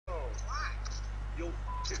You'll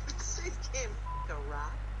Save him, the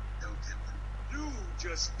rock. You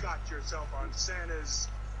just got yourself on Santa's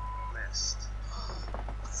list.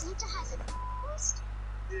 Santa has a list?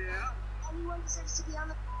 Yeah. Anyone deserves to be on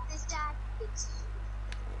the list, Dad. It's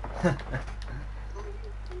you.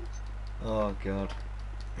 Oh god.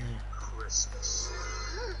 Christmas.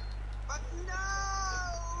 But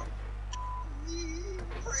no! Me,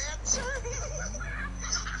 Prancer?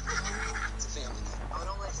 It's a family name. Oh,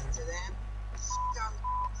 don't listen to them. Dumb,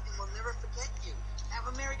 and we'll never forget you.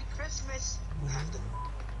 Have a Merry Christmas.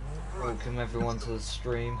 Welcome everyone to the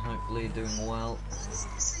stream. Hopefully you're doing well.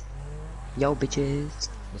 Yo, bitches.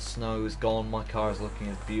 The snow is gone. My car is looking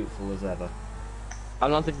as beautiful as ever. I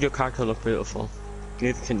don't think your car can look beautiful.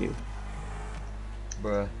 Neither can you.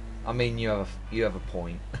 Bruh. I mean, you have a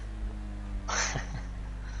point.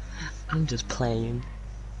 I'm just playing.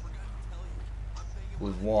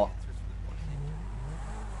 With what?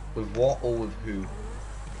 With what or with who?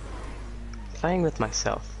 Playing with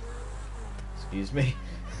myself. Excuse me?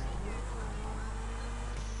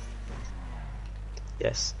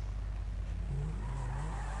 Yes.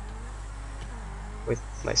 With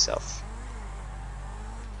myself.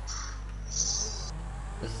 This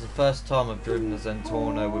is the first time I've driven a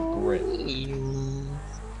Zentorno with grip.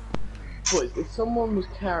 Boys, if someone was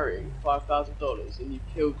carrying $5,000 and you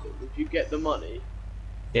killed them, would you get the money?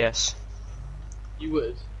 Yes. You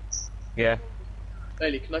would. Yeah.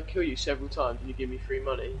 Bailey, can I kill you several times and you give me free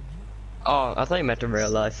money? Oh, I thought you meant in real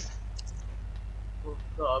life. Well,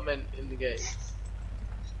 no, I meant in the game.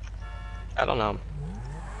 I don't know.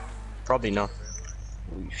 Probably not.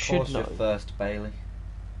 Of Should course you're know. first, Bailey.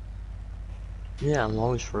 Yeah, I'm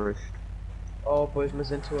always first. Oh, boys, my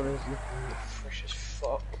Zentorno is looking fresh as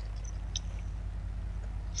fuck.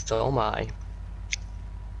 So am I.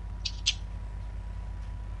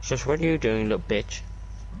 Just what are you doing, little bitch?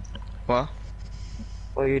 What?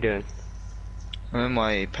 What are you doing? I'm in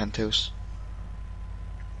my penthouse.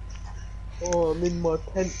 Oh, I'm in my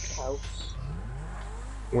penthouse.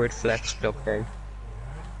 Weird flex, okay.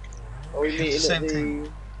 Are we It's meeting the at same the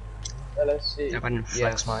thing. LSC? I wouldn't flex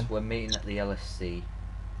Yes, mine. we're meeting at the LSC.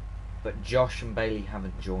 But Josh and Bailey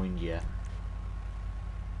haven't joined yet.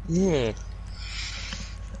 Yeah.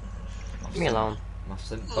 I've Leave me sent- alone. I've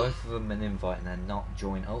sent both of them an invite and they're not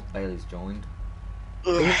joined. Oh, Bailey's joined.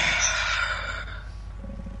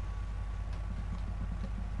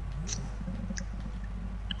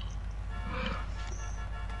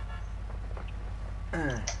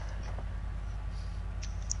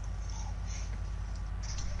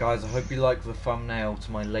 Guys, I hope you liked the thumbnail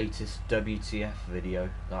to my latest WTF video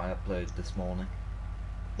that I uploaded this morning.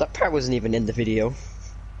 That part wasn't even in the video.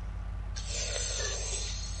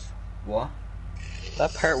 What?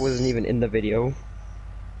 That part wasn't even in the video.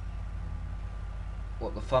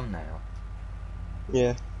 What, the thumbnail?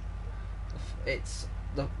 Yeah. It's...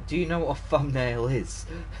 Do you know what a thumbnail is?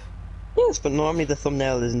 Yes, but normally the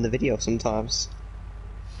thumbnail is in the video sometimes.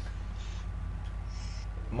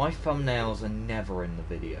 My thumbnails are never in the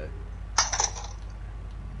video.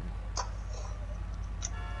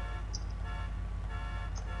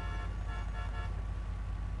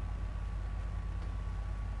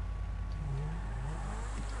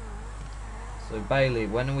 So Bailey,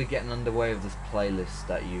 when are we getting underway with this playlist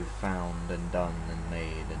that you've found and done and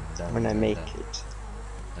made and done? When I and make done? it.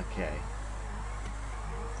 Okay.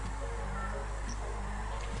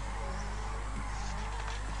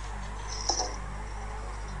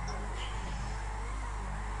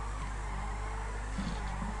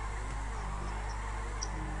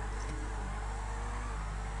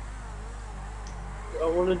 I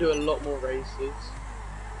want to do a lot more races.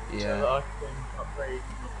 So that Yeah. I can upgrade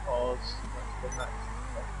my cars to the max.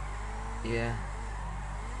 Yeah.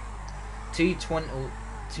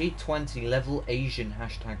 T20 level Asian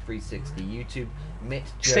hashtag 360 YouTube mit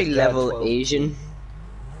Say level 12. Asian.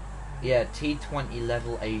 Yeah, T20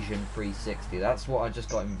 level Asian 360. That's what I just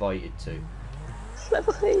got invited to.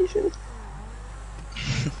 Level Asian.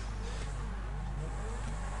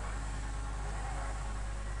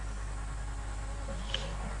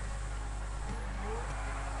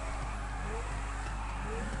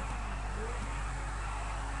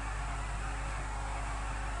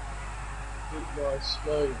 Nice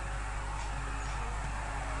smoke.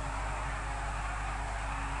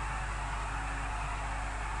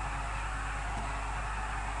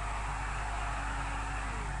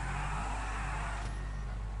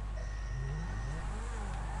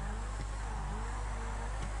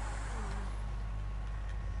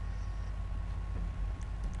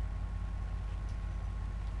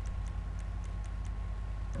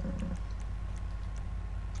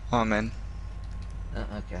 Oh man.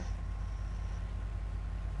 Okay.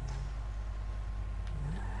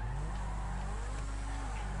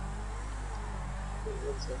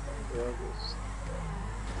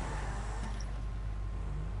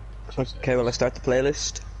 Okay, will I start the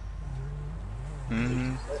playlist?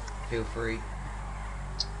 Mm-hmm. Feel free.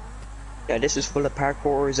 Yeah, this is full of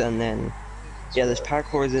parkours, and then yeah, there's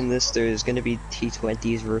parkours in this. There's gonna be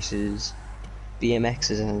T20s versus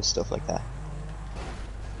BMXs and stuff like that.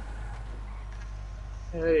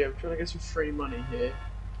 Hey, I'm trying to get some free money here.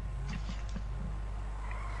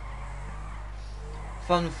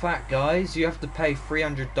 Fun fact, guys, you have to pay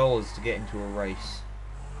 $300 to get into a race.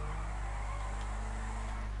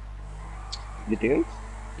 You do?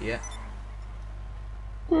 Yeah.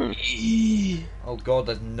 Oh god,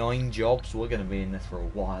 there's 9 jobs. We're gonna be in this for a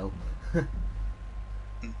while.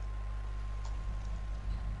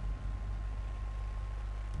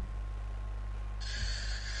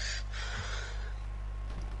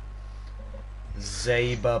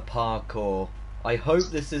 Zaber parkour. I hope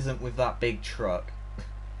this isn't with that big truck.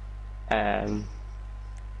 That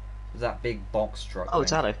big box truck. Oh,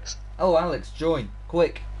 it's thing. Alex. Oh, Alex, join.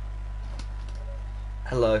 Quick.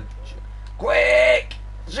 Hello. Quick!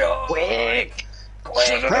 Join! Quick!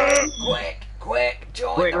 Quick!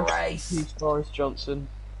 Join the race! He's Boris Johnson.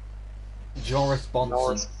 Joris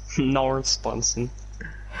Bonson. Norris Bonson.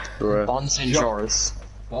 Bruh. Bonson Jo- Joris.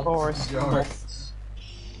 Boris Joris.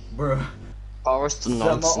 Bruh. Boris the Summer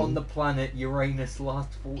Nonsense. on the planet Uranus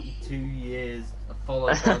lasts 42 years,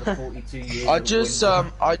 followed by the 42 years I of just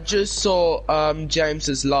winter. I just saw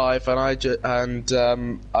James's live and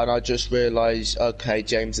I just realised, okay,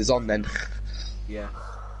 James is on then. Yeah.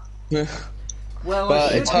 Well,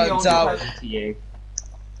 But I it should be turns on out To you.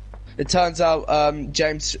 it turns out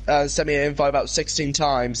James sent me an invite about 16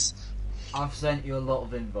 times. I've sent you a lot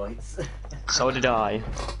of invites. So did I.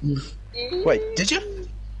 Wait, did you?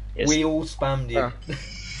 Yes. We all spammed you.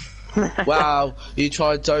 Wow, you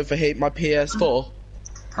tried to overheat my PS4?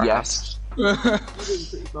 Perhaps.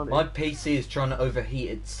 My PC is trying to overheat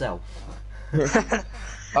itself.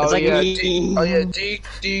 Oh like yeah, me.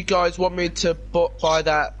 do you guys want me to buy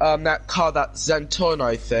that that car, that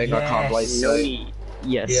Zentorno thing? I can't Yes. believe No it. need.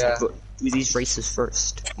 Yes, Yeah. but do these races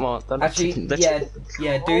first. Well, Actually,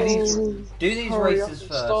 yeah, do these Hurry up races and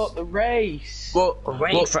first. start the race. What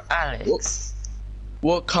Wait for Alex.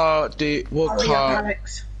 what car what car?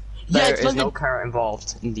 Alex. There Yeah, is no car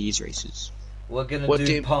involved in these races. We're gonna What do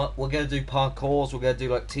do you- we're gonna do parkours. We're gonna do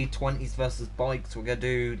like T20s versus bikes. We're gonna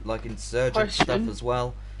do like insurgent stuff Question. as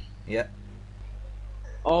well. Yeah.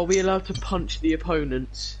 Are we allowed to punch the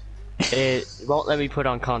opponents? It won't let me put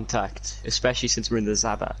on contact, especially since we're in the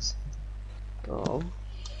Zabas. Oh.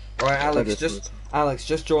 Right, Alex,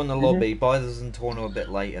 just join the lobby. Buy the Zentorno a bit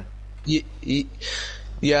later.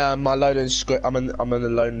 Yeah, my loading screen. I'm on the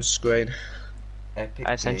loading screen. Epic.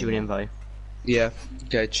 I sent you an invite. Yeah.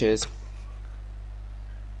 Okay. Cheers.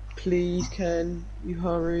 Please, can you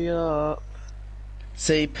hurry up?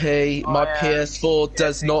 CP, my PS4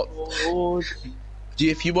 does not. Lord.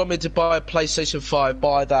 If you want me to buy a PlayStation 5,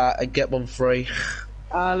 buy that and get one free.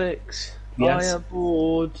 Alex, Yes. I am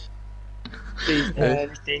bored. Please, can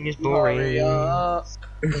Everything is you boring. hurry up?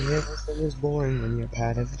 Everything is boring when you're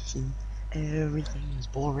part of the team. Everything is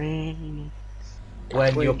boring.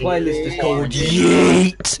 When your playlist is called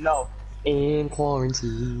Yeet! No. In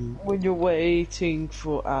quarantine. When you're waiting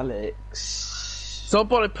for Alex.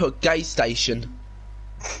 Somebody put gay station.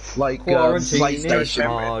 Like Quarantine is PlayStation.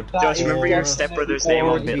 hard. Josh, for remember your us. stepbrother's name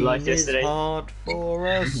on Quarantine BitLife is yesterday? hard for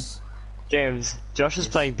us. James, Josh was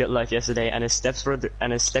playing BitLife yesterday, and his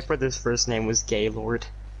stepbrother's first name was Gaylord.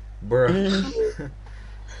 Bruh.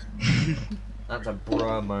 That's a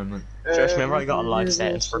bruh moment. Josh, remember I got a live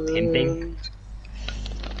status for pimping?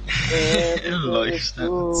 Life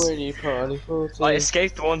status. I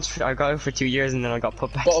escaped once, I got it for 2 years, and then I got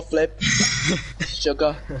put back. Bottle flip.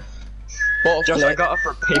 Sugar. Bottle Josh, I flip. got it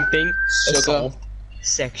for pimping, Sugar. assault,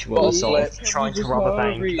 sexual Bottle assault, flip. trying to rob a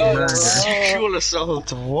bank, Oh, murder. Sexual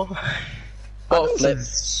assault. What? Bottle flip.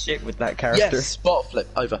 Shit with that character. Yes, bottle flip.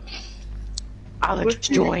 Over. Alex,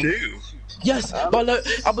 join. Yes, I'm on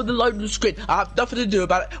the loading screen. I have nothing to do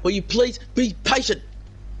about it. Will you please be patient?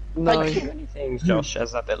 No. Thank you. Many things Josh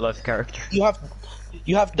has that BitLife character.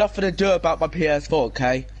 You have nothing to do about my PS4,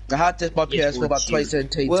 okay? I had this my Yes, PS4 about would you?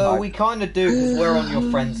 2017 Well, time. we kind of do because we're on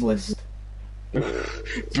your friends list.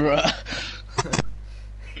 Bruh.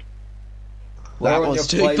 We're That on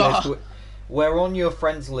was your too playlist. far. We're on your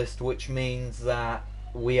friends list, which means that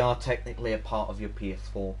we are technically a part of your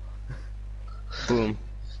PS4. Boom.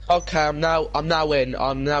 Okay, I'm now in.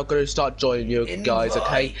 I'm now going to start joining you guys,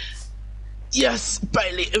 okay? Invite. Yes,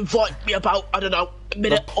 Bailey, invite me about, I don't know, a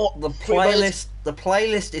minute or The 3 minutes.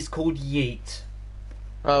 playlist is called Yeet.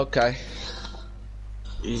 Okay.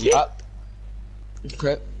 Yeah.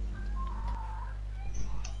 Okay.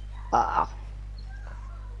 I'm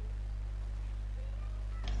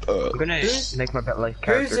gonna make my life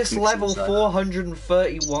character. Who's this level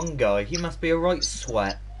 431 guy? He must be a right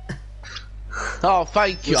sweat. Oh,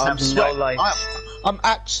 thank you. Just I'm have no sweating. life. I'm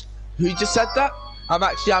actually. Who just said that? I'm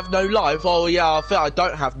actually have no life. Oh yeah, I think I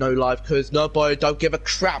don't have no life because nobody don't give a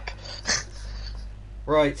crap.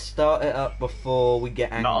 Right, start it up before we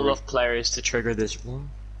get angry. Not enough players to trigger this one.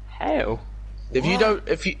 How? If you don't,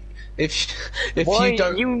 if Why? you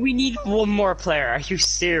don't, We need one more player. Are you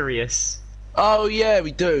serious? oh yeah,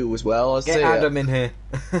 we do as well. I Get see Adam it. in here.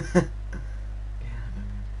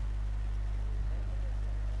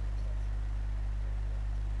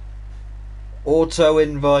 Auto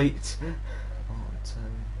invite.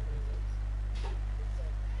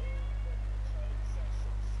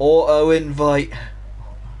 Auto invite.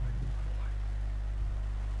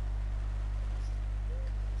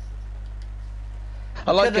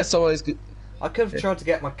 I like Could've- it. Someone's good. I could have tried to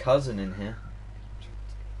get my cousin in here.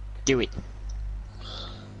 Do it.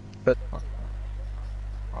 But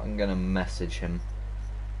I'm gonna message him.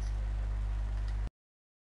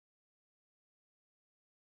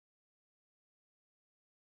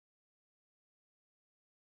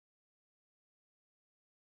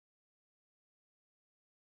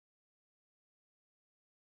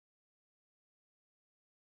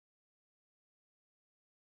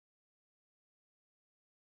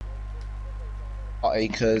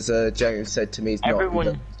 because James said to me, he's Everyone-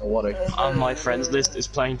 not. I want to. On my friends list is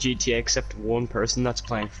playing GTA except one person that's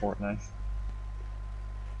playing Fortnite.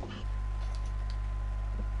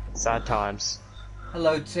 Sad times.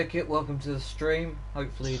 Hello, Ticket. Welcome to the stream.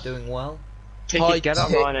 Hopefully you're doing well. Hi, Get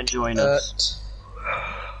online and join us.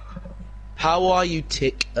 How are you,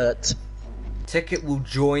 Ticket? Ticket will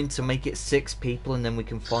join to make it 6 people, and then we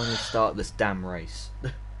can finally start this damn race.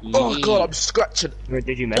 Oh god, I'm scratching. Where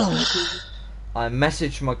did you message? I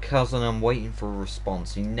messaged my cousin. I'm waiting for a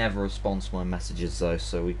response. He never responds to my messages though,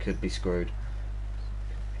 so we could be screwed.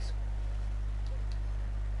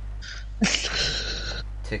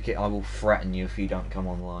 Ticket, I will threaten you if you don't come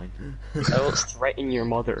online. I will threaten your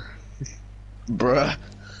mother. Bruh.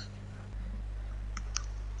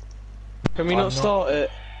 Can we I'm not not- start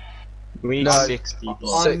it? We need No. 6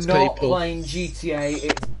 people. I'm Six not people. playing GTA.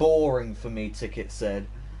 It's boring for me. Ticket said.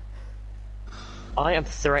 I am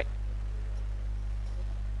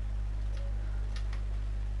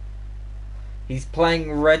He's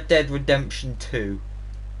playing Red Dead Redemption 2.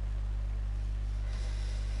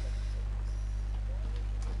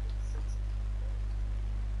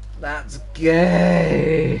 That's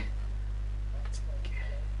gay.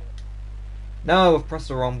 No, I've pressed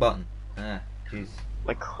the wrong button. Ah, jeez.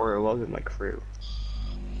 my crew. I'll do my crew.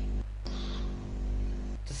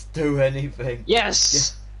 Just do anything.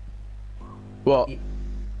 Yes! What?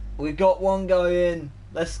 We got one guy in.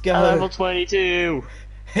 Let's go. Level 22!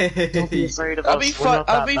 Don't be afraid of I'll us. be We're fun. not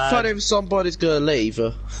I'll that be bad. fun if somebody's gonna leave.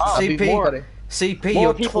 I'll be CP, funny. CP, More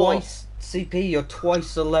you're people. twice. CP, you're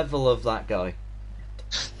twice the level of that guy.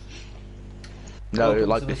 No, Welcome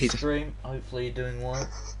like to the he's. stream. Hopefully you're doing well.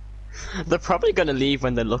 They're probably gonna leave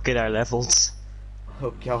when they look at our levels.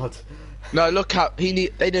 Oh God. No, look at They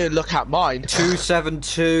need to look at mine.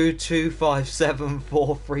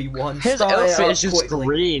 272-257-431. His Start it outfit up is just quickly.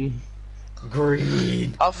 green.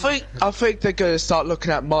 Green. I think they're gonna start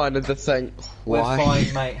looking at mine and they think, We're why?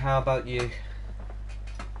 fine, mate. How about you?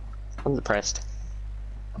 I'm depressed.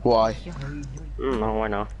 Why? No, why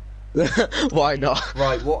not? Why not?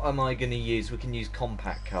 Right, what am I going to use? We can use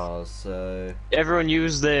compact cars, so... Everyone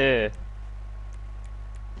use the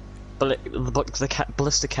Ballista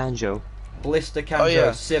Canjo. Ballista Canjo Oh,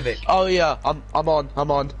 yeah. Civic. Oh yeah, I'm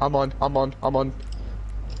on.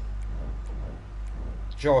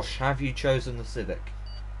 Josh, have you chosen the Civic?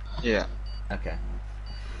 Yeah. Okay.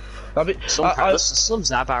 I mean, Some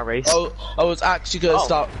Zabar race. I was actually gonna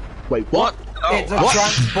start. Wait, what? It's a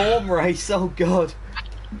transform race, oh God.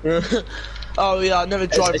 Oh yeah, I never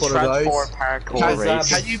It's drive a one of those. transform parkour Can, race.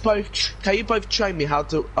 can you both train me how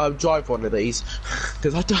to drive one of these?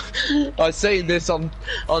 Because I don't. I've seen this on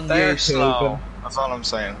They're YouTube. slow. That's all I'm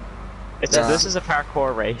saying. This is a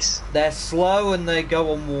parkour race. They're slow and they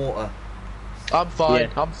go on water. I'm fine.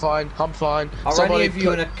 Yeah. I'm fine. Are any of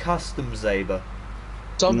you in a custom Zaber?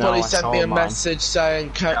 Somebody No, I sent saw me a mine. message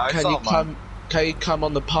saying, Yeah, I can saw you mine. come? Can you come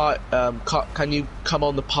on the party? Can you come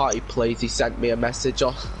on the party, please? He sent me a message.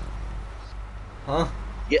 Oh, Huh?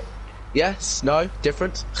 yes. No.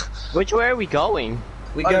 Different. Which way are we going?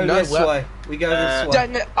 We Oh, go no, this well- way. We go this way.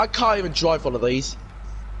 Dang it! I can't even drive one of these.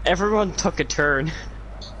 Everyone took a turn.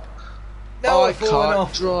 No, I I've fallen can't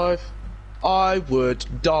off. drive. I would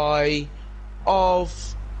die.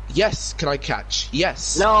 of... Yes, can I catch?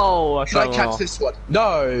 Yes. No! Can I catch this one?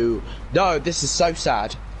 No! No, this is so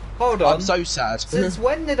sad. Hold on. I'm so sad. Since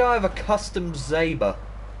when did I have a custom Zaber?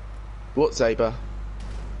 What Zaber?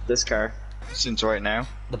 This car. Since right now.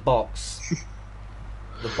 The box.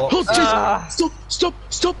 The box. Oh, jeez.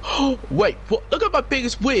 Stop! Oh, wait, what? Look at my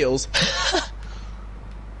biggest wheels.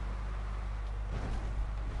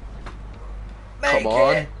 Make Come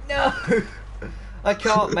on. it! No! I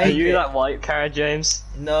can't Are make you it. that white car, James?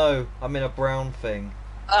 No, I'm in a brown thing.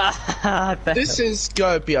 This is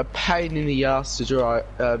going to be a pain in the ass to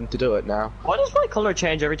do it now. Why does my colour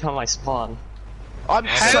change every time I spawn?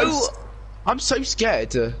 I'm so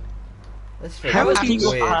scared. This thing How is is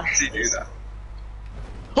people weird. How do you do that?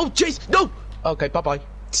 Oh jeez, no! Okay, bye bye.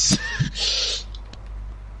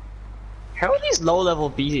 How are these low level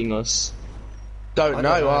beating us? Don't I know.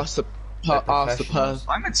 don't know. Ask the They're person. professionals.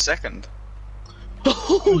 I'm in second.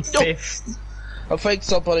 Oh, no. Fifth. I think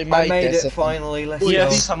somebody I made made this. it finally. Let's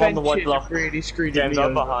Yes, go. I'm on the white Bench block. really screwed James, me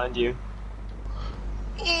I'm over. behind you.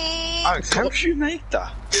 Alex, how did you make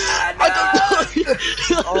that? I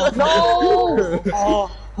don't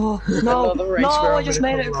know. Oh, no, Another race no, where I I'm just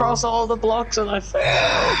gonna made it come across all the blocks and I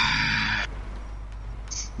failed.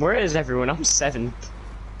 Where is everyone? I'm 7th.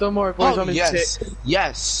 Don't worry, boys. Oh I'm in yes, 6th.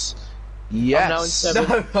 yes, I'm now in yes. 7th.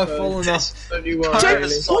 No, I've so fallen off. Don't you worry,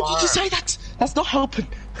 James, Bailey. what did you say? That's not helping.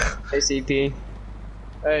 ACP.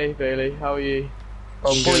 Hey, Bailey. How are you?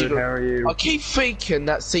 I'm Boy, good, how are you? I keep thinking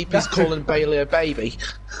that CP's calling Bailey a baby.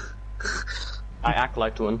 I act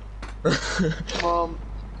like one.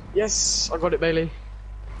 Yes, I got it, Bailey.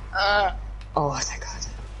 Oh, thank God.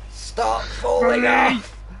 Stop falling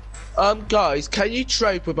off! Guys, can you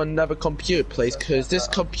trade with another computer, please? Because this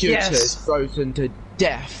computer Yes. is frozen to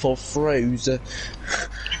death or froze.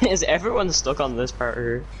 Is everyone stuck on this part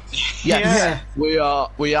here? Yes, Yeah. we are.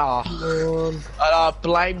 And I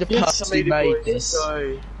blame the Yes, I person who made it, made boys. this.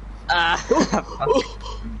 Let's go.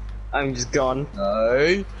 I'm just gone.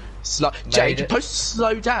 No. Jay, Made you're it. supposed to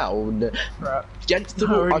slow down. Crap. Against the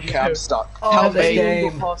No, wall. you Okay, I'm don't. stuck. Oh, Help this me. game.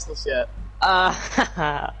 Haven't got past us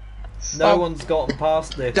yet. No Oh. one's gotten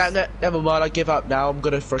past this. Damn it, never mind, I give up now. I'm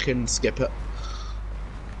gonna frickin' skip it.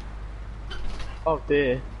 Oh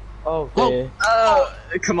dear. Oh Oh.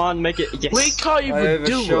 dear. Come on, make it. Yes. We can't I even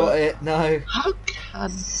do overshot it. it. No. How can...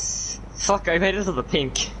 Fuck, I made it to the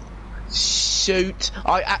pink. Shoot.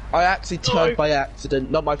 I actually turned by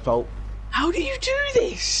accident, not my fault. How do you do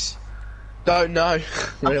this? Don't know.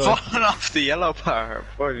 I'm Really. falling off the yellow part.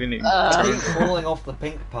 What do you need? I keep falling off the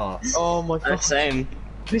pink part. Oh my god. Same.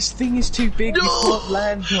 This thing is too big. You can't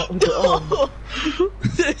land with it on.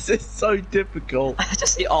 This is so difficult. I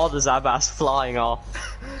just see all the Zabas flying off.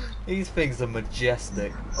 These things are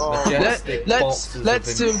majestic. Oh. Majestic Let's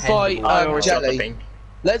boxes of invite impendable I power. always got the Jelly. pink.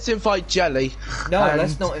 Let's invite Jelly. No, and-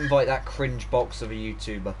 let's not invite that cringe box of a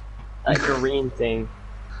YouTuber. That green thing.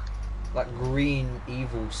 That green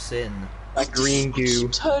evil sin. That green goo.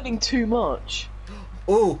 Turning too much.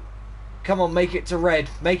 Oh, come on, make it to red.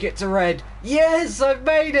 Make it to red. Yes, I've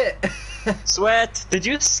made it. Sweat! Did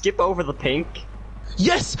you skip over the pink?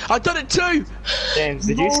 Yes, I done it too. James,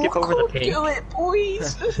 did you skip over the pink? Do it,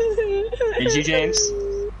 boys. Did you, James?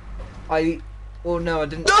 Oh no, I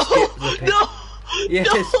didn't No, skip the pink. no. Yes,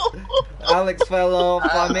 No. Alex fell off.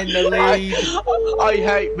 I'm in the lead. I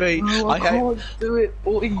hate me. No, I hate. can't do it,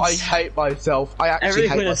 boys. I hate myself. I actually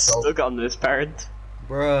Everyone hate is myself. stuck on this part.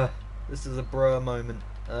 Bruh, this is a bruh moment.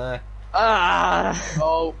 Ah!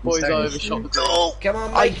 Oh, boys, I Sorry. overshot the goal. Come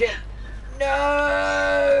on, make it. No!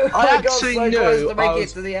 I got actually so knew close to I make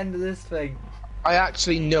was- it to the end of this thing. I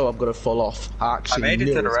actually knew I'm gonna fall off. I I actually made it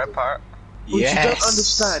knew to the was red gonna- part. Boys, Yes. you don't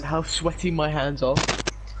understand how sweaty my hands are.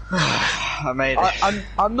 I made it.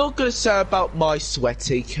 I'm not gonna say about my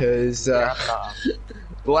sweaty, cause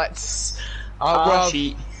let's. I'd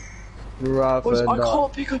cheat. rather Boys, I not.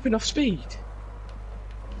 can't pick up enough speed.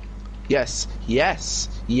 Yes, yes,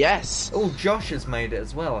 yes. Oh, Josh has made it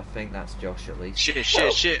as well. I think that's Josh at least.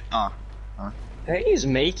 Shit. Oh. How are you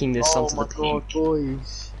making this Oh onto my the god, pink?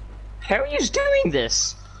 boys. How are you doing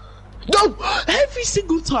this? No! Every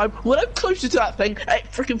single time when I'm closer to that thing, it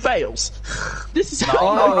freaking fails. This is how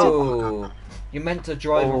Oh, you meant to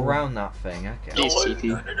drive Oh. around that thing. Okay. Jeez,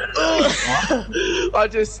 cheeky. I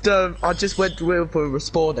just went to for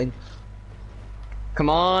respawning. Come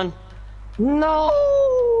on.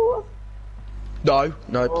 No! No,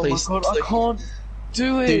 Oh please. my god, I please can't do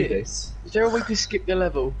do it. this. Is there a way to skip the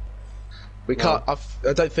level? We can't. I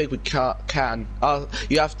don't think we can.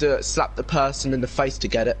 You have to slap the person in the face to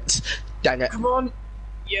get it. Dang it. Come on.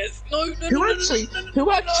 Yes. No.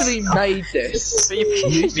 Who actually made this?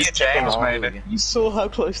 Me and James made it. You saw how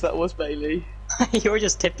close that was, Bailey. You were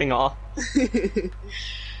just tipping off.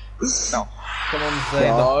 No. Come on,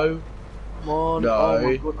 Zeba. No. Come on. No. Oh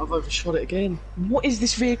my god, I've overshot it again. What is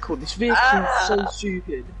this vehicle? This vehicle is so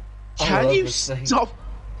stupid. I Can love you this thing. stop?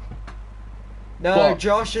 No, What?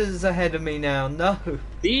 Josh is ahead of me now. No.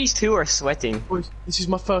 These two are sweating. Boys, this is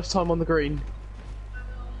my first time on the green.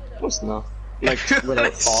 What's not? Like, without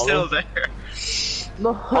It's still falling. there.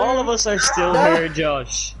 No. All of us are still No. here,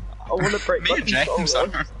 Josh. I want to break Me my and James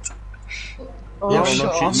controller. aren't. Oh, Yeah, shut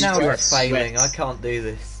look, up. I'm now You are failing. I sweats. can't do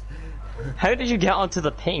this. How did you get onto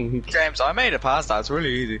the pink? James, I made it past that. It's really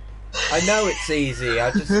easy. I know it's easy.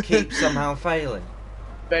 I just keep somehow failing.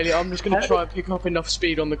 Bailey, I'm just going to try and pick up enough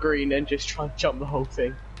speed on the green and just try and jump the whole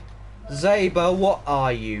thing. Zeba, what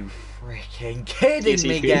are you freaking kidding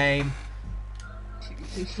me, TCP. game?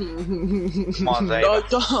 Come on, No,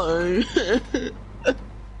 Zayda. don't!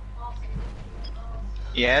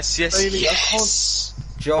 Yes, Bailey, yes.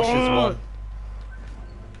 Josh has won.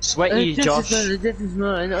 Sweaty Josh. This is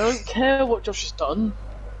mine. I don't care what Josh has done.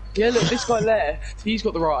 Yeah, look, this guy left. He's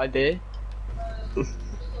got the right idea.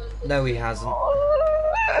 No, he hasn't.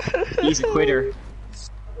 He's a quitter.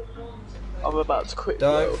 I'm about to quit.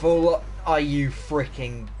 Don't bro. fall up. Are you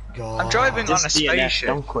freaking god? I'm driving on a Just DNF, spaceship.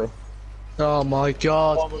 don't quit. Oh my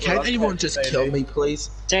god. Oh my God, Can that's anyone perfect, just baby. kill me, please?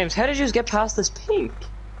 James, how did you just get past this pink?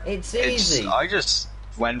 It's It's, easy. I just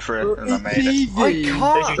went for it and I made it. I Did you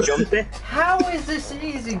can't. jump it? How is this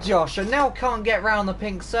easy, Josh? I now can't get round the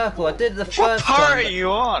pink circle. I did it the What first part time. are but- you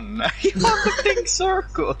on? You're on the pink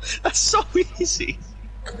circle. That's so easy.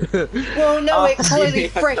 Well, no, it clearly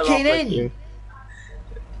freaking in.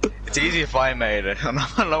 It's easy if I made it, and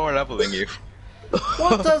I'm a lower level than you.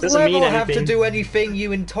 What does Doesn't level mean have to anything. do anything,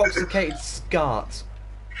 you intoxicated scart?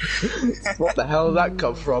 What the hell did that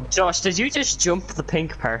come from? Josh, did you just jump the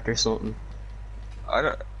pink part or something? I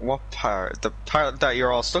don't. What part? The part that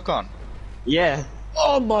you're all stuck on. Yeah.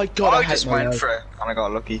 Oh my god, I hate just my went life. for it, and I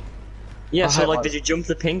got lucky. Yeah, I so had like, one. did you jump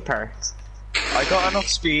the pink part? I got enough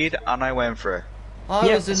speed, and I went for it. I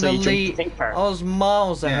Yeah, was in so the you jumped the lead. pink part. I was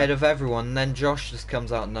miles Yeah. ahead of everyone, and then Josh just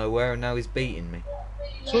comes out of nowhere, and now he's beating me.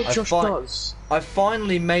 That's what I Josh find- does. I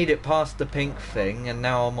finally made it past the pink thing, and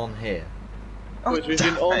now I'm on here. Boys, we've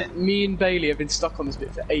been damn it. on, me and Bailey have been stuck on this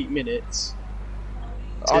bit for 8 minutes.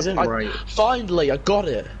 Isn't right. Finally, I got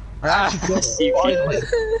it. I actually got it. You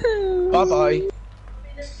Finally. Bye bye.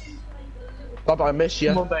 Bye bye, miss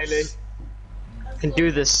Come you. on, Bailey. can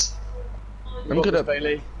do this. You I'm got gonna- this,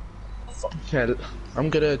 Bailey. Okay, I'm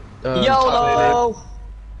gonna. YOLO!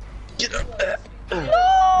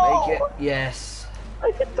 Make it, yes.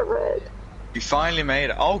 I hit the red. You finally made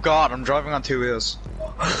it. Oh god, I'm driving on 2 wheels.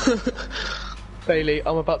 Bailey,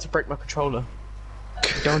 I'm about to break my controller.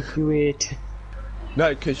 Don't do it. No,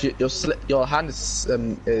 because your hand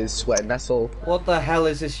is sweating. That's all. What the hell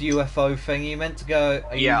is this UFO thing? You meant to go?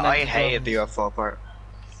 Are you Yeah, meant I to go- hated the UFO part.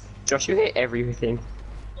 Josh, you hate everything.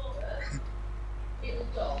 He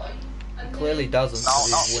clearly doesn't. No,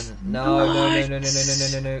 'cause he's winning.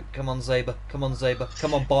 No. Come on, Zeba. Come on, Zeba.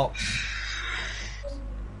 Come on, box.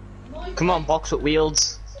 Come on, box with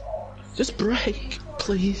wheels. Just break,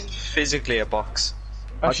 please. Physically a box.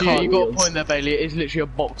 Actually, can't you got a wheels. point there, Bailey. It is literally a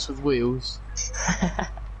box with wheels.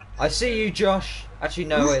 I see you, Josh. Actually,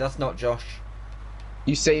 no, wait, that's not Josh.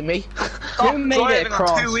 You see me? Who made it driving on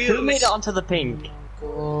across? 2 Who wheels. made it onto the pink? Me?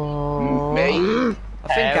 I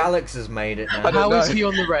think Alex has made it now. I don't How is know. he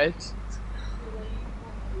on the red?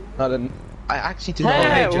 I don't. I actually do Oh, not.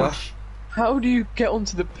 hey, How? Josh. How do you get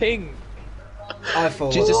onto the ping? I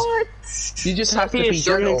thought. You just have to He be is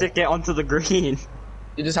struggling gentle. to get onto the green.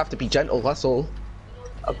 You just have to be gentle. That's all.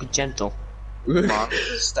 I'll be gentle. Come on,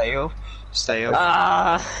 stay up. Stay up.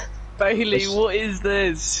 Ah, Bailey, what is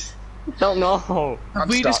this? don't know. Have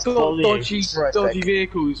we just got bullying. dodgy Terrific.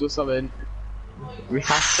 vehicles or something? We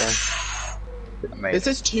have to. I made Is it.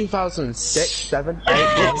 this 2006, 7, 8?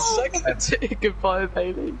 It's goodbye,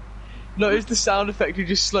 Bailey. No, it's the sound effect of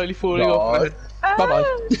just slowly falling off. Bye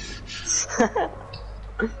bye.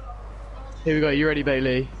 Here we go. You ready,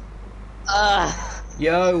 Bailey? Ah,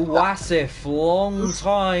 Yo, Wasif, long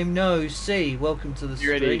time no see. Welcome to the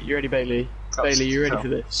You ready? street. You ready, Bailey? Go. Bailey, you ready Go. for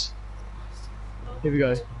this? Here we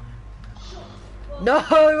go. No,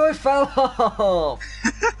 I fell off.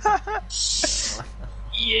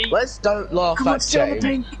 Let's don't laugh Come on, at stay on the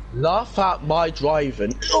James. Laugh at my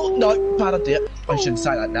driving. Oh no, bad idea. I shouldn't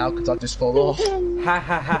say that now because I just fall off. Ha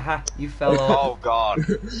ha ha ha! You fell off. Oh god.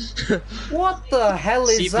 What the hell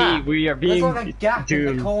is CP, that? we are There's being like a gap in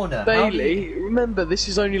doomed. the corner. How do you- Bailey, remember this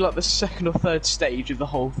is only like the second or third stage of the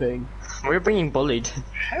whole thing. We're being bullied.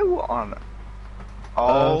 How on?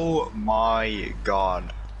 Oh my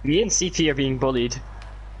god. Me and CP are being bullied.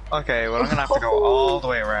 Okay, well I'm gonna have to go all the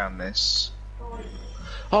way around this.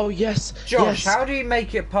 Oh yes, Josh, yes. how do you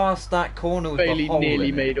make it past that corner with Bailey the hole nearly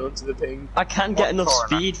in it? made it onto the ping. I can't get enough corner?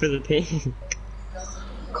 speed for the ping.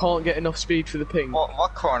 Can't get enough speed for the ping.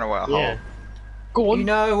 What corner were Yeah. Go on. You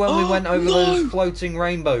know when we went over no! those floating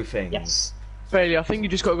rainbow things? Yes. Bailey, I think you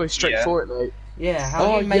just gotta go straight Yeah. for it, mate. Yeah, how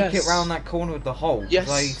do you make yes. it round that corner with the hole? 'Cause Yes,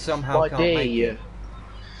 I somehow my can't make D. it.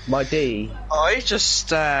 My D. I just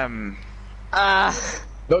Not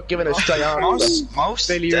giving a straight answer. most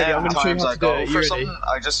Bailey, you ready? I'm gonna show you times how I to do go it. You for ready? something,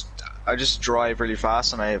 I just drive really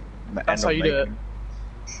fast and I end That's up how you do it.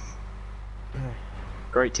 making.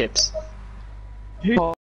 Great tips.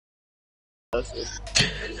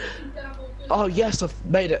 Oh yes, I've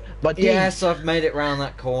made it. My D. Yes, I've made it round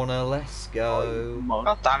that corner. Let's go.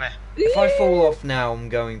 God damn it! If I fall off now, I'm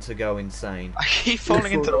going to go insane. I keep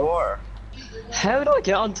falling into the water. How do I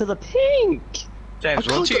get onto the pink? James,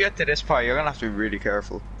 I once you can't get to this part, you're gonna have to be really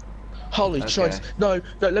careful. Holy Okay. choice. No,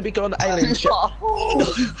 let me go on the alien ship.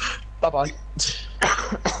 Bye bye.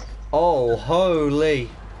 Oh, holy.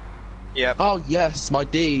 Yep. Oh yes, my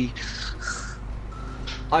D.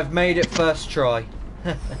 I've made it first try.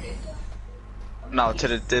 No, to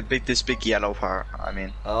this big yellow part. I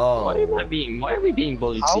mean, Why am I Oh. being? Why are we being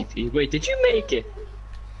bullied, How? CP? Wait, did you make it?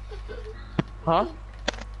 Huh?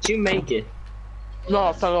 Did you make it? No,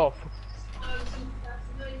 I fell off.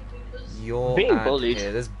 You're Being at bullied.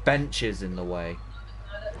 here. There's benches in the way.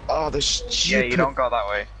 Oh, the yeah, stupid. you don't go that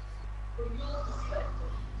way.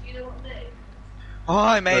 Oh,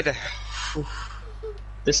 I made it.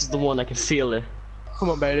 This is the one I can feel it. Come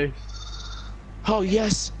on, Bailey. Oh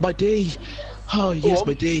yes, my D. Oh yes, on.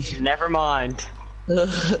 my D. Never mind.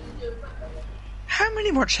 How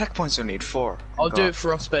many more checkpoints do I need? 4. I'll do it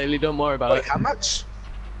for us, Bailey. Don't worry about Wait, it. how much?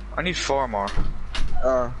 I need 4 more.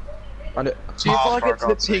 And it, See, if Oh, I for get to the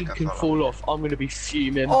God's sake, pink I and fell fall off, I'm gonna be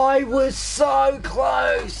fuming. I was so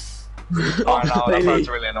close! Oh no, that Bailey. part's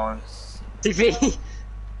really annoying. CP!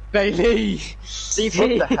 Bailey!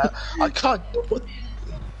 CP! what the hell? I can't. What?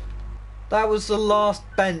 That was the last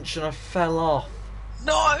bench and I fell off.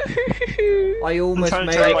 No! I almost trying to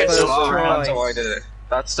made take it it first slow, That's try. why I did it.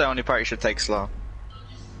 That's the only part you should take slow.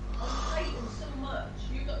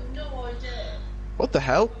 What the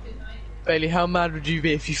hell? Bailey, how mad would you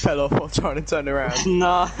be if you fell off while trying to turn around?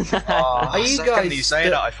 No. Oh, you second guys you say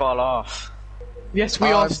still- that, I fall off. Yes, we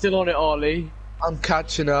are still on it, Arlie. I'm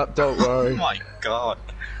catching up. Don't Oh worry. my god.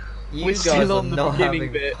 You We're guys still are on the not beginning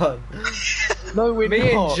having bit. fun. No, we're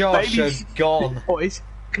Me not. and Josh Bailey- are gone. Boys,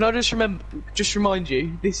 can I just remind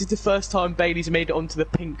you, this is the first time Bailey's made it onto the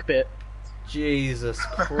pink bit. Jesus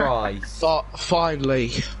Christ.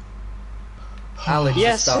 Finally. Alex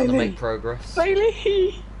Yes, is starting to Bailey. make progress.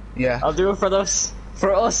 Bailey! Yeah. I'll do it for us.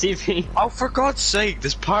 For us, CP. Oh, for God's sake,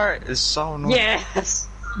 this part is so annoying. Yes!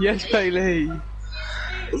 Yes, Bailey.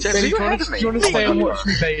 James, Bailey, are do you you ahead want of to me? stay and Oh my watch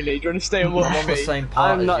me, Bailey? Do you want to stay and I'm watch on the me? same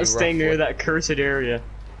part I'm as not you, staying near roughly. that cursed area.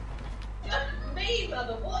 Me,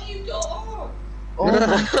 brother, what you got on? Oh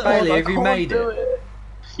my God, Bailey, I have you can't made do it?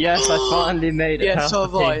 Yes, I finally made it. Yeah, past so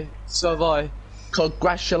the have I. pink. So have I.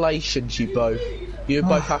 Congratulations, you both. You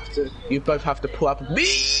both have to. You both have to pull up me.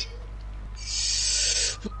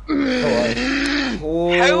 Alright.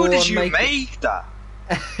 Oh, How did I'm you making- make that?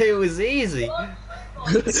 It was easy.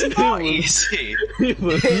 It's not easy.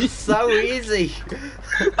 It's so easy.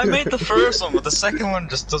 I made the first one, but the second one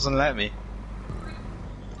just doesn't let me.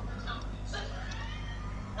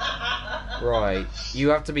 Right, you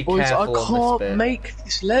have to be Boys, I careful on can't this bit. make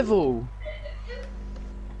this level.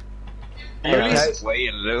 You at Okay. least wait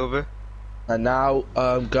a little bit. And now,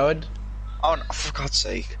 going. Oh no, for God's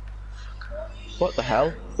sake. What the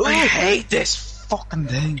hell? I hate this fucking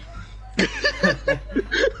thing. You're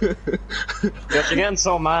getting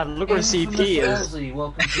so mad. Look where CP is. Fuzzy,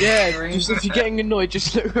 welcome to the Yeah, stream. just if you're getting annoyed,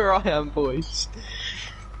 just look where I am, boys.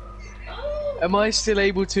 Am I still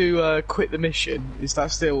able to quit the mission? Is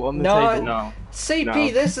that still on the No. table? No. CP,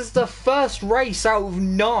 No. this is the first race out of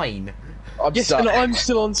 9. I'm Yes, stuck. and I'm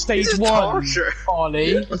still on stage This is 1, torture.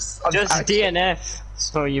 Arlie. I'm Just actually, DNF,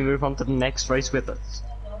 so you move on to the next race with us.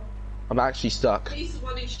 I'm actually stuck. He's the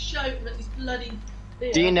one who's shouting at his bloody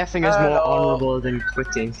beer. DNFing is more honourable than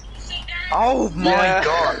quitting. Oh my Yeah.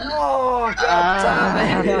 god. Oh, god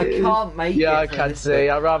damn it. I can't make it. Yeah, I for can this see. bit.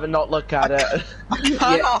 I'd rather not look at it. I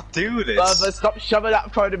cannot do this. Brother, stop shoving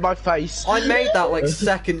that phone in my face. I made that like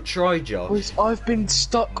second try, Josh. Boys, I've been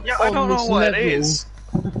stuck Yeah, on I don't know this what level it is.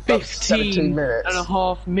 17 minutes. and a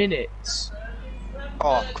half minutes.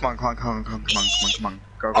 Oh, come on.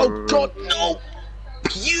 Go, Oh go, go, God, go. no!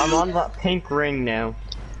 I'm on that pink ring now.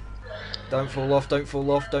 Don't fall off, don't fall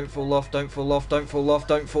off, don't fall off, don't fall off, don't fall off,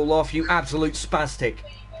 don't fall off, you absolute spastic.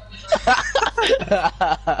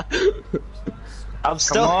 I'm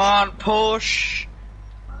stuck. Come on, push.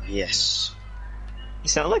 Yes. You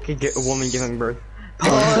sound like a woman giving birth.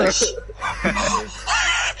 Push!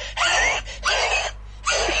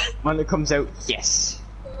 When it comes out, yes.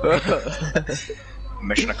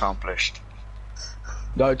 Mission accomplished.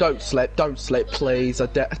 No, don't slip, please.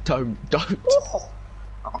 Don't.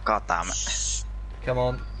 Oh, god damn it. Come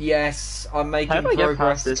on. Yes, I'm making How do I get past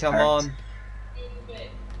progress. this Come part? on.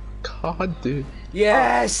 God, dude.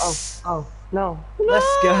 Yes! Oh, no. Let's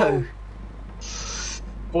go.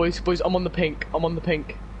 Boys, I'm on the pink. Come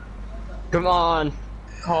on.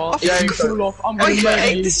 Oh, yeah, fall off. I'm gonna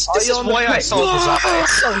make you. This is why I saw the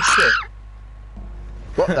zombies. Oh shit.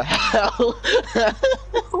 What the hell?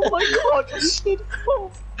 Oh my god, you slid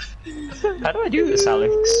off. How do I do this,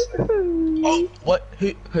 Alex? Oh, what?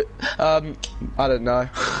 Who? I don't know.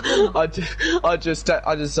 I just want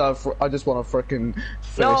to frickin'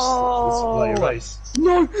 finish this race.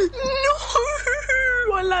 No!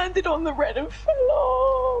 I landed on the red and fell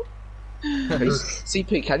off.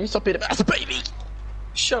 CP, can you stop being about the baby?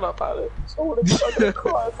 Shut up, Alex. I'm gonna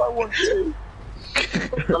cry if I want to.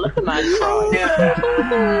 Let the man cry.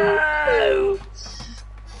 No.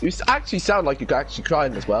 You actually sound like you're actually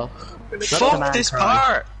crying as well. Fuck this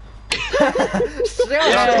part. I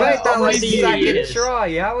played that like second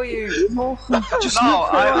try. How are you? No,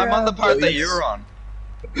 I'm on the part that you're on.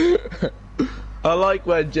 I like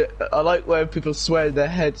when people swear their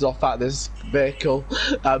heads off at this vehicle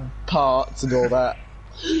parts and all that.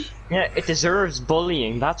 Yeah, it deserves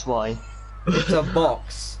bullying, that's why. It's a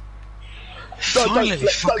box. Finally,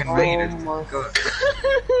 fucking made it.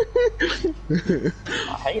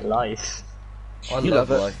 I hate life. I You love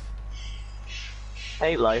love it. life.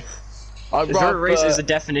 Hate life. I'd Dirt race rather- is the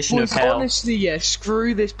definition of Boys, hell. honestly, yeah,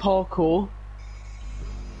 screw this parkour.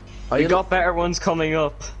 We got better ones coming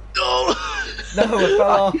up. No, I fell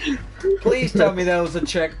off. Please tell me there was a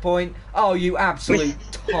checkpoint. Oh, you absolute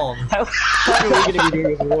ton. How are we gonna be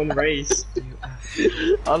doing this one race?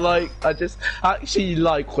 I just actually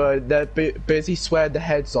like when they're busy swearing their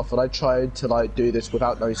heads off and I tried to like do this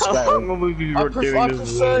without no How swearing. long will we I be doing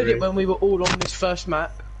this preferred it race? when we were all on this first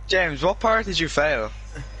map. James, what part did you fail?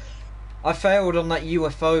 I failed on that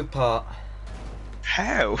UFO part.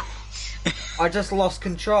 How? I just lost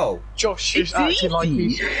control. Josh is It's acting like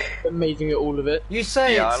easy. he's amazing at all of it. You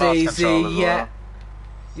say Yeah, I it's lost easy, control as yet. well.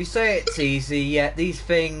 You say it's easy, yet these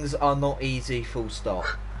things are not easy, full stop.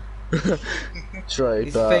 True,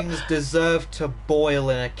 These but things deserve to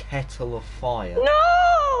boil in a kettle of fire.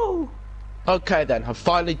 No! okay then, I've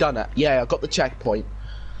finally done it. Yeah, I got the checkpoint.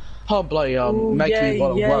 Oh bloody Ooh, making me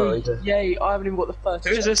worried. Yay, I haven't even got the first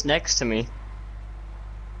Who's check. this next to me?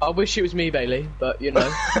 I wish it was me, Bailey, but you know.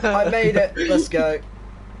 I made it. Let's go.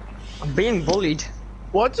 I'm being bullied.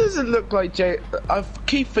 What does it look like, James? I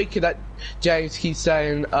keep thinking that James keeps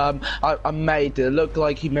saying, I made it. It looked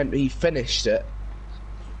like he meant he finished it.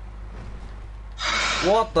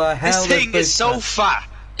 What the hell? This thing is so fat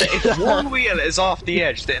that if one wheel is off the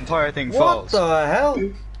edge, the entire thing What falls. the hell?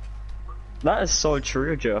 That is so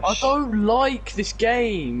true, Josh. I don't like this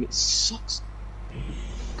game. It sucks.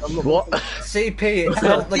 What? CP, it's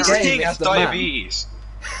not the This game, thing it's is the diabetes.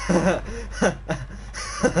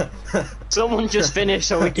 Someone just finished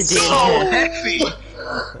so we can So DNF. heavy.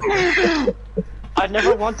 I'd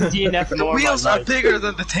never want to DNF The more. wheels in my are life. bigger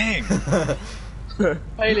than the thing.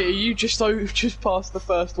 Bailey, are you just past the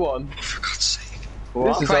first one? For God's sake. What?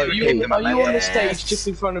 This is Can't like you get them Are you on the Yes. stage just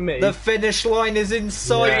in front of me? The finish line is in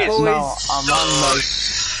sight, Yes. boys. No,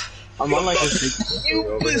 I'm on like a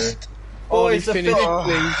You missed. Boys, the, finish,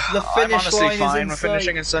 please. the I'm finish honestly line fine is in with sight.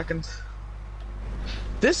 finishing in second.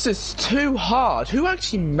 This is too hard. Who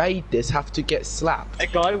actually made this have to get slapped? A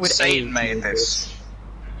guy with Satan AIDS made this.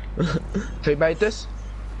 Who made this?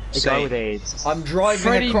 A guy with AIDS. I'm driving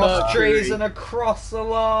Freddie across Mercury. trees and across the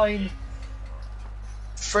line.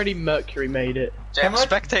 Freddie Mercury made it. James, I-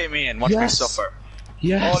 spectate me and watch me Yes. suffer. Ollie,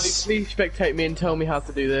 Yes. please spectate me and tell me how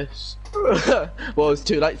to do this. Well, it's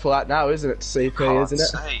too late for that now, isn't it, CP, God's isn't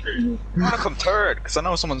sake. I'm gonna come third because I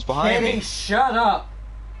know someone's behind Kenny, me. shut up.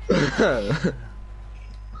 it?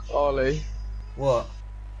 Ollie, What?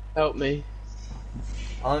 help me.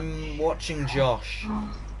 I'm watching Josh.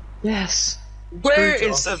 Yes. Where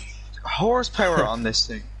is the horsepower on this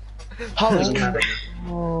thing? Holy cow.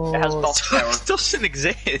 It has boss power. It doesn't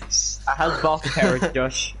exist. It has boss power,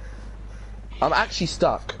 Josh. I'm actually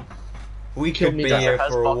stuck. We Kill could me be down. here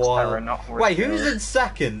Has for a box while. power, not Wait, horsepower. who's in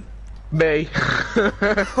second? Me.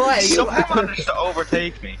 Wait, Someone managed to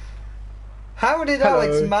overtake me. how did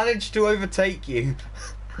Alex manage to overtake you?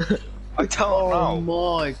 I don't Oh know.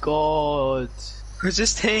 my god. Because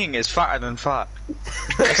this thing is fatter than fat.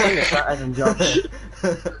 This thing is fatter than Josh.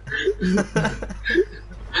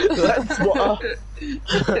 That's what.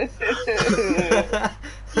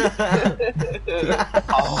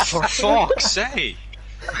 Oh, for fuck's sake!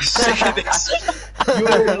 I'm sick of this.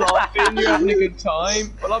 You're laughing, you're having a good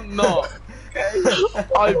time, but I'm not.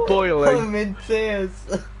 I'm boiling. I'm in tears.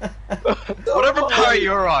 Whatever part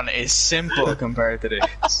you're on is simple compared to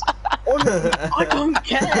this. I don't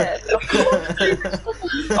care.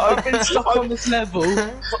 I've been stuck on this level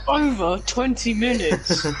for over 20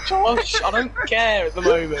 minutes. Josh, I don't care at the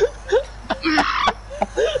moment.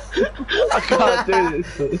 I can't do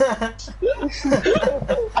this.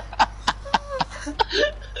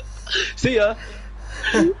 See ya.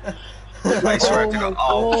 I swear to God.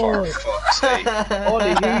 Oh, for God. fuck's sake.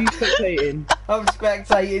 Ollie, who are you spectating? I'm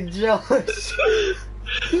spectating Josh.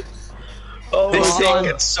 Oh This my thing god.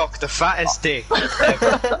 can suck the fattest dick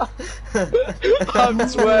ever. I'm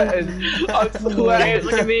sweating. I'm sweating.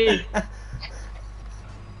 Look at me.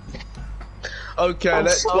 Okay,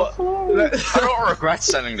 let's what? I don't regret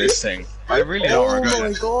selling this thing. I really don't Oh regret my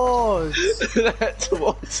it. god. Let's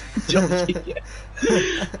watch Josh.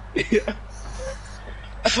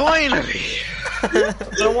 Finally!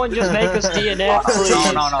 Someone just make us DNF,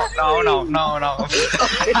 please. No.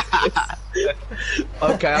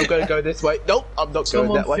 Okay, I'm gonna go this way. Nope, I'm not going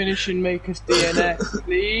Someone that way. finish and make us DNF,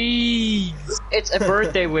 please. It's a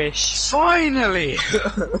birthday wish. Finally!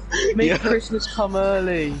 Make Christmas come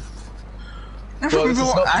early. Never Well, been this is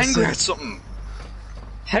more not the angry same. at something.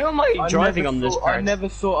 How am I driving on this I part? never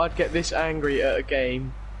thought I'd get this angry at a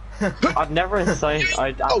game. I've never thought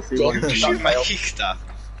I'd Oh actually god. want to Did do you that. make that?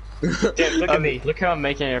 Dude, look at me. Look how I'm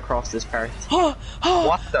making it across this part. What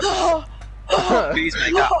the f- Please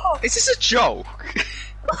make that. Is this a joke?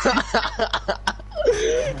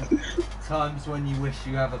 Times when you wish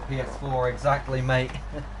you have a PS4, exactly, mate.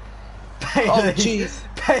 Oh Bailey, jeez.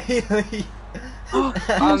 Bailey.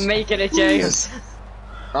 I'm making it, James.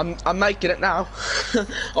 I'm making it now.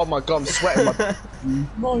 Oh my god, I'm sweating.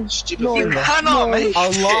 My stupid You finger. cannot make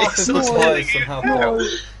I'll laugh this. if the players somehow fail.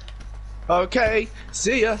 Okay,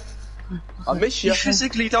 see ya. I miss You ya.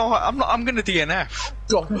 physically don't. I'm gonna DNF.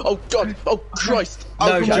 God, oh god, oh Christ.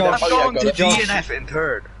 No, Okay, Josh. I'm oh, yeah, going got to it. Josh. DNF in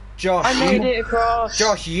third. Josh, I made it across.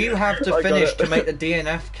 Josh, you have to I got finish it. to make the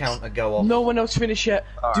DNF counter go off. No one else finish yet.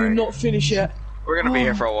 Do Alright. not finish yet. We're gonna be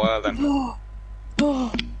here for a while then.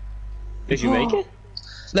 Did you make it?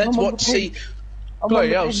 Let's I'm on watch the see. page. I'm on Bloody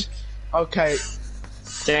the else. page. Okay,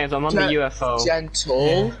 James, I'm on the UFO.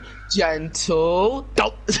 gentle, gentle.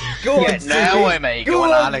 Don't. Go on, Yeah, now Stevie. I'm making Go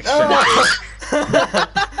when on. Alex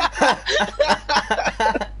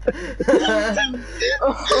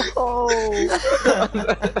Oh.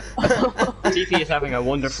 TP is having a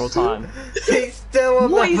wonderful time. He's still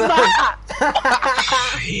on What the is bus.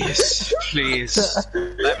 that? Please,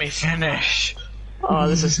 let me finish. Oh,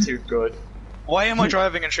 this is too good. Why am I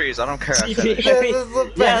driving in trees? I don't care. I TP, finished. This is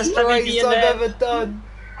the Yes, best let me race I've DNF. ever done.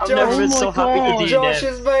 I've Josh, never been oh so my happy God. to Josh DNF.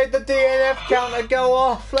 has made the DNF counter go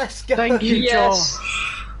off. Let's go. Thank you, Yes. Josh.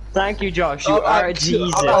 Thank you, Josh. You I'm are a actually-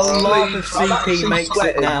 Jesus. I'll laugh if I'm CP actually makes it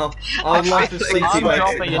sweating. now. I'll laugh if feel like CP I'm I'm makes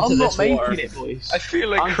dropping it. into I'm not this making war. it, boys. I feel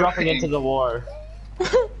like I'm dropping crying. into the war.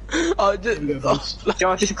 I did.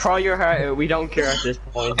 Josh, cry your heart out. We don't care at this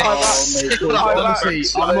point. Honestly, I'm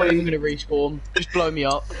not even gonna respawn. Just blow me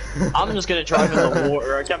up. I'm just gonna drive in the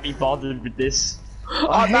water. I can't be bothered with this.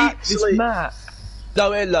 I hate actually- this map.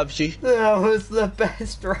 No, it loves you. That was the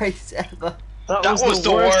best race ever. That That was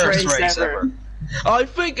the worst race ever. ever. I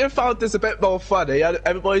think I found this a bit more funny.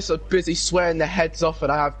 Everybody's so busy swearing their heads off,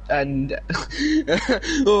 and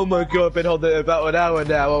oh my god, I've been holding it about an hour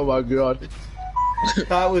now. Oh my god,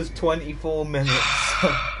 That was 24 minutes.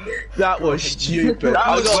 that was stupid.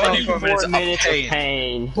 That was I got- 24 minutes 4 of minutes of pain.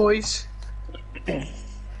 pain. Boys,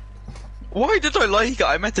 Why did I like it?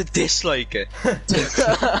 I meant to dislike it.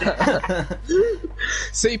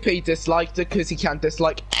 CP disliked it because he can't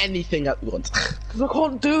dislike anything at once. because I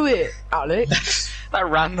can't do it, Alex. That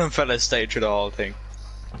random fella stayed through the whole thing.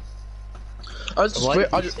 I just, What re-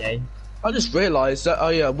 did I you just, say? I just realised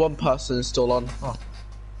that one person is still on. Oh.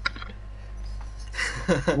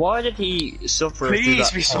 Why did he suffer through Please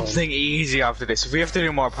that be pain? something easy after this. If we have to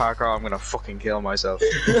do more parkour, I'm gonna fucking kill myself.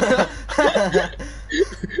 Easy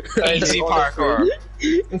parkour.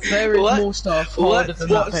 If there is What? more stuff harder What's than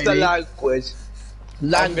that, the baby, language? I'm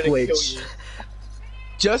gonna kill Language. you.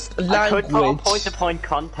 Just I could put a language. point-to-point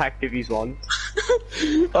contact if you want.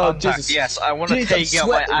 Oh, Contact, Jesus. yes, I want to Jesus, take I'm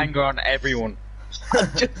out my sweating. anger on everyone.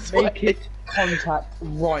 Just Make it contact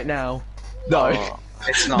right now. No. Oh.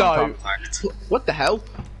 It's not No. contact. What the hell?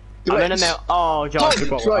 I'm in a mail. Oh, Josh, Holy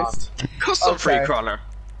forgot what Christ. Custom free Okay. crawler.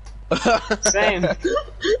 Same.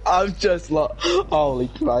 I'm just like, holy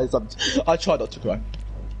Christ. I try not to cry.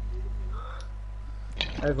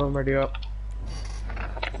 Everyone ready up?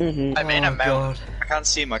 Mm-hmm. I'm in a Oh, mountain. God. I can't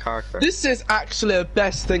see my character. This is actually the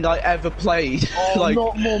best thing I ever played. Oh, like,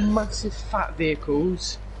 not more massive fat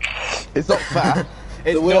vehicles. it's not fat.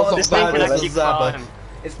 It's The wheels not are as This thing bad can as actually the Zabba. climb.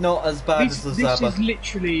 It's not as bad This as the is Zabba.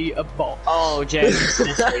 literally a box. Oh, James,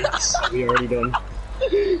 this race we already done.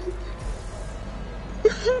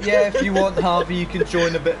 Yeah, if you want, Harvey, you can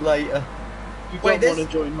join a bit later. You Wait, don't this- want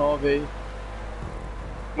to join Harvey.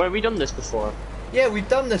 Wait, we done this before? Yeah, we've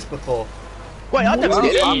done this before. Wait, I never Well,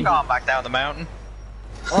 did it. I'm going back down the mountain.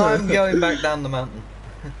 I'm going back down the mountain.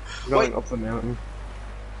 Going up the mountain.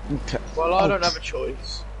 Okay. Well, I don't have a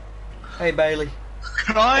choice. Hey, Bailey.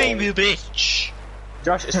 Climb, you bitch!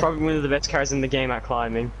 Josh is probably one of the best cars in the game at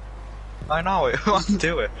climbing. I know it. I want to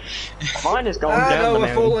do it. Mine is going Ah, down no, the we're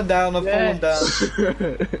mountain. falling down, I'm falling down.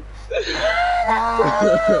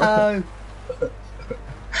 Ah,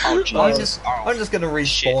 Oh, no. Jesus. I'm just gonna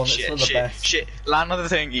respawn, Shit, it's for shit, the shit, best. shit. Land on the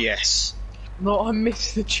thing, yes. No, I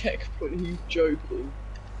missed the checkpoint. Are you joking?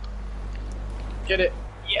 Get it?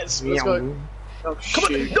 Yes, let's go. Oh, Come on,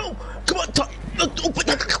 shit. no! Come on,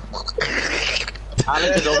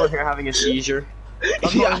 Alex is over here having a seizure.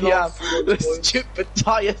 Yeah. The stupid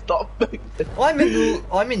tire's not moving.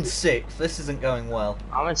 I'm in sixth, this isn't going well.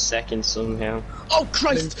 I'm in second somehow. Oh, I'm in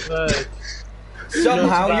Christ! third.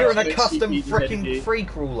 Somehow No, you're in a it's custom CP freaking headed. free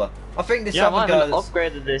crawler. I think this Yeah, other I guy haven't that's,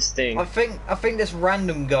 upgraded this thing. I think this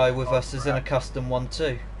random guy with us is in a custom one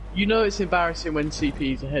too. You know it's embarrassing when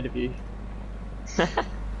CP's ahead of you.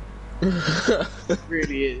 It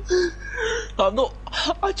really is. I'm not.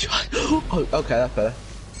 I tried. Oh, okay, that's better.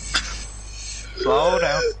 Slow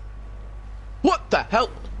down. What the hell?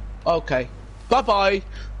 Okay. Bye bye.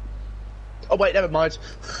 Oh, wait, never mind.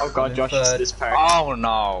 Oh god, Josh, it's this part. Oh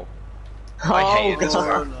no. I hate this Oh,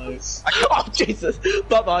 part. no. Oh, Jesus.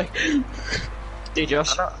 Bye bye. Hey,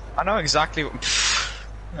 Josh. I know exactly what.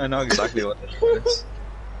 I know exactly what this is.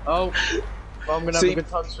 Oh, well, I'm gonna have See- a good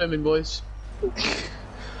time swimming, boys.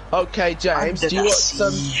 Okay, James, do you want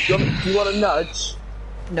some? Do you want a nudge?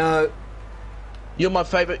 No. You're my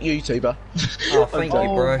favourite YouTuber. Oh, thank you,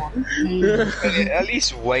 bro. At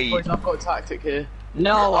least wait. Boys, I've got a tactic here.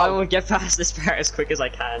 No, I will get past this part as quick as I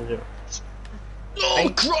can, Josh. Oh,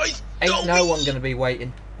 Ain't- Christ! Ain't no one gonna be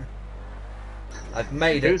waiting. I've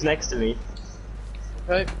made Who's it. next to me?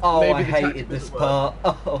 Okay, Oh, maybe I the hated tactic this doesn't work.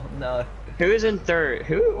 part. Oh no. Who is in third?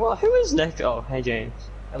 Who is next? Oh, hey, James.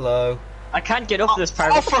 Hello. I can't get up this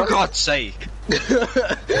part. Oh, for God's sake! Okay,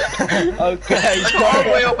 I got all the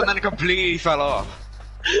way up and then it completely fell off.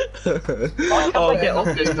 How can I get up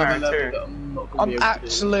this There's another part level too? that I'm not gonna be able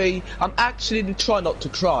to do. I'm actually trying not to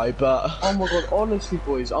cry, but Oh my god, honestly,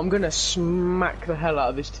 boys, I'm gonna smack the hell out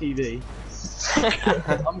of this TV.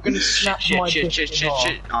 I'm gonna snap my Shit, disc shit, in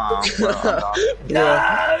shit, half. shit. Oh,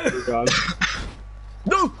 No. God.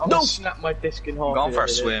 no, I'm no. gonna snap my disc in half. I'm going for a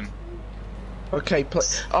here. swim. Okay,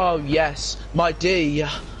 oh yes, my D.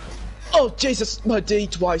 Oh Jesus, my D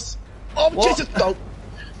twice. Oh What? Jesus, no.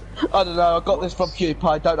 I don't know. I got this from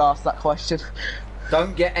PewDiePie. Don't ask that question.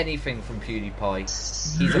 Don't get anything from PewDiePie.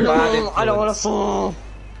 He's a bad influence. I don't want to fall.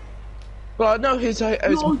 Well, I know his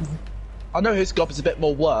job is a bit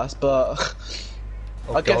more worse, but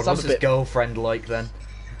Oh I guess God, I'm what's a his bit- girlfriend like then?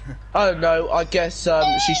 I don't know. I guess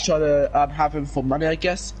she's trying to have him for money. I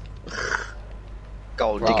guess.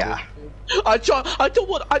 Gold Bravo. digger. I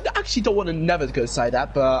actually don't want to never go say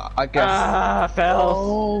that, but I guess. Ah, fell.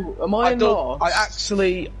 Oh, am I, I in don't. last?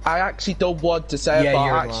 I actually don't want to say Yeah, it, but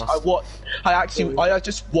you're I, in actually, last. I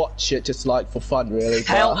just watch it just like for fun, really. but-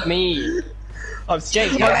 Help me. I'm,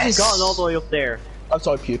 James, you haven't gotten all the way up there. I'm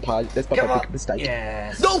sorry, PewDiePie. That's my Come big on. mistake.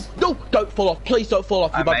 Yes. No, don't fall off. Please don't fall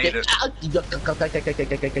off. I You might made get. I think What the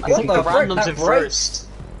the frick, random's that in breaks. first.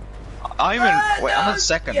 I'm in. Wait, I'm in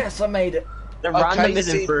second. Yes, I made it. The Okay, random is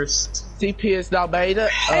see- in first. CP has now made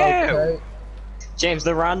it. Okay. James,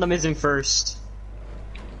 the random is in first.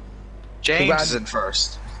 James is in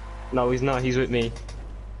first. No, he's not. He's with me.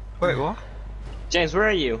 Wait, what? James, where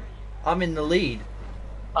are you? I'm in the lead.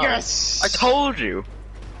 Oh, Yes! I told you!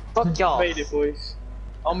 Fuck y'all. Made it, boys.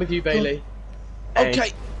 I'm with you, Bailey. Hey,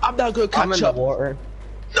 Okay, I'm now going to I'm in catch the up. water.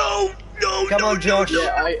 No, Come on, Josh.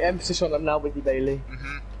 Yeah, I emphasis on I'm now with you, Bailey.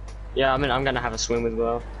 Yeah, I'm gonna have a swim as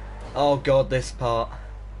well. Oh God, this part.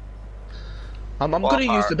 I'm gonna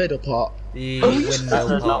use the middle part. The That windmill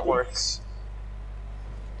does not part. work.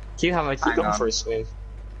 Keep having to keep Hang going on. for a swim.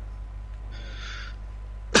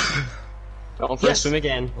 Going for a Yes. swim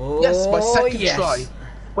again. Oh, Yes, my second yes. try.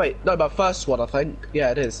 Wait, no, my first one, I think.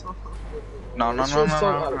 Yeah, it is. No.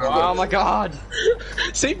 Oh my god!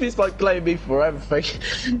 CP's like blaming me for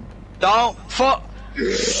everything. Don't fuck.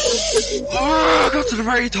 I got to the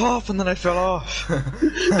very top and then I fell off. No,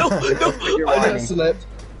 You're I whining. just slipped.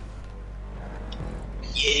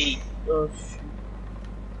 Oh,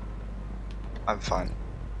 I'm fine.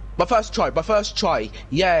 My first try.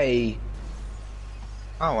 Yay.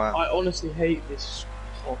 Oh wow. I honestly hate this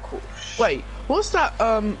parkour. Wait, what's that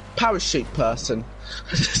parachute person?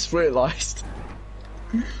 I just realised.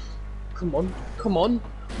 Come on. What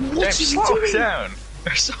Damn, are you slow doing? down.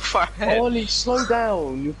 They're so far ahead. Ollie, slow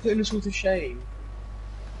down. You're putting us all to shame.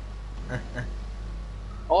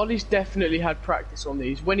 Ollie's definitely had practice on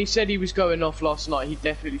these. When he said he was going off last night, he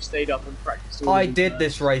definitely stayed up and practiced all I of them. did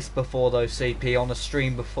this race before though, CP, on a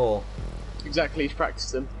stream before. Exactly, he's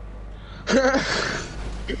practiced them.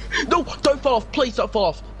 No, don't fall off, please don't fall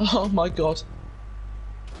off. Oh my god.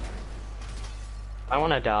 I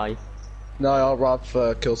wanna die. No, I'll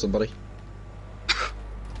rather kill somebody.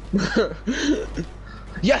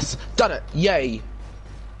 Yes, done it, yay.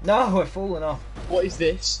 No, we're falling off. What is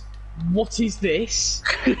this? What is this?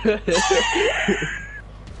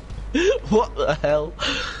 What the hell?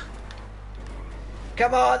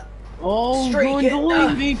 Come on! Oh, Streak you're it.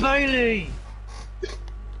 annoying me, Bailey!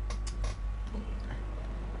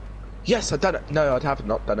 Yes, I done it. No, I have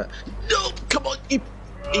not done it. No, come on, you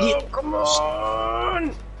idiot. Come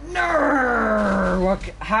on! No!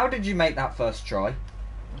 How did you make that first try?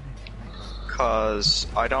 Cause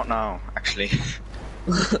I don't know, actually.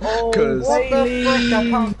 Oh, Cause- What the Bailey! frick? I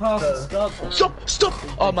can't pass the stop. Stop!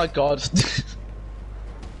 Oh my god.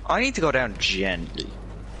 I need to go down gently.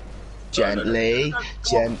 Gently.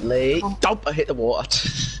 Don't hit the water.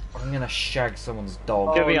 I'm gonna shag someone's dog.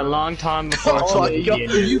 It's gonna be a long time before I Oh see my the God. Are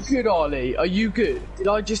beginning. you good, Ollie? Are you good? Did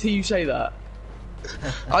I just hear you say that?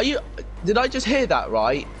 Are you? Did I just hear that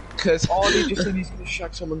right? Cause Ollie just said he's gonna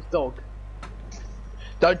shag someone's dog.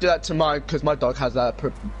 don't do that to mine, because my dog has that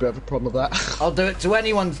bit of a problem with that. I'll do it to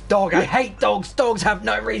anyone's dog. I hate dogs. Dogs have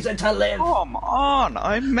no reason to live. Come on,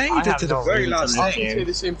 I made I it have to the no very reason last to I can say thing.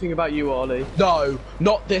 the same thing about you, Ollie. No,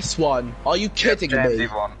 not this one. Are you kidding me?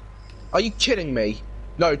 Are you kidding me?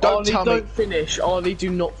 No, don't Ollie, tell don't me. finish. Ollie,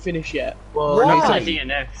 do not finish yet. We're Why? not gonna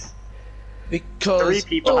DNF. Because 3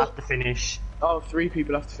 people have to finish. Oh, 3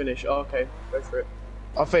 people have to finish. Oh, okay, go for it.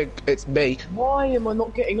 I think it's me. Why am I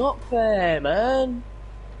not getting up there, man?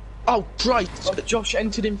 Oh, right. Oh, Josh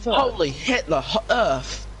entered in first. Holy Hitler,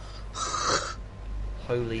 Earth.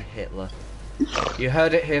 Holy Hitler. You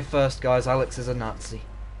heard it here first, guys. Alex is a Nazi.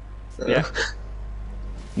 Yeah.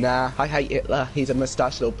 Nah, I hate Hitler. He's a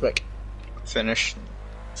moustache little prick. Finish.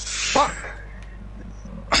 Fuck!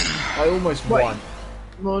 I almost won.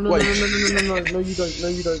 No, no, no, Wait. no, no, no, no, no, no, you don't, no,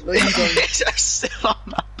 you don't, no, you don't. I'm still on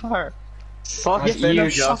that part. Fuck I you,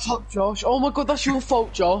 finished. Josh. Shut up, Josh. Oh my god, that's your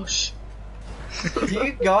fault, Josh.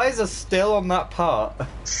 You guys are still on that part.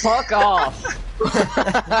 Fuck off!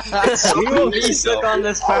 You will be stuck on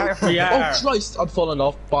this part for Oh years. Christ, I'm falling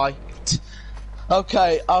off. Bye.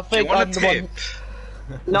 Okay, I Do you think want I'm a the tip?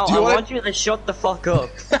 one. No, Do I you want you to shut the fuck up.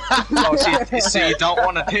 Oh, so you don't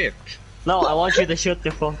want a tip? No, I want you to shut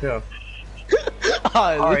the fuck up.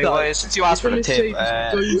 Alright, well, since you asked for the Gonna say tip,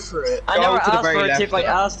 go for it. I Go never to the asked very for a left tip, I then.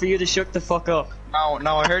 asked for you to shut the fuck up.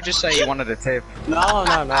 no, I heard you say you wanted a tip. No,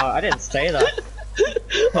 I didn't say that.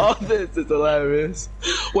 Oh, this is hilarious.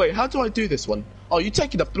 Wait, how do I do this one? Oh, you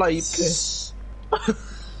taking a bloody piss?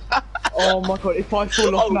 Oh my god, if I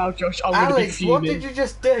fall off Oh, now, Josh, I'm gonna be Alex, what fuming. did you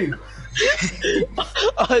just do?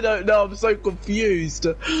 I don't know. I'm so confused.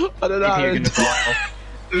 I don't know. You're gonna fall.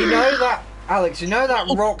 You know that, Alex, you know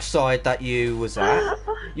that rock side that you was at?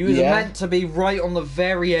 You was Yeah. meant to be right on the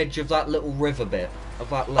very edge of that little river bit of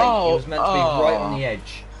that lake. Oh, you was meant to be right on the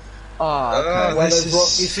edge. Ah, okay. Where this those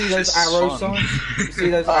is- you see those this is arrow fun. signs? You see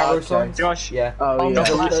those Oh, arrow okay. signs? Josh, Yeah. Oh, I'm yeah. The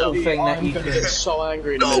gonna little be- thing that I'm you gonna can... get so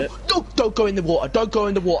angry in a No, minute. don't go in the water. Don't go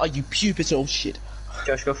in the water, you pubis little shit.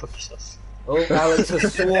 Josh, go fuck yourself. Oh, Alex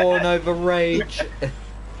has sworn over rage.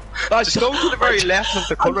 Just go to the very left of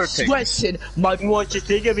the I'm colour thing. sweating my. What you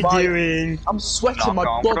think I've been My- doing? I'm sweating No, my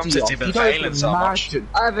no, but I'm body just off. even You don't failing so much. imagine.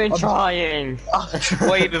 I've been trying.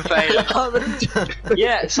 Why you been failing?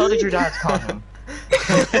 Yeah, so did your dad's condom.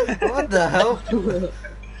 What the hell?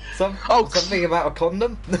 Oh, Something about a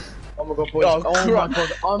condom? Oh my god, boys. Oh, Oh, my crap.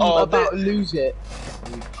 god, I'm Oh, about to lose it.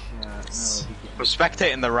 We're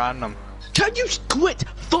spectating the random. Can you quit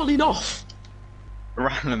falling off?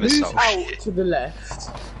 Random Move assault. out to the left.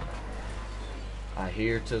 I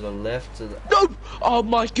hear to the left, to the... No! Oh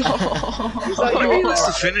my god! Is that I you? want us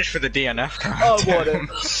to finish for the DNF I count. want it.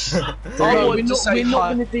 Oh, I we're want to not, say we're not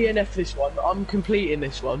hi. going to DNF this one. I'm completing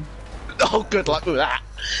this one. Oh, good luck with that.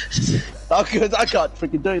 Oh, good. I can't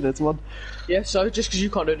freaking do this one. Yeah, so just because you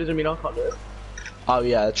can't do it doesn't mean I can't do it. Oh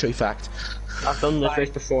yeah, true fact. I've done this race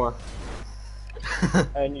before.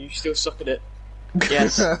 And you still suck at it.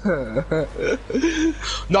 Yes.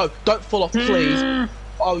 No, don't fall off, please.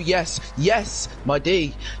 Oh yes, yes, my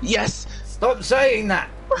D, yes. Stop saying that!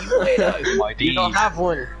 You weirdo! My You don't D. have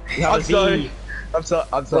one. You have I'm a sorry. V. I'm sorry.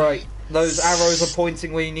 I'm sorry. Right, those arrows are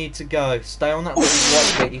pointing where you need to go. Stay on that little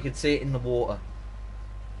white bit, you can see it in the water.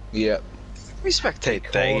 Yeah. We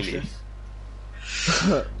spectate daily. Cautious.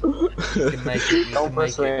 You can make it, you can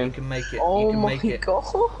make it, you can make it, Oh you can my make it. god,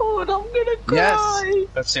 I'm gonna cry. Yes.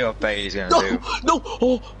 Let's see what Bailey's gonna No, do. no.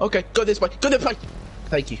 Oh, okay. Go this way. Go this way.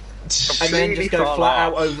 Thank you. And then just go Completely flat fall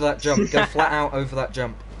out over that jump. Go flat out over that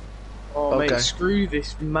jump. Oh Okay. mate, screw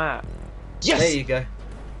this map. Yes. There you go.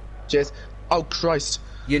 Cheers. Oh Christ.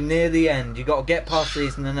 You're near the end. You got to get past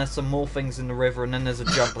these, and then there's some more things in the river, and then there's a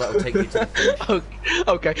jump that'll take you to the finish.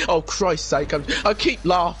 Okay. Oh Christ's sake. I keep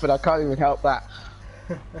laughing. I can't even help that.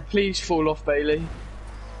 Please fall off, Bailey.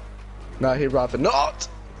 No, he'd rather not.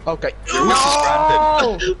 Okay.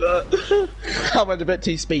 No! I went a bit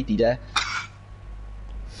too speedy there.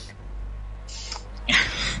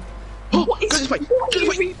 Oh, go this way. Go this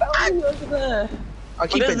way. Rebounding over there. I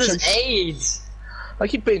keep What being is so. this AIDS? I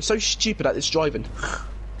keep being so stupid at this driving.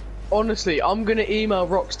 Honestly, I'm gonna email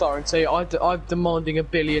Rockstar and say I'm demanding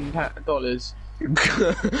 $1 billion. Are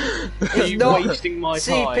you not- wasting my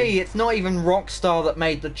CP, time? it's not even Rockstar that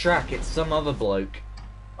made the track, it's some other bloke.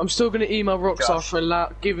 I'm still gonna email Rockstar Gosh.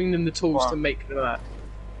 for giving them the tools Wow. to make the map.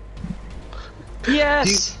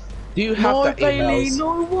 Yes. Do you have No, that Bailey, emails?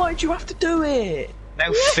 no, why'd you have to do it?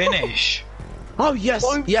 Now finish. Oh yes,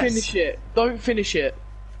 Don't yes. finish it. Don't finish it.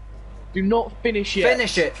 Do not finish yet.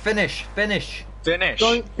 Finish it, finish. Finish.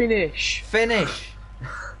 Don't finish. Finish.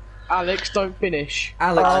 Alex, don't finish.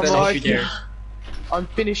 Alex, Oh finish. my you do. God. I'm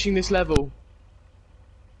finishing this level.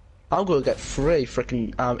 I'm gonna get 3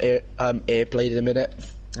 freaking airblade in a minute.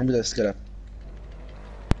 I'm just gonna.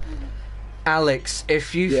 Alex,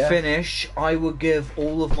 if you Yeah. finish, I will give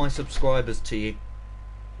all of my subscribers to you.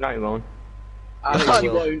 No, you won't. Alex, he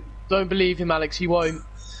will. won't. Don't believe him, Alex. He won't.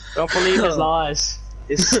 Don't believe his lies.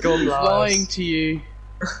 His scum He's lies. lying to you.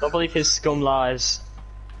 Don't believe his scum lies.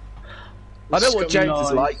 I know what Scum James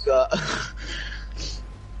is lies. like, but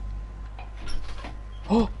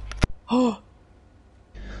Oh, oh.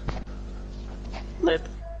 Lip.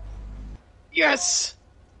 yes.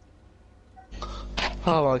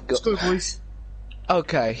 Oh my god. Let's go, boys.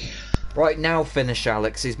 Okay. Right, now finish,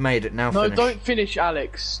 Alex. He's made it. Now No, finish. don't finish,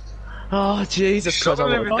 Alex. Oh Jesus Shut Christ! up,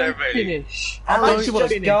 I David. wanna- Don't Bailey. finish. Alex, Don't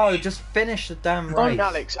just finish. go. Just finish the damn race. Don't,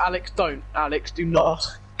 Alex. Alex, don't. Alex, do not.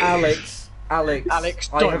 Alex, Alex,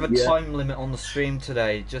 I don't. have a Yeah. time limit on the stream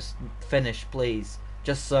today. Just finish, please.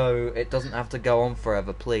 Just so it doesn't have to go on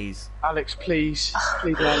forever, please. Alex, please.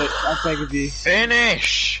 Please, Alex, I beg of you.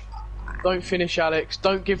 Finish. Don't finish, Alex.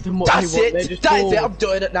 Don't give them what That's they want. They're it. just That's bored. it. I'm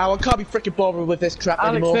doing it now. I can't be freaking bothered with this crap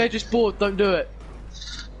Alex, anymore. they're just bored. Don't do it.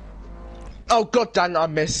 Oh god damn! I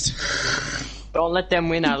missed. Don't let them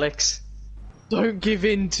win, Alex. Don't give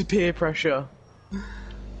in to peer pressure.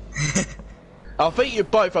 I think you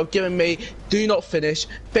both are giving me do not finish,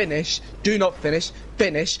 finish, do not finish,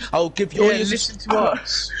 finish. I'll give you all Yeah, your listen to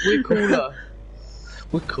us. We're cooler.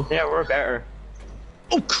 We're cool. Yeah, we're better.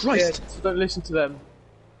 Oh Yeah, Christ! so don't listen to them.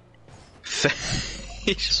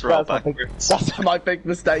 He just rolled That's my big- backwards. That's my big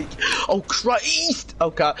mistake. Oh Christ!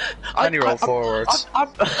 Okay. And you roll forwards.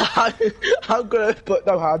 I'm gonna put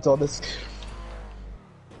no hands on this.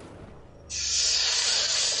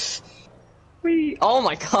 Oh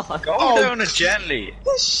my god. Go down it gently.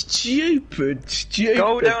 Stupid.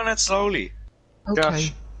 Go down it slowly. Okay.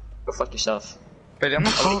 Josh, go fuck yourself. Bailey, I'm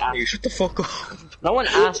not talking to you. Shut the fuck up. No one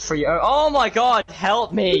asked for you. Oh my god,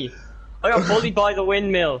 help me! I got bullied by the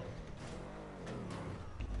windmill.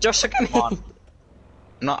 Josh, look at Come on. me.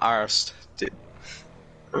 Not arsed. Dude.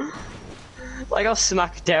 I got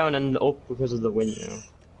smacked down and up because of the windmill.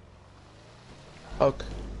 Okay.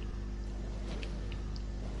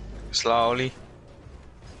 Slowly.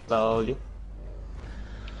 Slowly.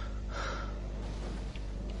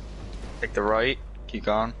 Take the right. Keep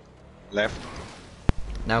going. Left.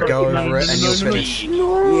 Now go over it and you'll finish.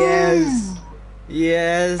 Yes.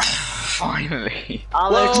 Yes. Finally.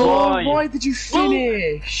 Alex, Why why? did you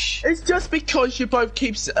finish? It's just because you both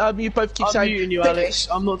keep I'm saying muting you, finish. Alex.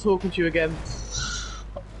 I'm not talking to you again.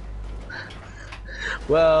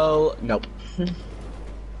 Well, nope.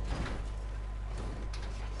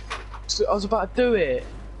 So I was about to do it.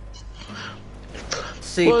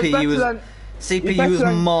 CPU was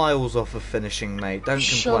miles off of finishing, mate. Don't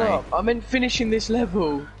Shut complain. up. I meant finishing this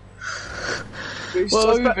level. It's Well,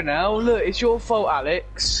 over now. Look, it's your fault,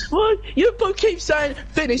 Alex. What? You both keep saying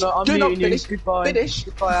finish. No, I'm Do not muting you. finish. Goodbye. Finish.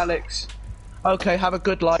 Goodbye, Alex. Okay, have a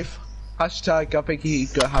good life. Hashtag, I think you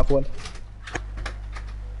gotta have one.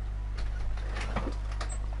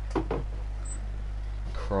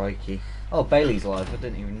 Crikey. Oh, Bailey's live. I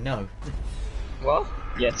didn't even know. What?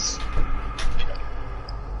 Yes.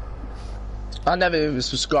 I never even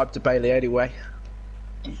subscribed to Bailey anyway.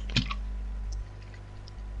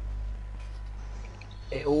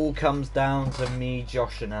 It all comes down to me,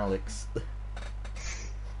 Josh, and Alex.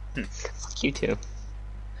 Fuck you too.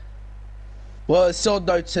 Well, it's on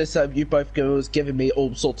notice that you both was giving me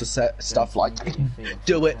all sorts of stuff like,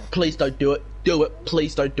 do it, please don't do it, do it,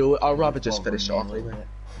 please don't do it. I'd rather just finish it off. You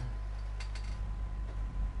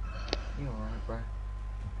alright, bro?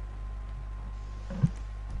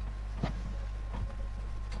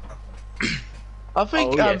 I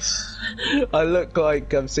think yes. I look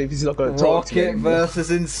like see if he's not going to talk to Rocket me.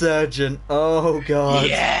 versus Insurgent. Oh god.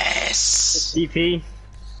 Yes! DP.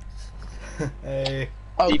 Hey.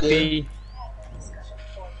 Oh, good. DP.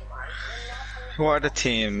 What are the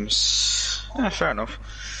teams? Fair enough.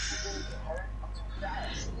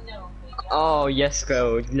 Oh, yes,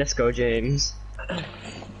 go. Let's go, James.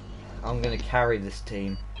 I'm gonna carry this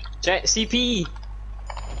team. CP!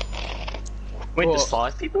 Wait, there's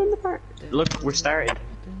 5 people in the park? Look, we're starting.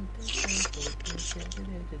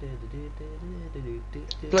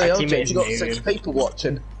 Bloody hell, teammate James, you got is 6 new. people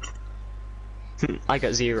watching. I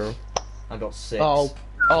got 0. I got 6.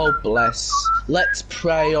 Oh, bless. Let's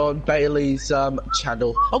pray on Bailey's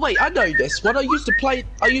channel. Oh wait, I know this one. I used to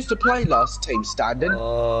play last team standing.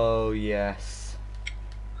 Oh yes.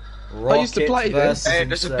 I used to play this. Hey,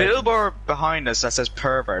 there's a billboard behind us that says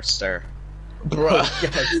perverts there.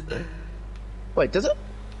 Bruh. Wait, does it?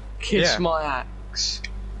 Kiss Yeah. my axe.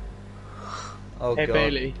 Oh Hey, god.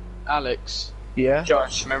 Bailey. Alex. Yeah.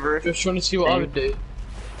 Josh, remember? Just trying to see what I would do.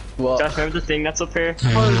 What? Josh, remember the thing that's up here?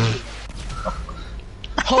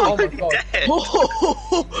 Oh my god.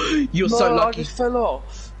 You're No, so I lucky. just fell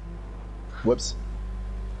off. Whoops.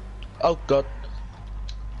 Oh god.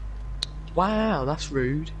 Wow, that's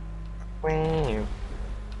rude. Wow.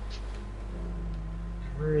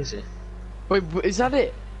 Where is it? Wait, is that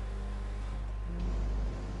it?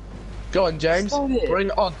 Go on, James. Is that it? Bring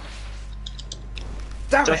it on.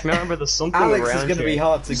 Damn Josh, it. remember there's something Alex around is gonna here. be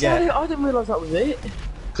hard to Is that get. it? I didn't realise that was it.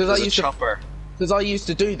 Because There's a chopper. I used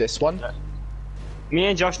to do this one. Me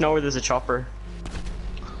and Josh know where there's a chopper.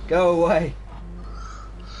 Go away.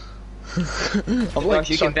 Josh,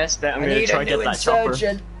 you can best bet I'm gonna try to get that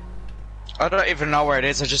chopper. I don't even know where it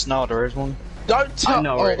is, I just know there is one. Don't tell.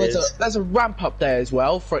 know where it is. There's a ramp up there as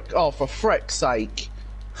well. For frick's sake.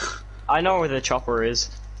 I know where the chopper is.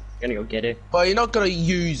 I'm gonna go get it. But you're not gonna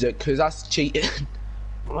use it because that's cheating.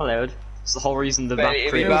 I'm allowed. It's the whole reason the But map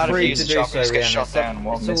if created. you Feel got to free use to the do chopper, so, just get Rihanna. shot down in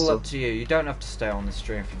one It's all missile. up to you. You don't have to stay on the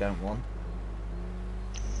stream if you don't want.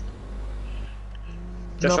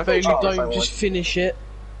 Josh, I Nothing, can chop if I don't want. just finish it.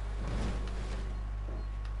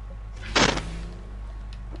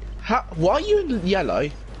 Why are you in yellow?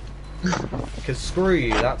 Because screw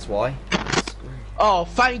you, that's why. Screw you. Oh,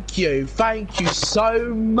 thank you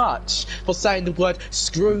so much for saying the word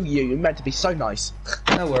screw you. You're meant to be so nice.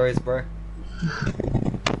 No worries, bro.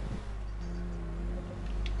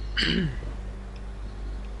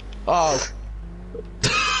 Oh.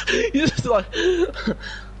 You're just like,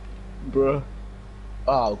 bruh.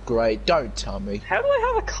 Oh, great. Don't tell me. How do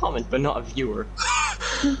I have a comment but not a viewer?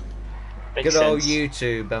 Makes Good old sense.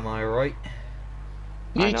 YouTube, am I right?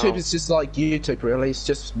 I YouTube know. is just like YouTube, really. It's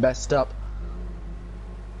just messed up.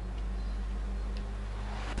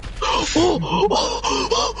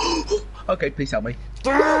 Okay, please help me.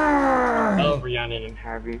 Oh, Rhiannon and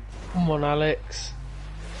Harvey. Come on, Alex.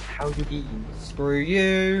 How do we? Screw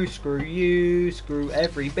you, screw you, screw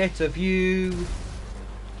every bit of you.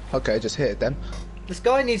 Okay, just hit it then. This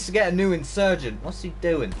guy needs to get a new insurgent. What's he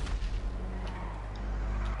doing?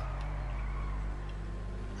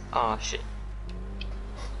 Oh shit.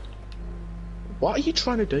 What are you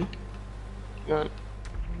trying to do? No.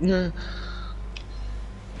 Yeah.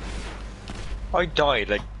 I died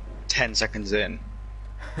like 10 seconds in.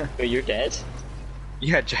 Oh, you're dead?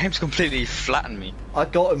 Yeah, James completely flattened me. I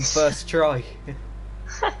got him first try.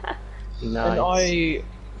 Nice. And I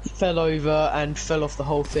fell over and fell off the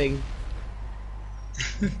whole thing.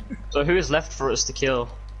 So who is left for us to kill?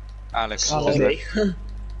 Alex. Alex.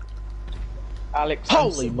 Alex.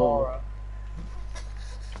 Holy and moly. Samara.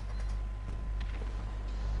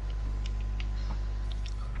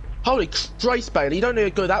 Holy Christ, Bailey, you don't need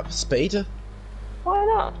to go that speed. Why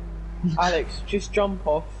not? Alex, just jump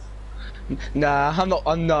off. Nah, I'm not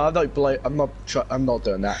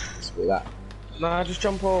doing that. Screw that. Nah, just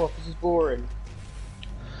jump off. This is boring.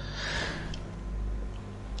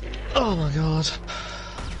 Oh my god.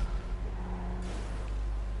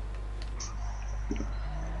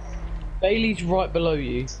 Bailey's right below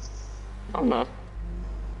you. Oh no.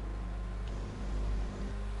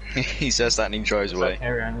 He says that and he drives away.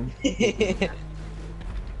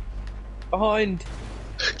 Behind.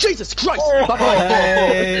 Jesus Christ!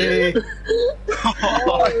 Hey.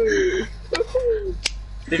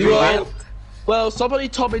 Did you win? Well, somebody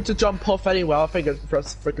told me to jump off anyway. I think it's a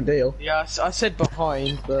freaking deal. Yeah, I said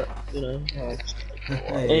behind, but you know.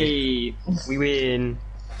 Hey, we win.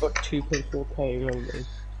 Got 2.4k only.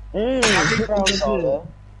 How many rounds are there?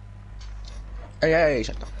 Hey,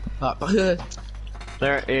 shut up.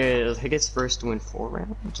 There is. Who gets first to win 4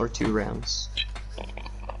 rounds or 2 rounds?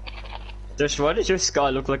 Josh, why does your sky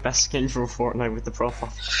look like that skin from Fortnite with the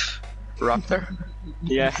profile? Raptor?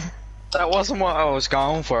 Yeah. That wasn't what I was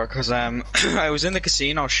going for, because I was in the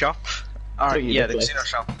casino shop. Or, yeah, the casino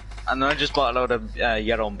shop. And then I just bought a load of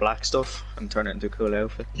yellow and black stuff and turned it into a cool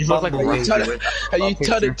outfit. You look like a And you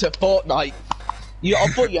turn it to Fortnite. I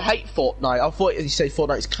thought you hate Fortnite. I thought you say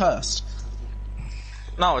Fortnite's cursed.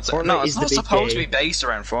 No, it's Fortnite not is the big supposed to game. be based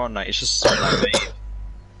around Fortnite. It's just something I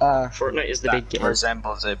made Fortnite is the big that game.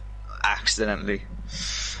 resembles it accidentally.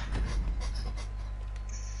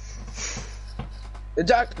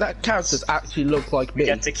 That characters actually look like me. We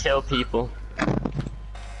get to kill people.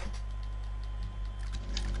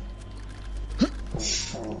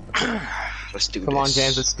 Let's do Come this. on,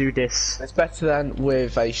 James, let's do this. It's better than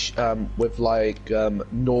with a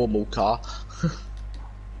normal car.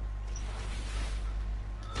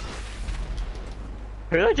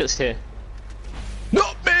 Who did I just hear?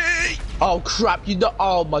 Not me! Oh crap!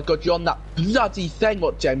 Oh my god! You're on that bloody thing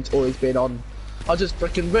what James always been on. I just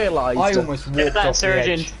freaking realised. I almost Get walked that off the edge.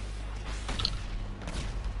 surgeon.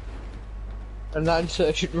 And that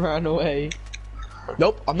insurgent ran away.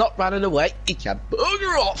 Nope, I'm not running away. He can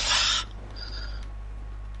booger off.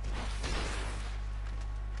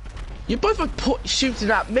 You both are shooting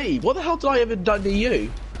at me. What the hell did I ever done to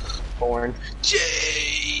you? Born.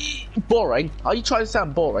 Gee, boring. Are you trying to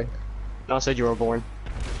sound boring? No, I said you were born.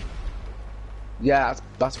 Yeah,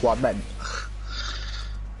 that's what I meant.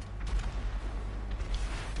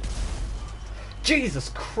 Jesus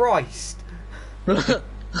Christ! That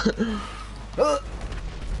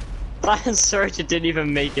insurgent didn't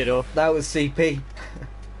even make it up. That was CP.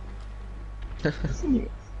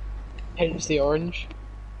 Hence the orange.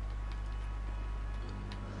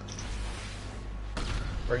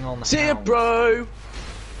 Bring on the See ya, hounds. bro.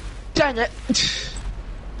 Dang it.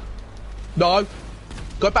 No.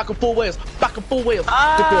 Go back on 4 wheels. Back on 4 wheels.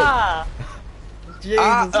 Ah! Jesus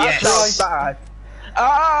That's Christ! so bad.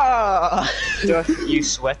 Ah! Josh, you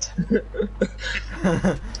sweat.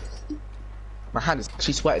 My hand is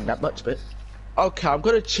actually sweating that much, but okay, I'm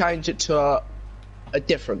gonna change it to a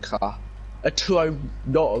different car. Not a.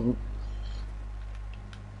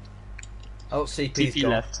 Oh, CP's CP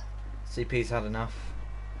gone. left. CP's had enough.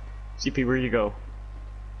 CP, where you go?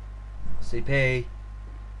 CP.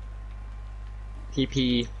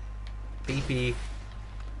 PP. PP.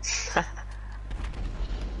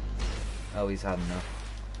 Oh, he's had enough.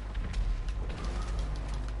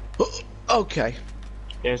 Okay.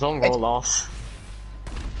 There's on roll off.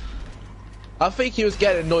 I think he was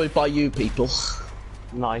getting annoyed by you people.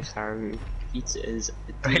 Nice, Harry. Pizza is.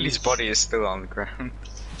 Bailey's body is still on the ground.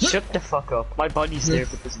 Shut the fuck up. My body's there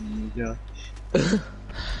because of you, Josh.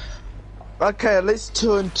 Okay, let's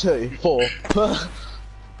 2 and 2. 4.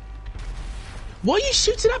 Why are you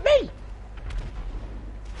shooting at me?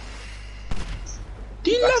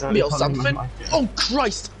 Do you That's love me or not something? my- Oh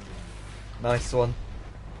Christ! Nice one.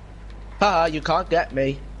 Ah, you can't get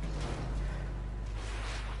me.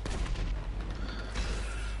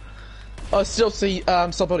 I still see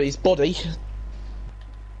somebody's body.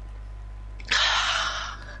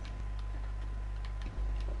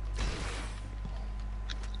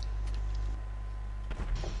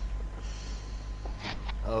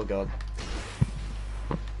 Oh god.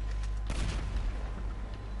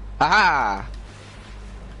 Ah!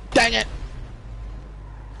 Dang it!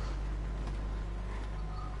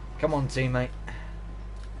 Come on, teammate.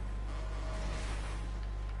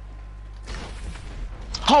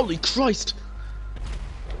 Holy Christ!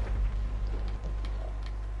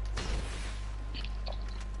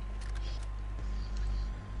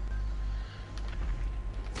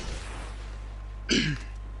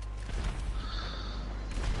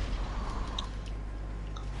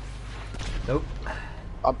 Nope.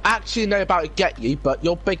 I'm actually not about to get you, but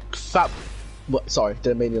your big fat... What, sorry,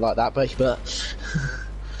 didn't mean it like that, but...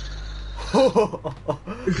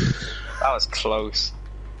 That was close.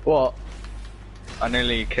 What? I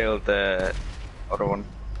nearly killed the other one.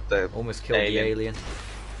 The Almost killed the alien.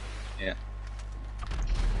 Yeah.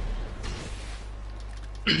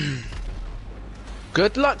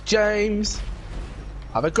 Good luck, James.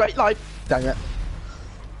 Have a great life. Dang it.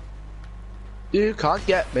 You can't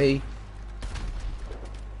get me.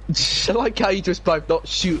 I like how you just both not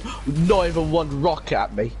shoot not even one rock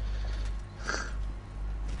at me.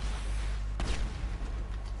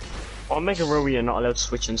 I'll make a rule where you're not allowed to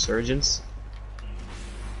switch insurgents.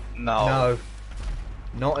 No. No.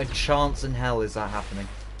 Not a chance in hell is that happening.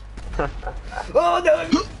 Oh no!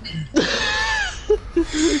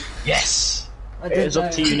 Yes! It's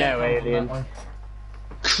up to you now, alien.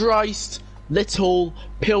 Christ, little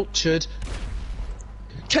pilchard.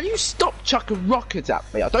 Can you stop chucking rockets at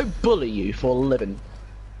me? I don't bully you for a living.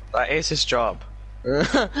 That is his job.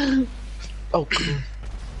 Oh, cool.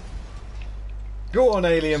 Go on,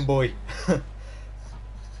 alien boy.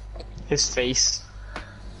 His face.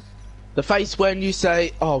 The face when you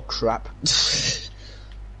say, oh crap.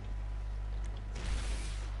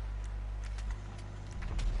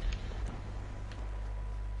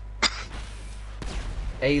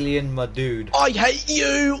 Alien, my dude. I hate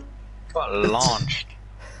you! Got launched.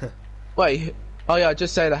 Wait, oh yeah,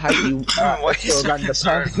 just saying I hate you. What is random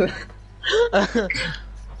person.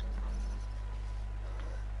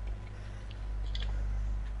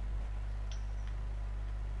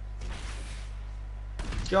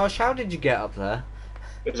 Josh, how did you get up there?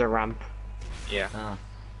 There's a ramp. Yeah. Ah.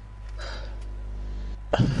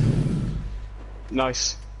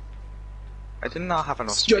 Nice. I did not have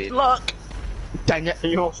enough Good speed. luck! Dang it.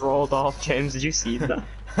 You almost rolled off, James. Did you see that?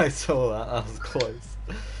 I saw that. That was close.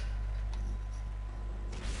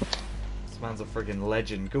 This man's a friggin'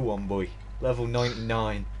 legend. Go on, boy. Level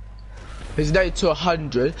 99. He's now to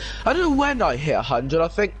 100. I don't know when I hit 100. I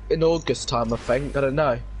think in August time. I think. I don't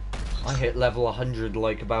know. I hit level 100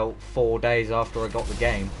 like about 4 days after I got the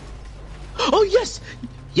game. Oh yes,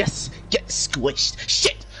 yes. Get squished.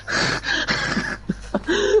 Shit.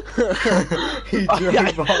 He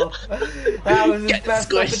drove off. That was his Get best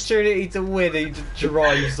squished. opportunity to win. He just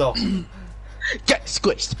drives off. Get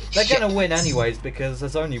squished. They're Shit. gonna win anyways because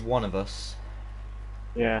there's only one of us.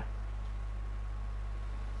 Yeah.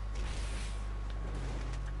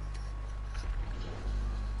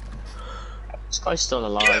 This guy's still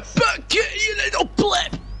alive. Get back here, you little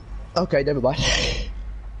blip. Okay, never mind.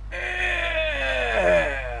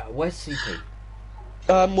 Where's CP?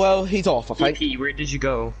 Well, he's off, I think. EP, where did you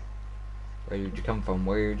go? Where did you come from?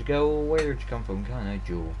 Where'd you go? Where'd you come from? Can I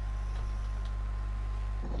Jewel?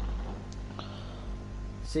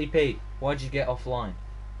 CP, why'd you get offline?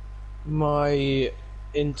 My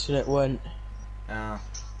internet went Ah,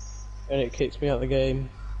 and it kicked me out of the game.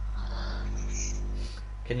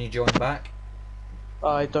 can you join back?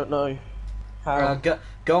 I don't know how.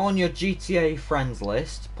 Go on your GTA friends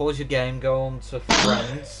list, pause your game, go on to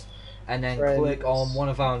friends, and then click on one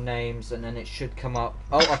of our names, and then it should come up.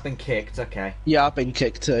 Oh, I've been kicked, okay. Yeah, I've been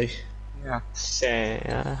kicked too. Yeah.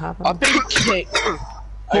 I've been kicked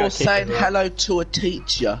for saying hello to a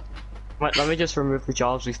teacher. Wait, let me just remove the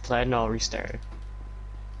jobs we've played and I'll restart.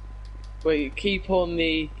 Wait, keep on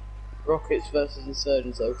the Rockets versus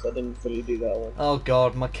Insurgents though, because I didn't fully do that one. Oh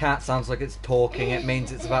god, my cat sounds like it's talking, it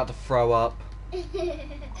means it's about to throw up.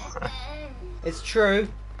 It's true.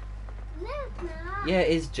 No, it's not. Yeah,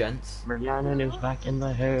 it is, gents. Mariana is back in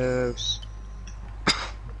the house.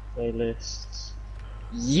 Playlists.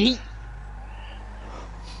 Yeet!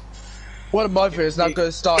 One of my videos is now going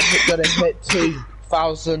to hit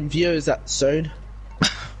 2,000 views that soon.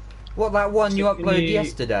 What, that one you So can uploaded you-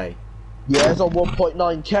 yesterday? Yeah, it's on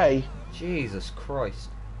 1.9k. Jesus Christ.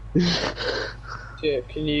 Yeah,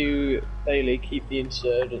 can you, Bailey, keep the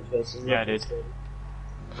Insurgents versus Yeah, I Rockets? did.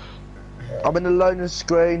 I'm in the loaner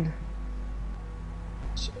screen.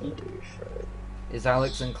 Is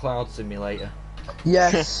Alex in Cloud Simulator?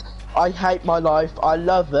 Yes, I hate my life. I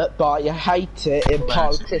love it, but I hate it in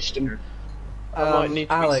part of Christian. might need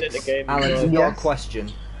to Alex, reset the game Alex, as I've well. got a Yes.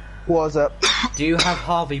 question. What was it? Do you have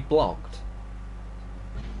Harvey blocked?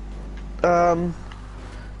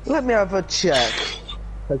 Let me have a check.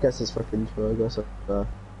 I guess it's fucking true. I guess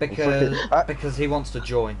Because he wants to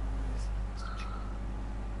join.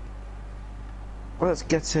 let's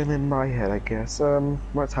get him in my head. I guess.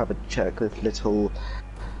 Let's have a check. This little.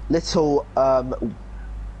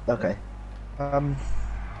 Okay.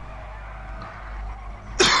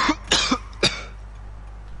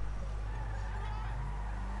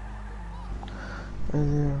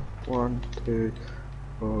 1, 2,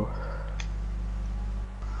 4.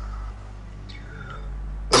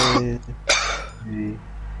 3.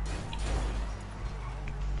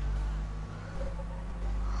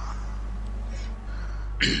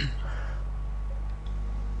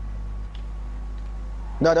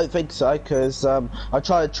 No, I don't think so, because I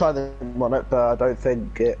tried to try them on it, but I don't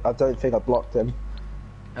think I blocked him.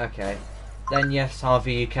 Okay. Then yes,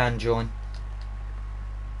 Harvey, you can join.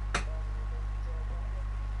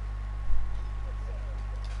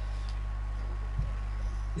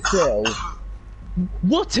 Phil,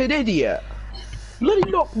 what an idiot! Let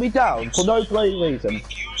him knock me down for no bloody reason.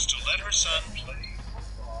 Refused to let her son play.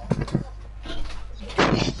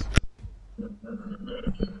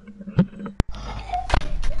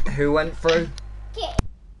 Who went through?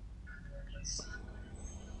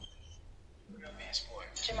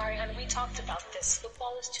 Jamari, honey, we talked about this.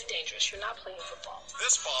 Football is too dangerous. You're not playing football.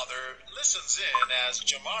 This father listens in as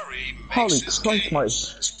Jamari makes Holy his Christ, my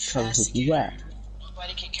games. comes with wet. Why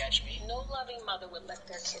did he catch me? No loving mother would let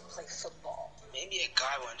their kid play football. Maybe a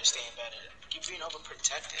guy will understand better. Keep being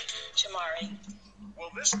overprotective. Jamari. Will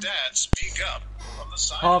this dad speak up from the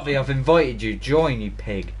side? Harvey, I've invited you. Join, you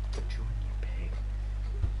pig. Join, you pig.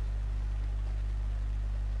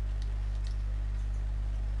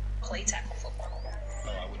 Play tackle football.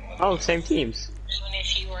 Oh, same teams. Even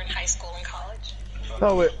if you were in high school and college.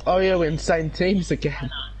 Oh yeah, we're in the same teams again.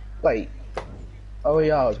 Wait. Oh we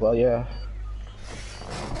are as well, yeah.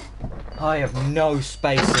 I have no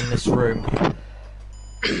space in this room.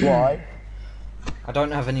 Why? I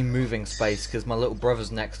don't have any moving space because my little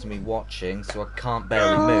brother's next to me watching, so I can't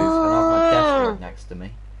barely move, and I have my desk right next to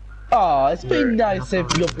me. Oh, it's been nice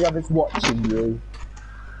if your brother's watching you.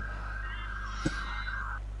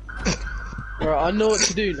 Right, I know what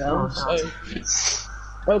to do now, so...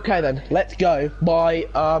 Okay then, let's go. My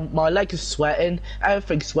leg is sweating,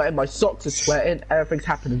 everything's sweating, my socks are sweating, everything's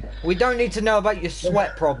happening. We don't need to know about your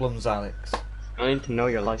sweat problems, Alex. I need to know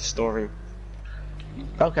your life story.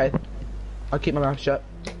 Okay. I'll keep my mouth shut.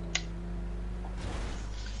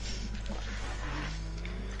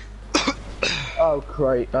 Oh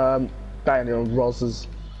great, banging on Roz's.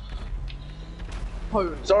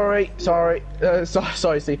 Oh, Sorry, sorry,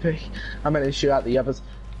 CP. I meant to shoot out the others.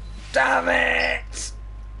 Damn it!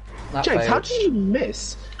 That James, how failed. did you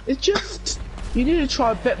miss? It's just... You need to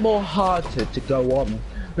try a bit more harder to go on.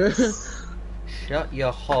 Shut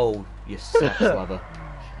your hole, you sex lover.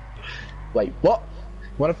 Wait, what? You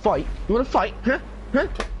wanna fight? You wanna fight? Huh? Huh?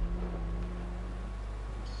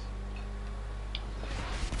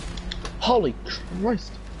 Holy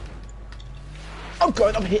Christ. Oh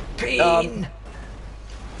god, I'm hit. Bean!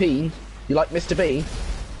 Bean? You like Mr. Bean?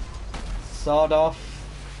 Sod off.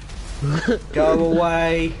 Go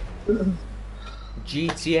away.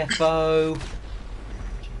 GTFO.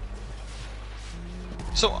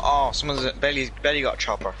 So, someone's Bailey got a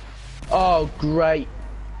chopper. Oh, great.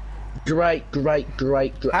 Great.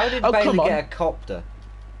 How did oh, Bailey come on. get a copter?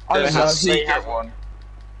 I don't There's know. a secret one.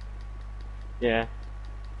 Yeah.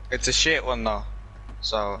 It's a shit one though,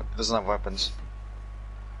 so it doesn't have weapons.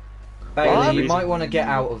 Bailey, you reason- might want to get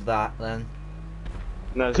out of that then.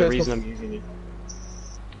 No, there's a reason I'm using it.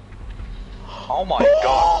 Oh my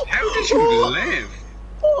god, how did you live?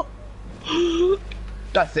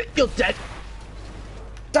 That's it, you're dead.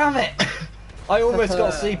 Damn it! I almost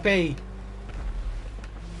got CP.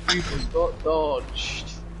 you just got dodged.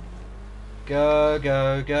 Go,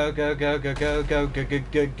 giggity,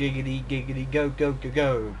 giggity, go.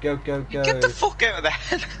 Get the fuck out of the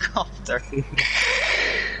helicopter.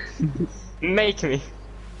 Make me.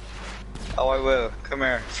 Oh, I will. Come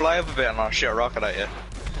here. Fly up a bit and I'll shoot a rocket at you.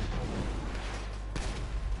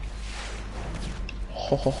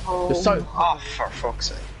 You're so... Oh, for fuck's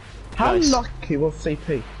sake. How Nice. lucky was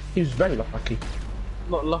CP? He was very lucky.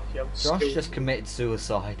 Not lucky, I'm Josh skilled. just committed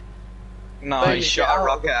suicide. No, Bailey, he get shot out a of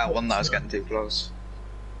rocket the at one that was helicopter. getting too close.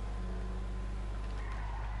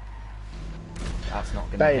 That's not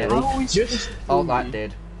gonna Bailey, hit. just... Oh, that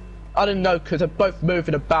did. I don't know, because they're both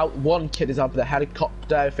moving about. One kid is up in the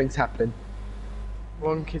helicopter, everything's happening.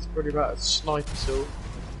 One kid's probably about a sniper sword.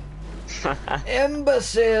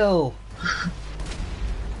 Imbecile!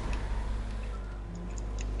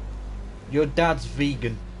 Your dad's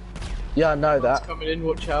vegan. Yeah, I know It's that. coming in,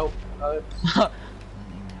 watch out. Oh,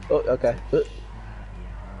 okay.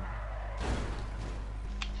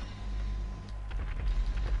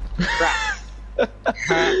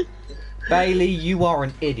 Bailey, you are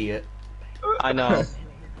an idiot. I know.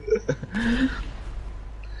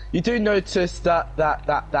 You do notice that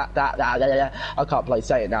I can't play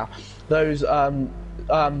say it now. Those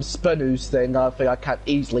spinoos thing I think I can't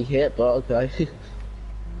easily hit, but okay.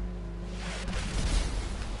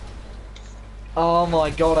 Oh my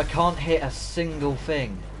god, I can't hit a single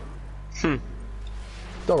thing. Don't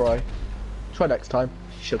worry. Try next time,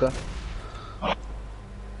 sugar.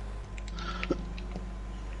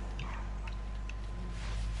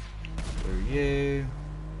 For you.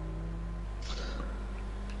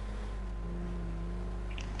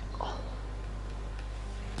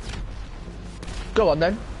 Go on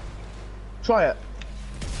then. Try it.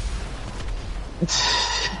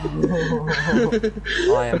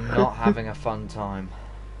 I am not having a fun time.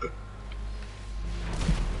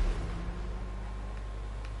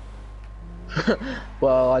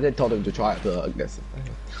 Well, I did tell him to try it, but I guess.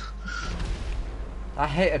 I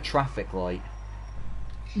hit a traffic light.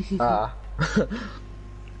 Ah.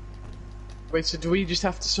 Wait, so do we just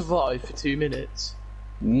have to survive for 2 minutes?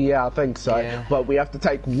 Yeah, I think so. Yeah. But we have to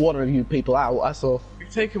take one of you people out, that's all. We've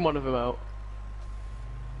taken one of them out.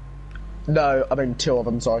 No, I mean 2 of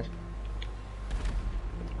them, sorry.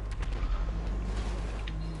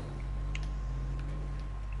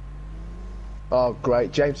 Oh,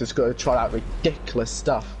 great. James is going to try out ridiculous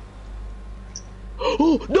stuff.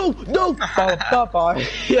 Oh, no, no! Oh, bye-bye.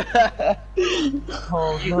 Yeah.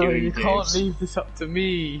 Oh, no, you can't leave this up to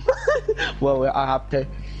me. Well, I have to.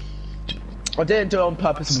 I didn't do it on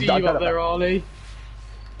purpose. See you up there, Arlie.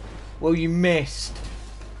 Well, you missed.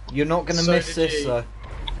 You're not going to So miss did this, you. though.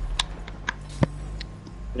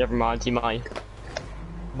 Never mind, he might.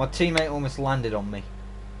 My teammate almost landed on me.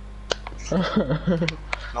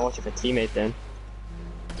 Not much of a teammate then.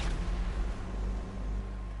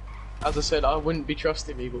 As I said, I wouldn't be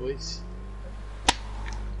trusting me, boys.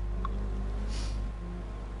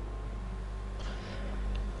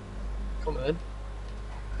 Come on.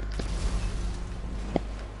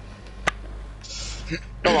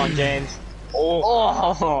 Come on, James.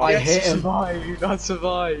 Oh, I Yes, hit you him. survived. I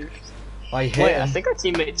survived. I hit wait, him. I think our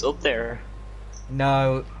teammate's up there.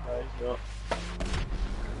 No. No, he's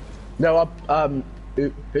not. No,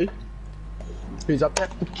 who? Who's up there?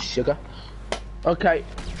 Sugar. Okay,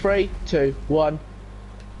 3, 2, 1.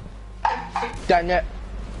 Dang it.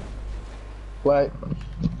 Wait.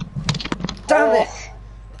 Damn it!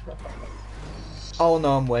 Oh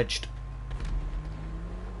no, I'm wedged.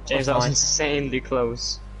 James, that That's was fine. insanely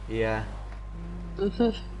close. Yeah.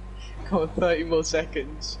 Come on, 30 more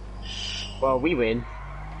seconds. Well, we win,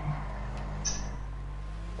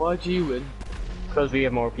 Why'd you win? because we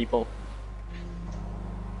have more people.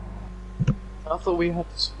 I thought we had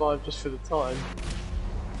to survive just for the time.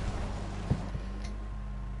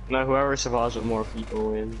 Now, whoever survives with more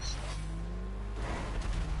people wins.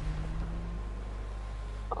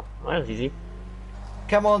 Oh, that was easy.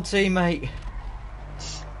 Come on, teammate.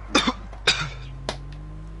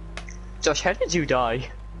 Josh, how did you die?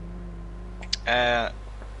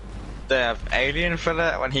 The alien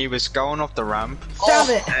fella, when he was going up the ramp, Damn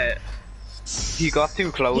it! he got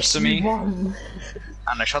too close to me, Won.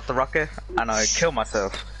 and I shot the rocket, and I killed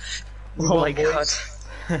myself. Oh my god.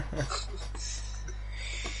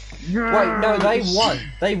 Wait, no, they won.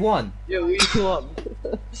 They won. Yeah, we won.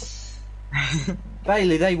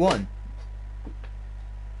 Bailey, they won.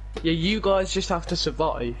 Yeah, you guys just have to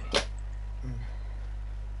survive.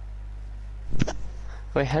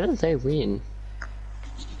 Wait, how did they win?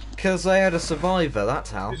 Because they had a survivor,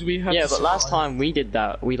 that's how. 'Cause we had Yeah, to but last survive. time we did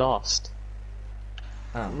that, we lost.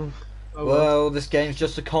 Oh. Oh, Well, this game's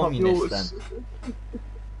just a communist then.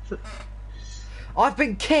 yours. I've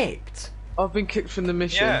been kicked! I've been kicked from the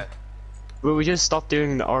mission. Yeah. Well, we just stopped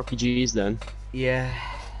doing the RPGs then. Yeah.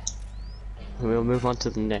 We'll move on to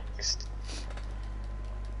the next.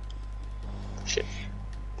 Shit.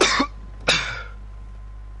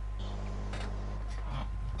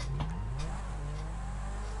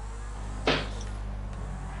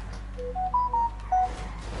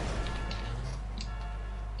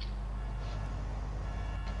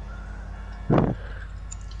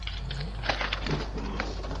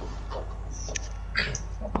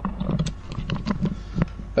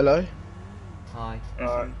 Hello? Hi.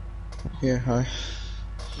 Yeah, hi.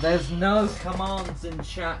 There's no commands in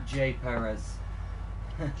chat, J. Perez.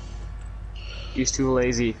 He's too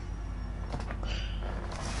lazy.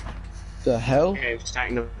 The hell? Okay, he's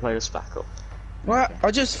starting to play us back up. What? I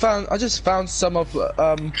just found some of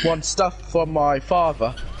one stuff from my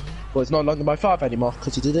father. Well, it's no longer my father anymore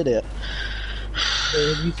because he's an idiot.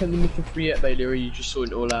 Have you sent the mission free yet, Bailey, or are you just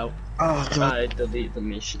sorting it all out? Oh god. I delete the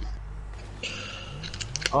mission.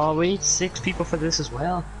 Oh, we need 6 people for this as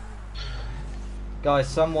well. Guys,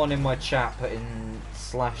 someone in my chat put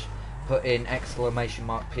in exclamation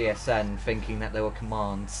mark PSN thinking that there were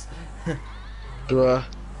commands. Bruh.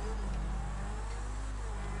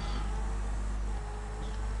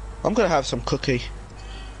 I'm gonna have some cookie.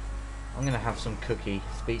 I'm gonna have some cookie.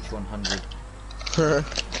 Speech 100.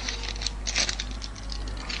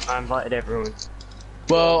 I invited everyone.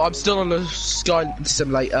 Well, I'm still on the Sky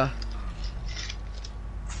Simulator.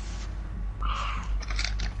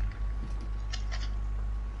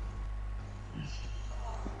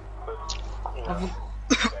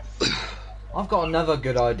 I've got another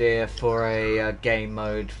good idea for a game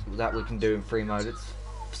mode that we can do in free mode. It's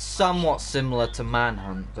somewhat similar to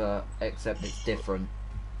Manhunt, but except it's different.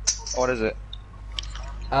 What is it?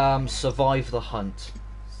 Survive the hunt.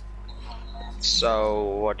 So,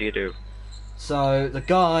 what do you do? So, the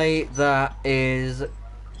guy that is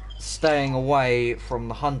staying away from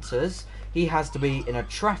the hunters, he has to be in a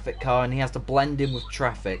traffic car and he has to blend in with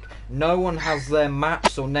traffic. No one has their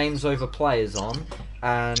maps or names over players on,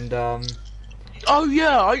 and Oh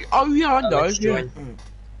yeah, I know. Yeah.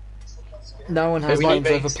 no one has Maybe names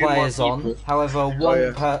make over two more players on. people. However,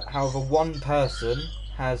 yeah. however, one person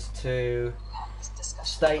has to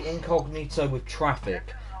stay incognito with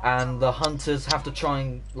traffic, and the hunters have to try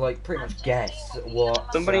and like pretty much guess what.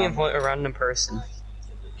 Somebody invite a random person.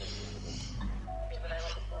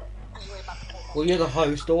 Well, you're the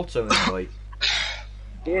host. Auto invite.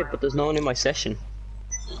 Yeah, but there's no one in my session.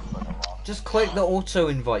 Just click the auto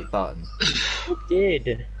invite button. I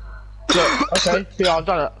did. Yeah, okay, yeah, I've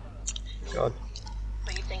done it. God.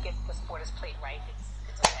 So you think if the sport is played right,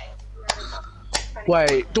 it's okay?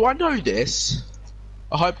 Wait, do I know this?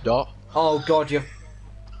 I hope not. Oh God, you've.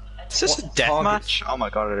 Is this a deathmatch? Oh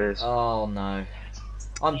my god, it is. Oh no,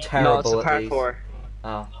 I'm terrible No, it's a at these. parkour.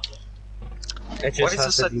 Oh. It just What is has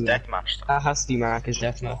this to a be deathmatch? That has to be marked as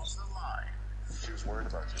deathmatch.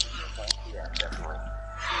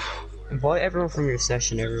 Invite everyone from your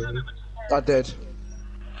session, everyone. I did.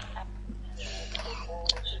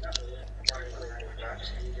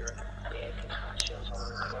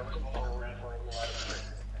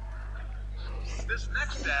 This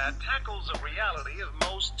next ad tackles a reality of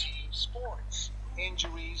most team sports.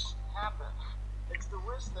 Injuries happen. It's the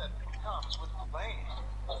risk that comes with playing.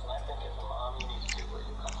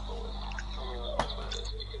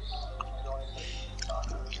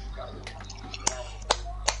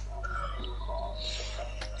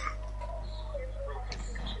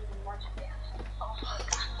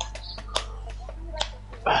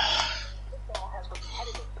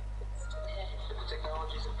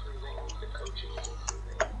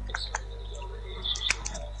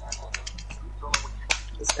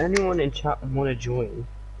 Does anyone in chat want to join?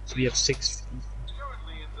 So we have 6.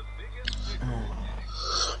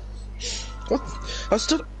 What? I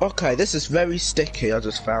still okay. This is very sticky. I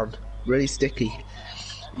just found really sticky.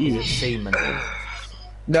 Semen.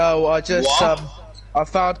 No, I just What? I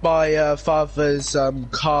found my father's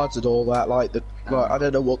cards and all that. Like the I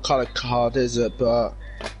don't know what kind of card is it, but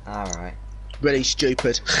All right. really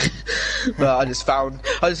stupid. But I just found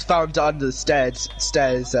it under the stairs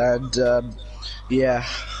and yeah.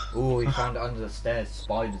 Oh, he found it under the stairs.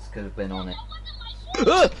 Spiders could have been on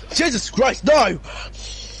it. Jesus Christ, no!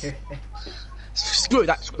 Screw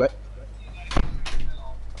that script.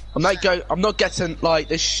 I'm not getting like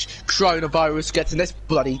this coronavirus getting this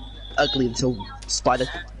bloody ugly until spider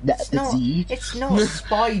disease. It's not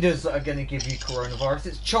spiders that are going to give you coronavirus.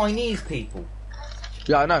 It's Chinese people.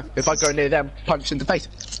 Yeah, I know. If I go near them, punch in the face.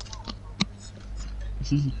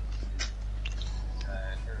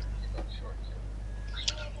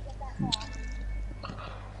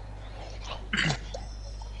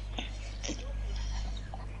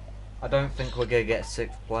 I don't think we're going to get a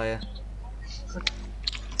 6th player.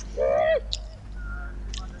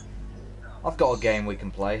 I've got a game we can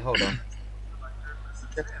play. Hold on.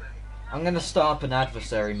 I'm going to start up an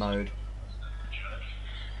adversary mode.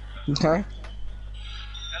 Okay.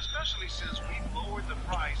 Especially since we've lowered the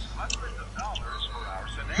price hundreds of dollars for our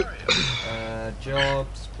scenario.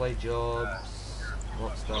 Jobs, play jobs.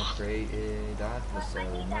 Rockstar created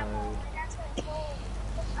adversary mode.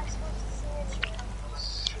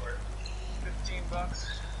 15 bucks.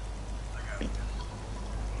 I got it.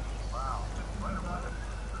 Wow. But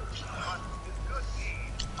it's good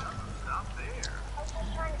deed. Doesn't stop there.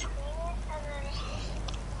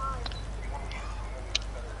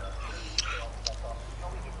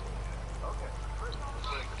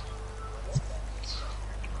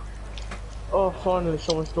 Oh, finally,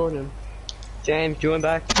 someone's joined him. James, join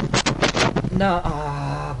back. No,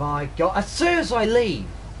 oh my god. As soon as I leave.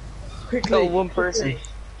 Quickly. Oh, one person.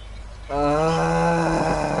 I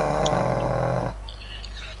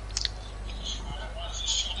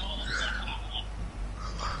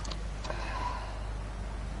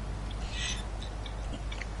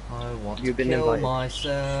want You've to been kill invited.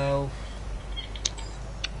 myself.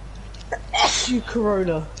 F you,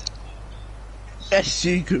 Corona.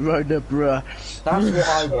 SU Corona, bruh. That's what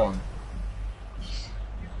I want.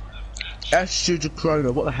 SU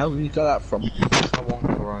Corona, what the hell did you get that from? I want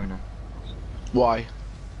Corona. Why?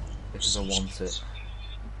 Because I want it.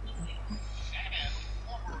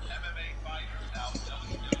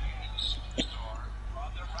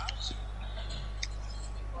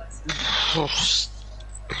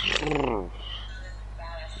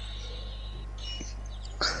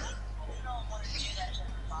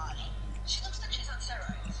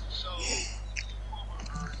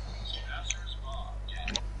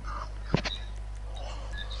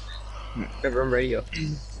 Everyone radio.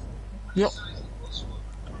 Yep.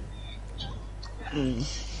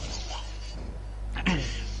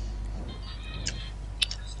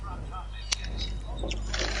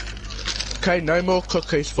 Okay, no more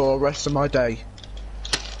cookies for the rest of my day.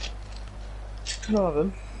 Can I have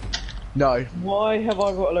them? No. Why have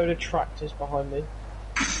I got a load of tractors behind me?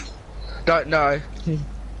 Don't know. Do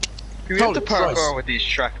we have Holy to parkour Christ. with these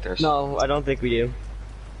tractors? No, I don't think we do.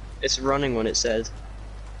 It's running when it says.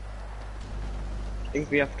 I think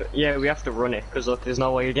we have to. Yeah, we have to run it because look, there's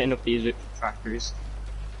no way you're getting up these with tractors.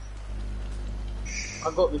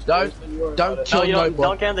 I've got this. Don't kill No, you no don't, one.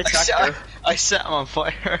 don't get in the tractor. I set him on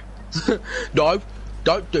fire. No,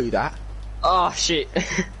 don't do that. Oh shit!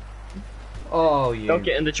 Oh, you. Don't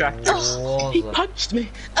get in the tractor. He Wazza. punched me.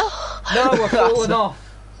 Oh. No, we're falling off.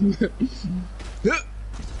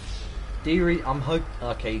 Do you I'm hope.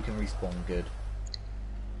 Okay, you can respawn. Good.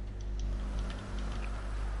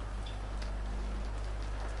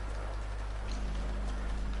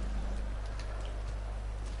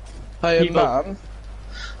 Hey, People- man.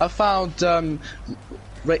 I found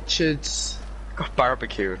Richard's Got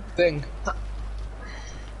barbecued. thing.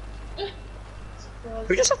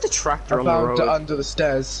 We just have the tractor I on the found road. it under the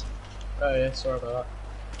stairs. Oh yeah, sorry about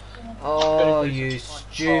Oh, you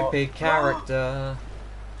stupid character.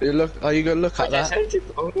 Are you gonna look at Yes, that? how did you-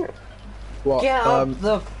 oh, yeah. What? Get up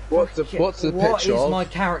the. what's the What picture is of? my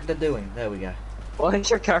character doing? There we go. Why is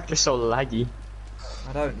your character so laggy?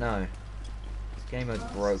 I don't know. This game is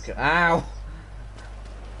broken. Ow!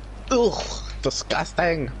 Ugh,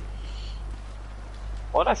 disgusting.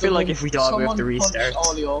 What I feel like if we die, we have to restart. Punched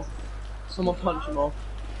Ollie off. Someone punch him off.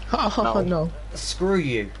 Oh no. Screw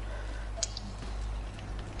you.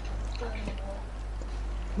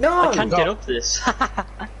 No! I can't get up this.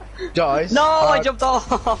 Guys. No, I jumped off.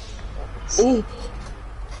 Oh.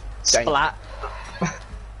 Splat.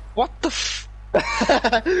 What the f?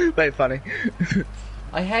 Very funny.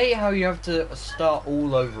 I hate how you have to start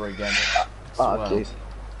all over again. as Oh well. jeez.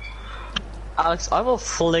 Alex, I will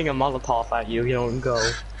fling a Molotov at you. You don't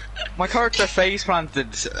go. My character face planted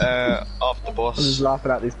off the I'm bus. just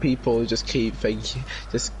laughing at these people who just keep thinking,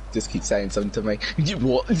 just keep saying something to me.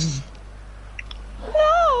 What?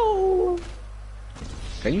 No.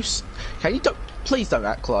 Can you don't, please don't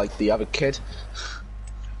act like the other kid.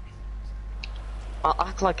 I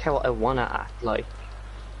act like how I wanna act like.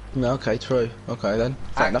 No, okay, true. Okay then.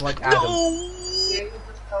 Fair Act enough. like Adam.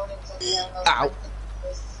 Ow.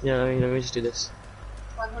 Yeah, let me just do this.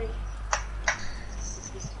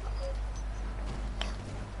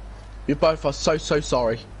 You both are so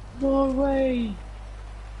sorry. No way.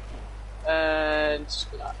 And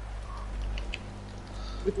splat.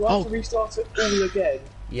 Do I have to restart it all again?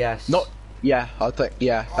 Yes. Not. Yeah, I think.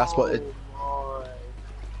 Yeah, that's what it. Oh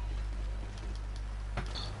my.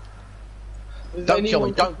 Does Don't kill me.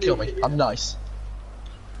 anyone Don't kill me. complete it I'm yet? nice.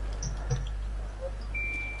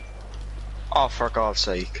 Oh, for God's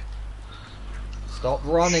sake! Stop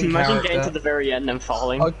running, Imagine character. getting to the very end and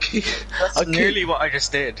falling. That's nearly what I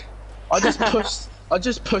just did. I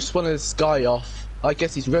just pushed one of this guy off. I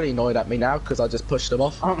guess he's really annoyed at me now because I just pushed him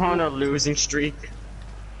off. I'm on a losing streak.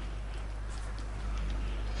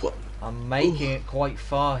 I'm making it quite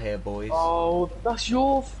far here, boys. Oh, that's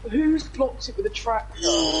your. Who's blocked it with a tractor?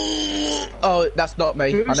 Oh, that's not me.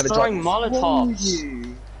 I Who's never throwing tried. Molotovs?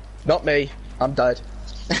 You. Not me. I'm dead.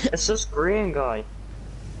 It's this green guy.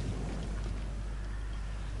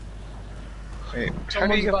 Wait, how do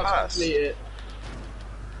Someone's you get about to past? complete it.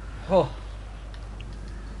 Oh.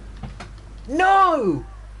 No!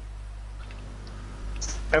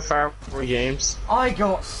 How far were games? I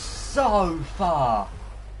got so far.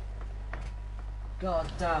 God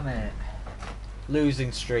damn it.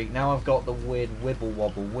 Losing streak. Now I've got the weird wibble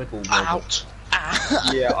wobble. Ouch.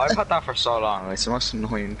 Yeah, I've had that for so long. It's the most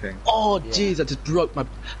annoying thing. Oh Yeah. jeez, I just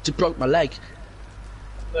broke my leg.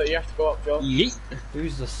 No, you have to go up, John. Yeet.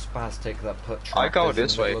 Who's the spastic that put I go tractors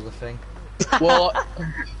this in the way. middle of the thing?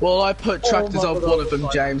 Well, I put tractors my on God, one of them,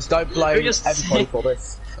 that's James. Don't blame just- everybody for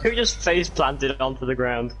this. Who just face planted onto the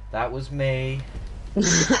ground? That was me.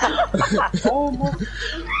 Oh my.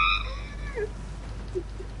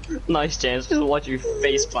 Nice, James. Just watch you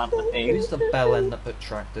face plant the thing. Who's the bell end that put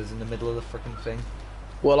tractors in the middle of the frickin' thing?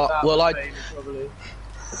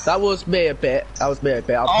 That was me a bit. Oh,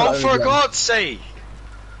 for God's sake!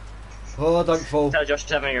 Oh, don't fall. Tell Josh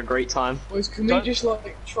is having a great time. Boys, can we just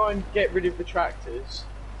like try and get rid of the tractors?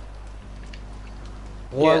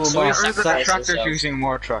 Why Yeah, so will we I heard that the set, tractors using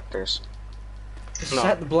more tractors.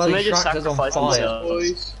 set the bloody Somebody just tractors on sacrifice fire? themselves.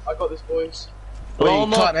 Boys, I got this, boys. Well,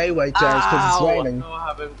 you can't anyway, James, because it's Ow. raining. No, I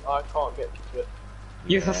haven't. I can't get to it.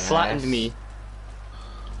 You have flattened me.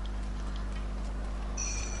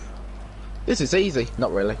 This is easy.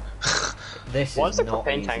 Not really. This What's is the not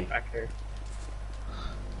propane easy. tank back here?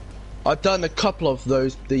 I've done a couple of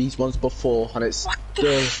these ones before, and it's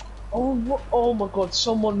still. Oh, what? Oh my God!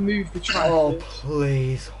 Someone moved the tractors. Oh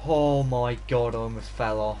please! Oh my God! I almost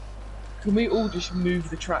fell off. Can we all just move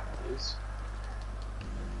the tractors?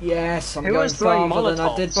 Yes, I'm Who going was throwing farther than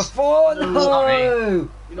I did Molotovs? before. No, No!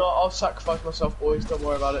 You know, what, I'll sacrifice myself, boys. Don't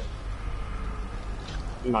worry about it.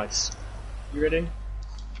 Nice. You ready?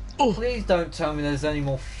 Please don't tell me there's any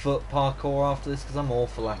more foot parkour after this, because I'm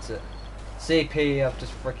awful at it. CP, I've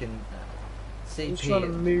just freaking I'm just trying to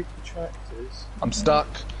CP. move the tractors. I'm stuck.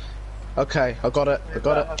 Okay, I got it. I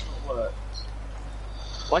got That it. has not worked.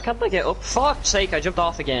 Why can't I get up? Fuck's sake, I jumped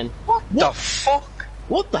off again. What the fuck?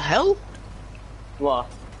 What the hell? What?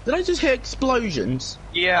 Did I just hear explosions?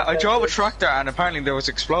 Yeah, I drove a tractor and apparently there was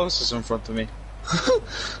explosives in front of me.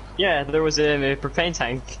 Yeah, there was a propane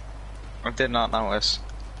tank. I did not notice.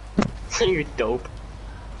 You dope.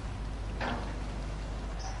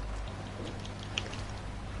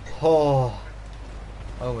 Oh,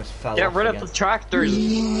 I almost fell Get off rid again. of the tractors.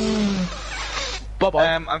 Bye-bye.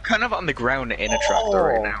 I'm kind of on the ground in a tractor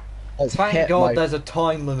right now. Has Thank hit God my- there's a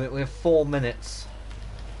time limit. We have 4 minutes.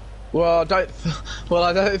 Well,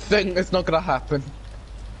 I don't think it's not gonna happen.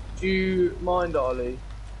 Do you mind, Ollie?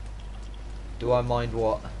 Do I mind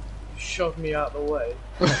what? Shove me out the way.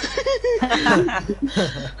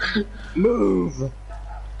 Move.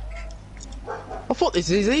 I thought this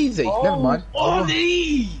is easy. Never mind.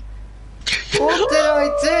 Ollie! What did I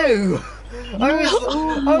do?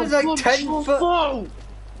 I was like 10 foot. Fault.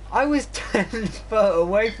 I was 10 foot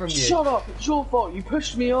away from you. Shut up! It's your fault. You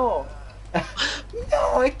pushed me off. No,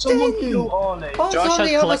 I Someone didn't. kill Ollie. I was Josh on has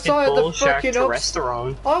the other collected side of the bull shark fucking to obstacle.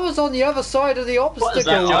 restaurant. I was on the other side of the What is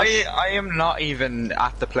that, obstacle. Josh? I am not even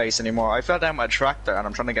at the place anymore. I fell down my tractor and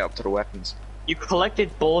I'm trying to get up to the weapons. You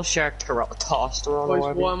collected bull shark testosterone. Boys,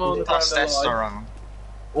 or why am I on the ground alive? Testosterone.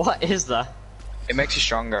 What is that? It makes you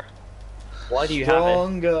stronger. Why do you have it?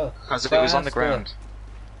 Stronger. Because if it was on the ground.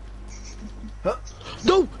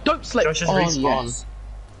 No, don't slip. Josh has Oh, respawned. yes.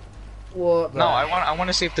 What? No, I want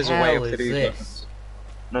to see if there's a way up to these this? weapons.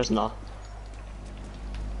 There's not.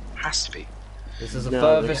 Has to be. This is the No,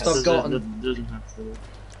 furthest this I've gotten. doesn't have to.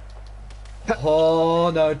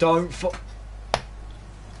 Oh no! Don't.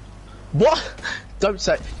 What? Don't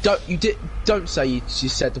say you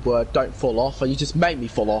said the word don't fall off, or you just made me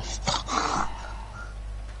fall off.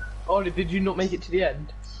 Ollie, did you not make it to the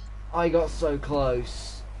end? I got so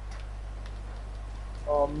close.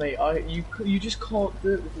 Oh mate, you just can't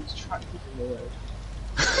do it with these tractors in the way.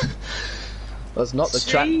 That's not the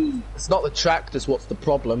track. It's not the tractors. What's the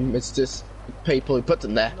problem? It's just people who put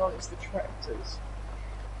them there. No, it's the tractors.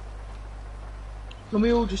 Can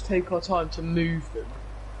we all just take our time to move them?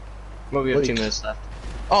 Well, we have What 2 do you- minutes left.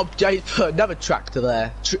 Oh, James, put another tractor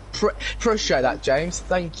there. Appreciate that, James.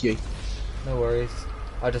 Thank you. No worries.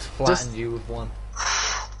 I just flattened you with one.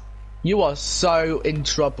 You are so in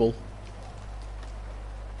trouble.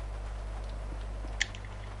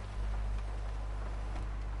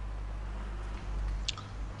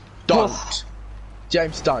 Don't.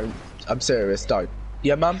 James, don't. I'm serious, don't.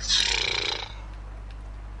 Yeah, mum?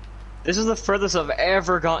 This is the furthest I've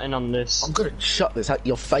ever gotten on this. I'm gonna shut this out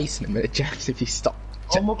your face in a minute, James, if you stop.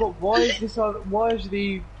 Oh my god, why is this why is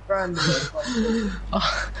the random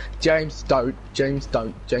James, don't. James,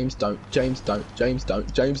 don't. James, don't. James, don't. James,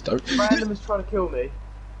 don't. James, don't. random is trying to kill me?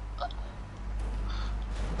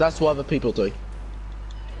 That's what other people do.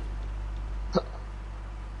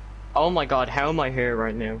 Oh my god, how am I here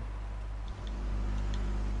right now?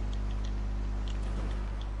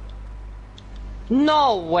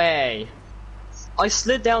 No way! I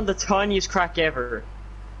slid down the tiniest crack ever.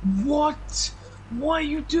 What? Why are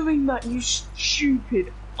you doing that, you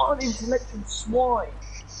stupid, unintellectual swine?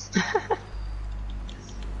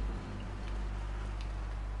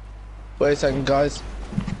 Wait a second, guys.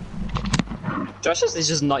 Josh is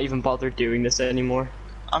just not even bothered doing this anymore.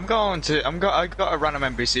 I got a random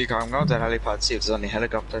NPC car. I'm going to the helipad, see if there's any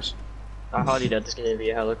helicopters. I hardly doubt there's gonna be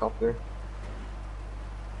a helicopter.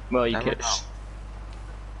 Well, you Never could. know.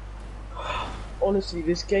 Honestly,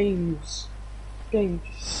 this game just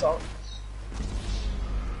sucks.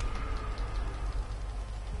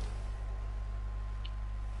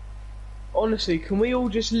 Honestly, can we all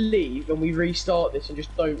just leave and we restart this and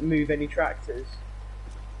just don't move any tractors?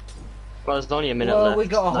 Well, there's only a minute Well, left. we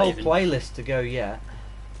got a not whole even. playlist to go yet.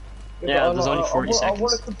 Yeah, but there's only 40 I want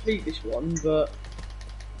seconds. to complete this one, but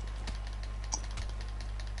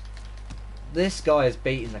This guy is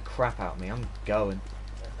beating the crap out of me. I'm going.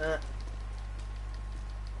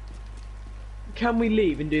 can we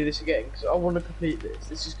leave and do this again? Because I want to complete this.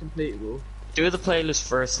 This is completable. Do the playlist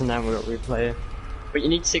first and then we'll replay it. But you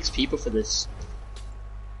need 6 people for this.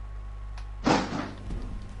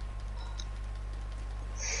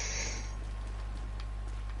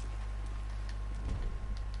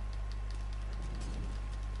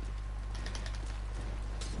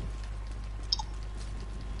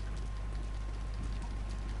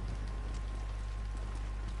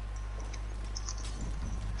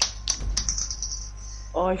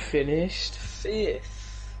 I finished 5th.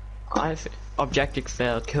 Objective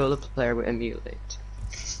failed. Kill the player with emulate.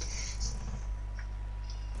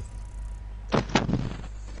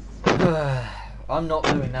 I'm not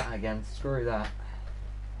doing that again. Screw that.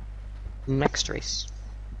 Next race.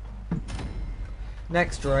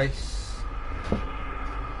 Next race.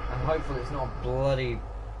 And hopefully it's not a bloody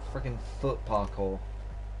freaking foot parkour.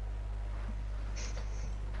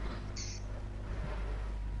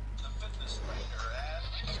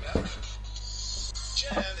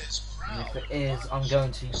 And if it is, I'm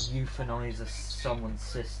going to euthanize someone's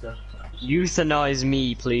sister. Euthanize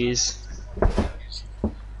me, please.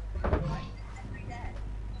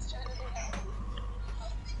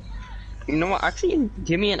 You know what? Actually,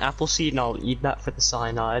 give me an apple seed and I'll eat that for the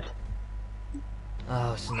cyanide.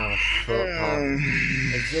 Oh, it's another foot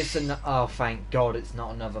parkour. Is this an? Oh, thank God, it's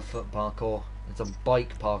not another foot parkour. It's a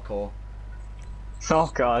bike parkour.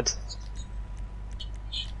 Oh God.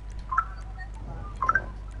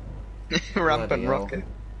 Rampant rocket.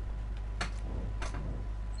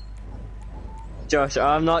 Josh,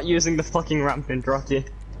 I'm not using the fucking rampant rocket.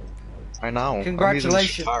 I know.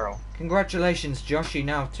 Congratulations, I'm using congratulations, Josh. You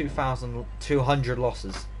now have 2,200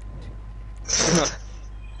 losses.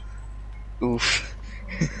 Oof.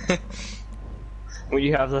 Will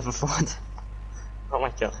you have level 4? Oh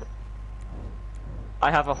my God.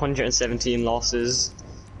 I have 117 losses.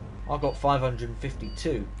 I've got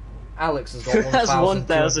 552. Alex has got That's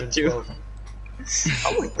 1,212.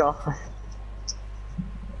 Oh my God.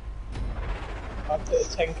 I put a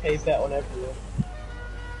 10k bet on everyone.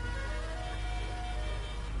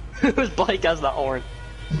 Whose bike has that horn?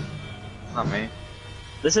 Not me.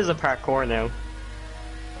 This is a parkour now.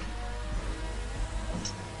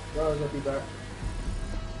 No, I'll be back.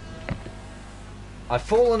 I've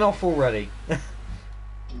fallen off already.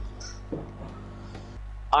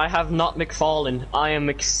 I have not McFallen. I am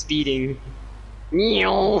McSpeeding.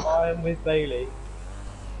 I am with Bailey.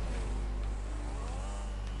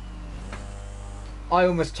 I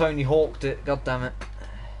almost Tony Hawked it. God damn it.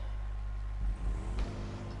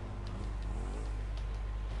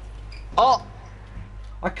 Oh!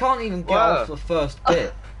 I can't even get Whoa. off the first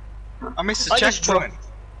bit. I missed the I just checkpoint.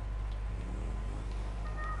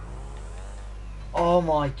 Oh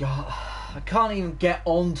my God. I can't even get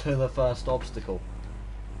onto the first obstacle.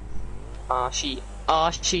 Ah, shit. Ah,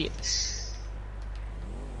 shit.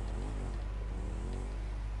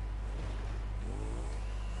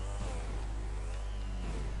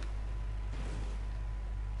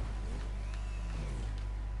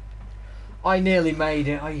 I nearly made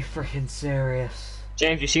it. Are you freaking serious?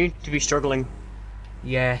 James, you seem to be struggling.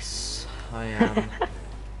 Yes, I am.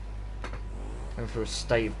 Going through a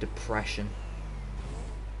state of depression.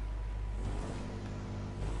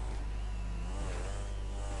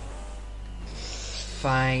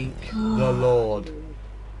 Thank the Lord.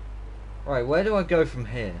 Right, where do I go from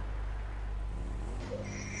here?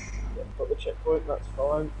 Got the checkpoint, that's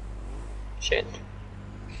fine. Shit.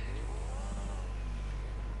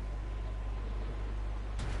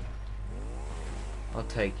 I'll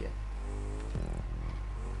take it.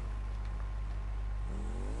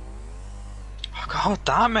 Oh, God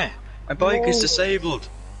damn it! My bike is disabled.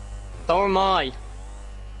 So am I.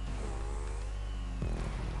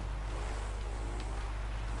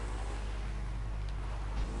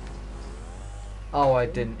 Oh, I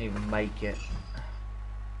didn't even make it.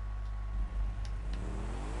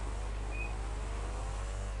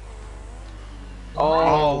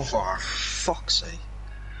 Oh, for fuck's sake.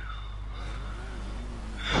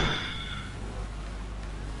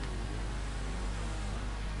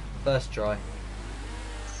 First try.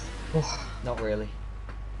 Not really.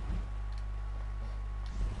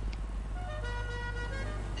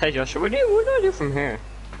 Hey Josh, what do I do from here?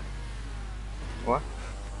 What?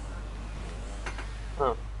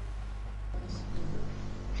 Oh.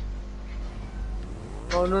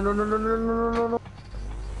 Oh no.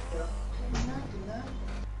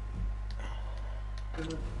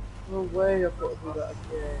 No way, I've got to do that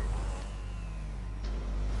again.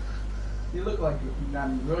 You look like you're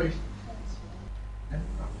Nanny Roy.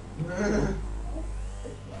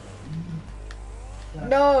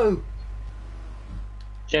 No!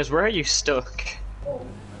 James, where are you stuck?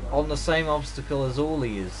 On the same obstacle as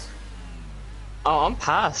Ollie is. Oh, I'm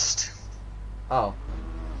past. Oh.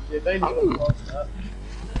 Yeah, they need to pass that.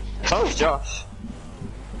 Oh, Josh.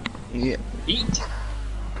 Yeah. Eat.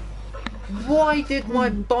 Why did my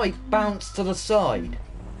bike bounce to the side?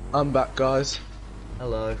 I'm back, guys.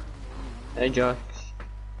 Hello. Hey, Josh.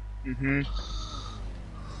 Mm-hmm.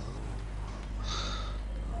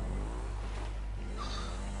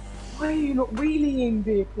 Why are you not wheeling,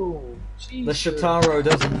 vehicle? The Jesus. Shataro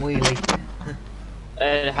doesn't wheelie.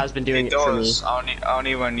 It has been doing It it for me. does,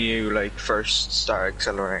 only when you like first start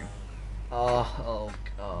accelerating. Oh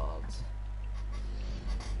god.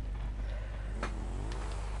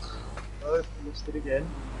 Oh, I missed it again.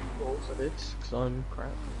 Of course I did, because I'm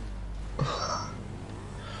crap.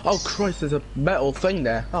 Oh Christ, there's a metal thing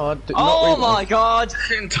there. Oh, I did not Oh realise. my god!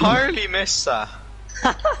 Entirely missed that.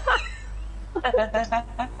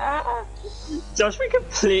 Josh, we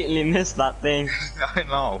completely missed that thing. I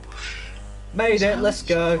know. Made it, let's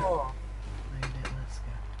go. Oh,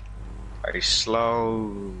 Very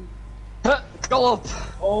slow. Go up!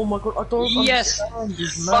 oh my god, I don't Yes! understand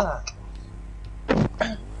this map.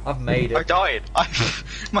 I've made I it. died.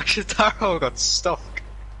 My Shitaro got stuck.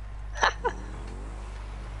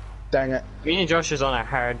 Dang it. Me and Josh is on a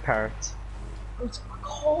hard part. I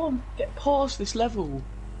can't get past this level.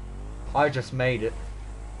 I just made it.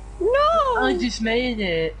 No! I just made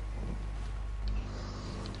it.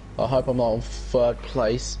 I hope I'm not on third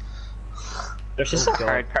place. Josh is Oh, a God.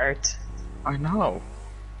 hard part. I know.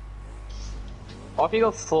 What if you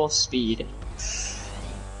go full speed?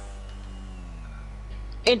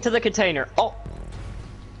 Into the container. Oh!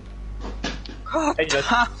 God Hey, Josh.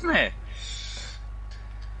 damn it.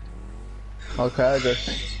 Okay, I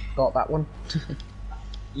just got that one.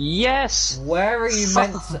 Yes! Where are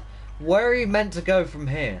you meant to go from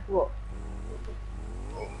here? What?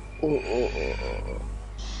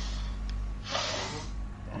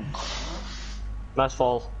 Nice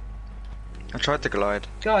fall. I tried to glide.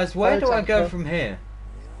 Guys, where do I go Temper. from here?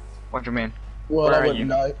 What do you mean? Well, Where I are wouldn't you?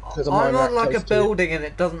 know, because I'm I'm not on like a close to you. building and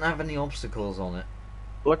it doesn't have any obstacles on it.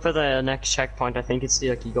 Look for the next checkpoint. I think it's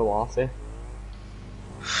like you go off it.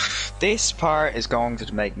 This part is going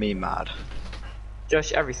to make me mad.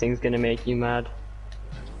 Josh, everything's gonna make you mad.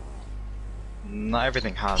 Not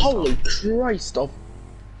everything has. Holy Christ of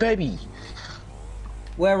baby.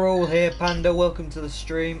 We're all here, Panda. Welcome to the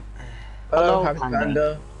stream. Hello, Happy Panda.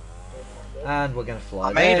 Panda. And we're gonna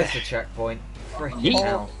fly. I made There's it. the checkpoint. Freaking Yeet.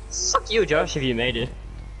 hell. Fuck you, Josh, if you made it.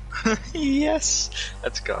 Yes.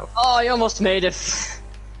 Let's go. Oh, I almost made it.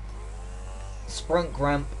 Sprunk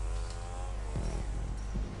ramp.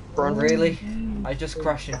 Front. Really? I just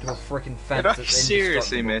crashed into a freaking fence. Did I that's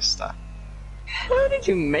seriously indestructible. miss that? How did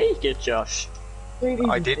you make it, Josh?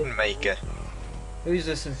 I didn't make it. Who's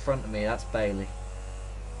this in front of me? That's Bailey.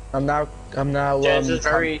 I'm now James is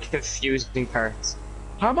very confusing part.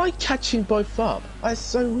 how am I catching both up? That's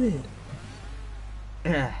so weird.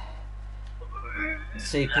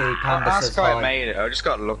 CP Panda Ask says how I hi. made it. I just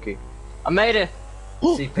got lucky. I made it.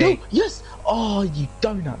 Oh, CP. no, yes! Oh, you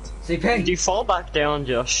donut. Did CP. you fall back down,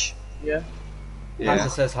 Josh? Yeah. Panda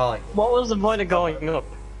says hi. What was the point of going up?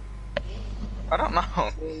 I don't know.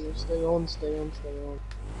 Stay on.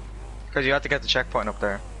 Because you had to get the checkpoint up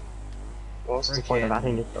there. What's the point of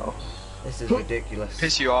adding it though? This is ridiculous.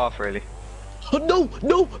 Piss you off, really. Oh,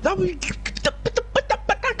 no, that was...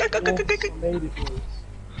 I made it, boys.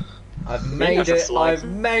 I've Maybe made I it. should fly. I've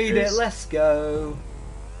made it. Let's go.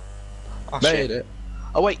 Oh, Made shit. it.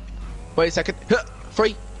 Oh, wait a second.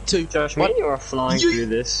 3, 2, Josh, me 1. and you are flying You- through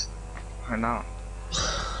this. I know.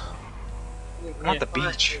 I'm at the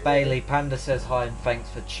beach. Bailey, Panda says hi and thanks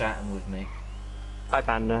for chatting with me. Hi,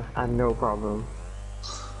 Panda. No problem.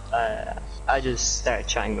 I just started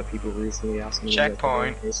chatting with people recently, asking me.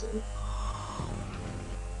 Checkpoint.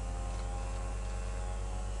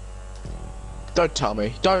 Don't tell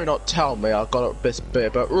me. Do not tell me I got it this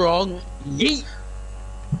bit, but wrong. Yeet!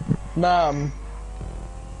 Ma'am.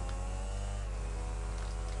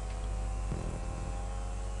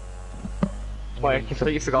 Wait, I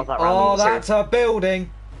completely forgot that Oh, round was here. that's a building!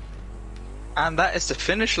 And that is the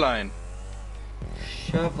finish line.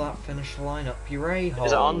 Shove that finish line up your a-hole.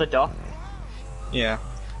 Is it on the dock? Yeah.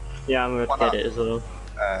 Yeah, I'm gonna get it as well.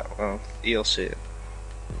 Well, you'll see it.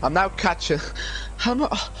 I'm now catching. How am I?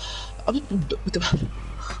 I've hit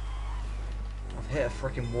a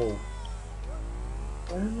freaking wall.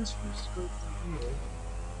 Where am I supposed to go from here?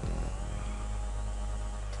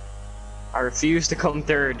 I refuse to come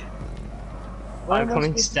third. Where I'm am I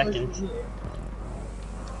coming supposed to go second. from here?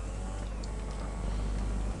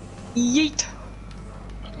 Yeet!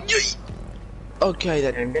 Okay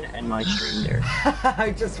then. I'm gonna end my stream there.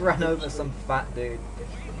 I just ran over some fat dude.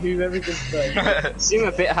 Whoever can say. Seem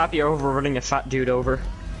a bit happier over running a fat dude over.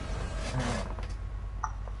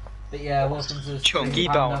 But yeah, welcome to the stream. Chunky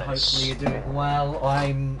Panda. bonus. Hopefully you're doing well.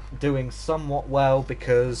 I'm doing somewhat well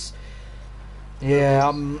because,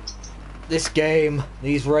 yeah, this game,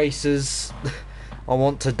 these races, I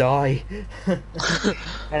want to die.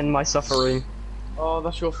 End my suffering. Oh,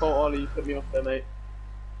 that's your fault, Ollie. You put me off there, mate.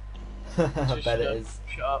 I bet it is.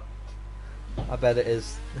 Shut up. I bet it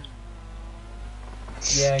is.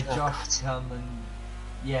 Yeah, Josh, come and...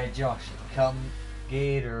 Yeah, Josh, come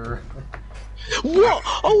get her. What?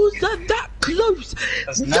 Oh, was that close?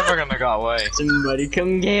 It's never gonna go away. Somebody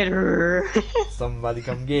come get her. Somebody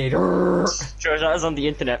come get her. George, that is on the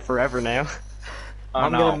internet forever now.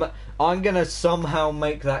 I'm gonna somehow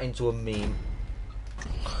make that into a meme.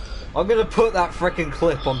 I'm gonna put that frickin'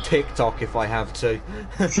 clip on TikTok if I have to.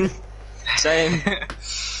 Same.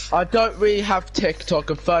 I don't really have TikTok,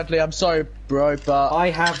 and thirdly, I'm sorry, bro, but I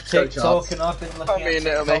have TikTok and I've been looking I mean,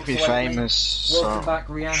 at it'll make TikToks me lately. famous. Welcome So. back,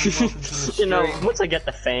 Rihanna. Welcome to the You stream. know, once I get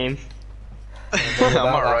the fame. I'm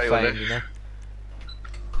alright with it. You know?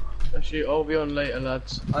 Actually, I'll be on later,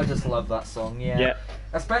 lads. I just love that song, yeah. Yeah.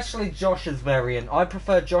 Especially Josh's variant. I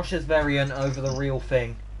prefer Josh's variant over the real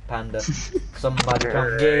thing, Panda. Somebody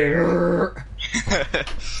come get her.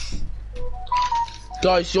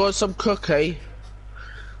 guys, you want some cookie?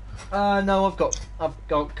 No, I've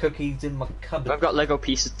got cookies in my cupboard. I've got Lego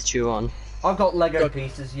pieces to chew on. I've got Lego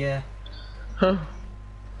pieces, yeah. Huh?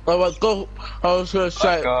 I was gonna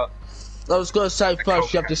say. I've got I was gonna say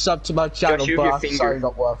first you have to sub to my channel, Josh, but your I'm finger. sorry,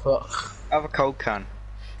 not worth it. I have a Coke can,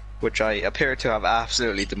 which I appear to have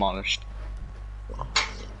absolutely demolished.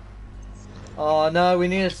 Oh no, we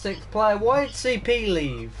need a sixth player. Why did CP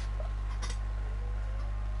leave?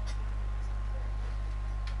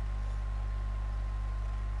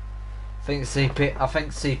 I think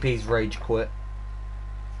CP's rage quit.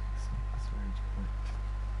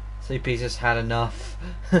 CP's just had enough.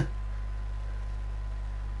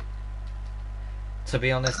 To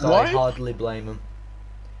be honest, Why? I hardly blame him.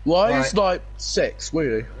 Why Right. is like 6?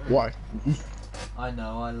 Really? Why? I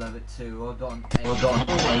know, I love it too. I got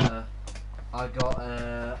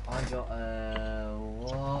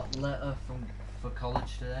what letter for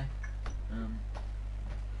college today?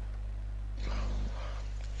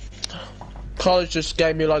 College just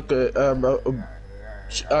gave me like a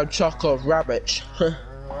chocolate rabbit.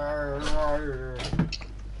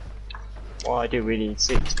 Why do we need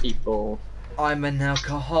 6 people? I'm an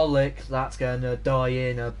alcoholic that's gonna die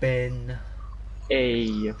in a bin.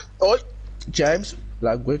 Hey. Oi, James,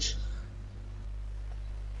 language.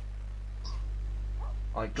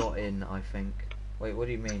 I got in, I think. Wait, what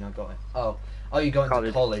do you mean I got in? Oh, you got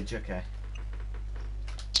into college, okay.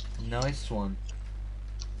 Nice one.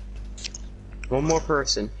 One more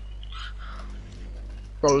person.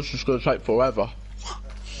 Bro, this is gonna take forever.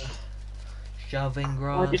 Shoving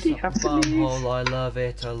grass did he up have the to leave? bumhole, I love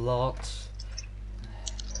it a lot.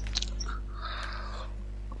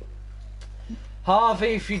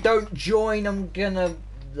 Harvey, if you don't join, I'm gonna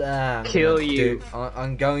Kill you.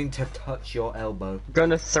 I'm going to touch your elbow.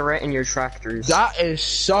 Gonna threaten your tractors. That is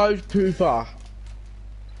so too far.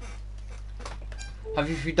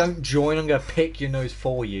 Harvey, if you don't join, I'm gonna pick your nose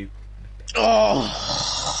for you.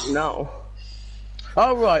 Oh No.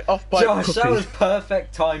 Alright, off by Josh, cookies. that was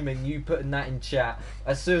perfect timing, you putting that in chat.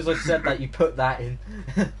 As soon as I said that, you put that in.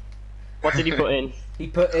 What did he put in? He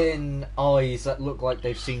put in eyes that look like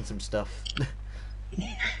they've seen some stuff.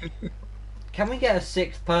 Can we get a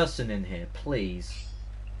 6th person in here, please?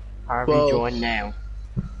 Harvey, Well- join now.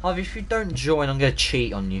 Harvey, if you don't join, I'm gonna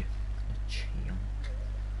cheat on you. Cheat on.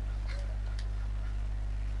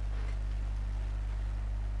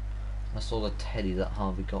 I saw the teddy that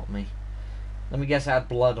Harvey got me. Let me guess it had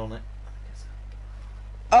blood on it.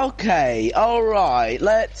 Okay, alright,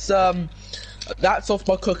 let's that's off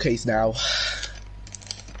my cookies now.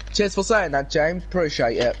 Cheers for saying that, James,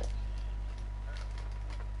 appreciate it.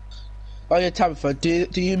 Oh yeah, Tabitha, do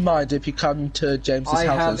you mind if you come to James's I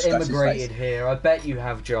house have and scratch his immigrated face? here. I bet you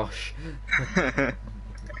have, Josh.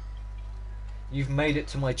 You've made it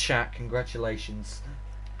to my chat. Congratulations.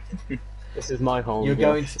 This is my home. You're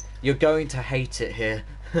going to hate it here.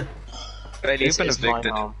 Right, you've been This is my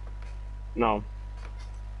evicted. home. No.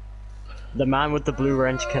 The man with the blue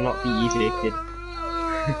wrench cannot be evicted.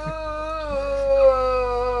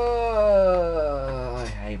 I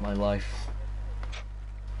hate my life.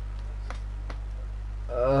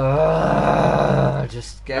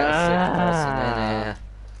 Just get a sick person in here.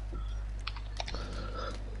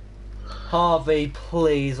 Harvey,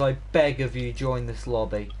 please, I beg of you, join this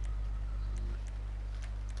lobby.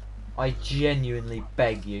 I genuinely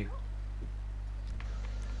beg you.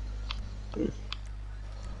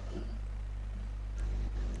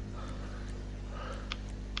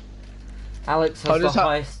 Alex has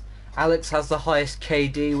the highest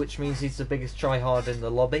KD, which means he's the biggest tryhard in the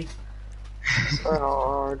lobby.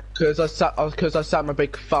 Because I sat my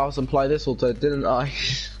big 1,000 play this all day, didn't I?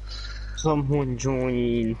 Someone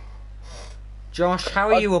join. Josh, how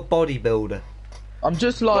are you a bodybuilder? I'm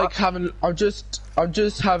just like having. I'm just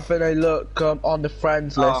having a look on the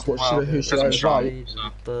friends list. Who should I invite?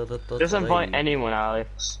 Just invite anyone,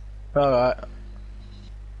 Alex. All right.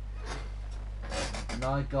 And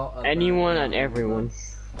I got anyone and everyone.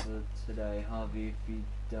 For today, Harvey, if you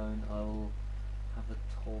don't, I'll have a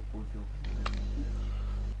talk with you.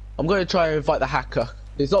 I'm going to try and invite the hacker.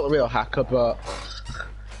 He's not the real hacker, but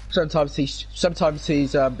sometimes he's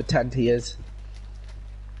pretend he is.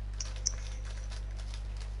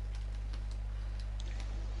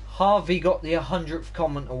 Harvey got the 100th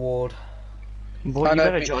comment award. Boy, you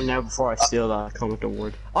better join now before I steal that comment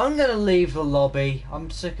award. I'm gonna leave the lobby.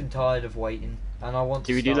 I'm sick and tired of waiting, and I want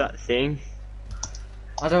to. Do we do that thing?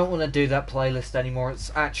 I don't want to do that playlist anymore.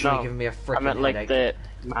 It's actually giving me a freaking headache. I meant like the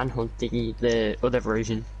manhunt thingy, the other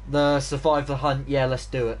version. The survive the hunt. Yeah, let's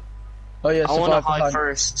do it. Oh yeah, I want to hide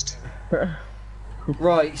first.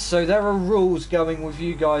 Right, so there are rules going with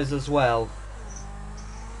you guys as well.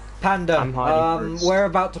 Panda, we're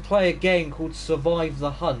about to play a game called Survive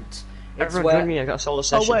the Hunt. Everyone join me, I got a solo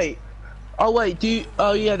session. Oh wait, the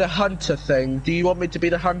hunter thing. Do you want me to be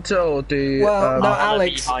the hunter or do? Well, no,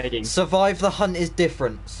 Alex. Survive the Hunt is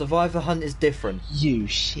different. Survive the Hunt is different. You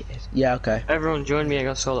shit. Yeah, okay. Everyone join me, I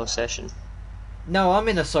got a solo session. No, I'm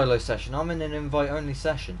in a solo session. I'm in an invite-only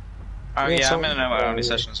session. Oh yeah, I'm in an invite-only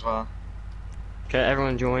session as well. Okay,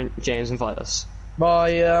 everyone join. James, invite us.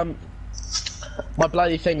 My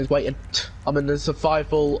bloody thing is waiting. I'm in the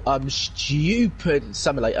survival stupid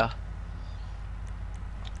simulator.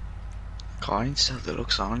 Can't sell the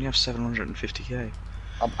looks on. You have 750k.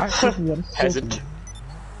 I'm actually peasant.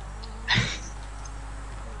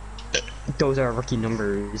 Those are rookie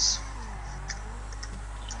numbers.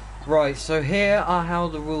 Right, so here are how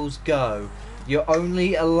the rules go. You're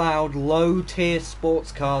only allowed low-tier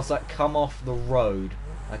sports cars that come off the road.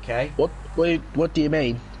 Okay? What do you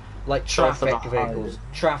mean? Like traffic vehicles.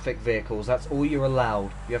 Traffic vehicles, that's all you're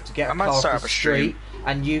allowed. You have to get a car off the street,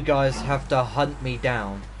 and you guys have to hunt me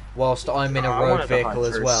down, whilst I'm in a road vehicle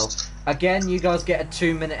as well. Again, you guys get a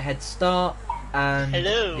 2-minute head start, and...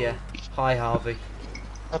 Hello! Yeah. Hi, Harvey.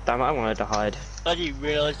 God damn it, I wanted to hide. I didn't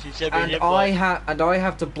realise you said and I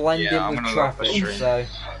have to blend in with traffic, so...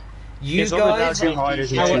 You guys... I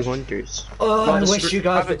wish you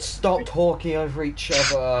guys would stop talking over each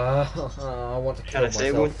other. I want to kill myself. Can I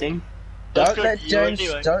say one thing? Don't let James...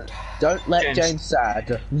 Don't let James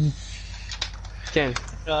sad. James.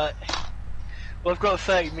 Right. Well, I've got a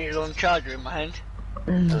 30-metre long charger in my hand.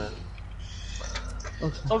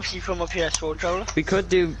 Obviously from my PS4 controller. We could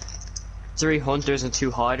do 3 hunters and 2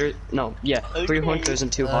 hiders. No, yeah, 3 hunters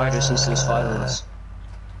and 2 hiders since there's 5 of us.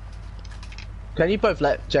 Can you both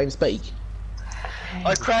let James speak?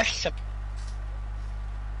 I crashed.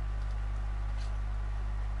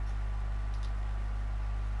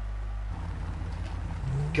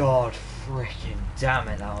 God freaking damn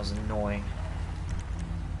it, that was annoying.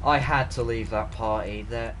 I had to leave that party.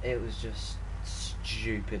 It was just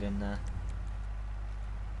stupid in there.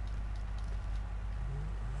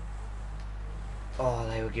 Oh,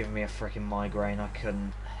 they were giving me a freaking migraine. I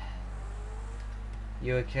couldn't.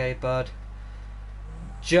 You okay, bud?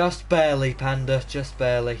 Just barely, Panda. Just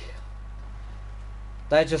barely.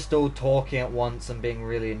 They're just all talking at once and being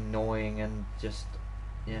really annoying and just...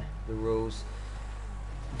 Yeah, the rules.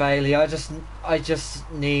 Bailey, I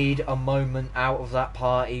just need a moment out of that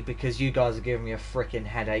party because you guys are giving me a freaking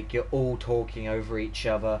headache. You're all talking over each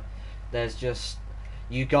other. There's just...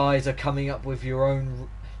 You guys are coming up with your own...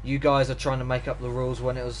 You guys are trying to make up the rules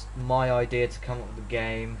when it was my idea to come up with the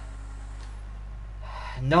game.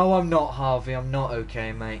 No, I'm not, Harvey. I'm not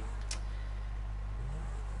okay, mate.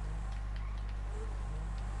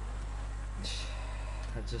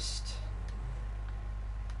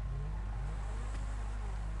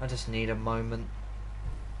 I just need a moment.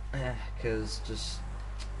 Because just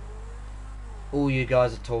all you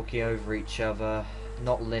guys are talking over each other,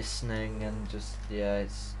 not listening, and just, yeah,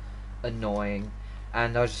 it's annoying.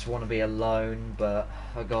 And I just want to be alone, but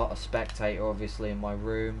I got a spectator obviously in my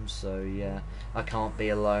room, so yeah, I can't be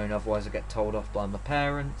alone, otherwise I get told off by my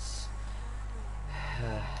parents.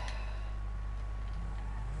 I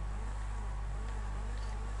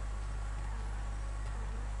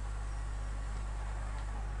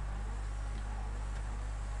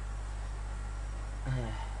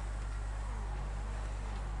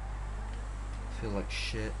feel like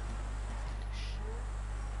shit.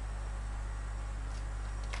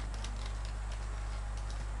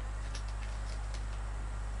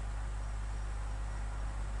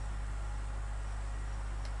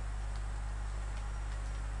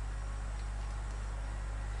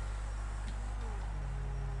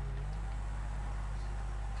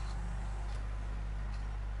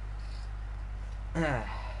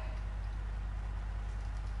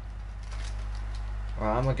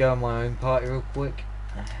 Right, I'm gonna go on my own party real quick.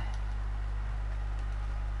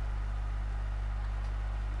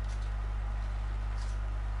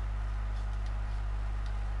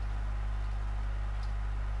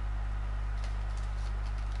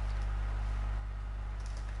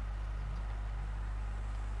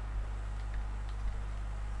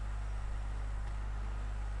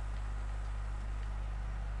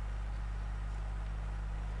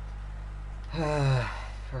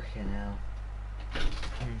 Freaking hell.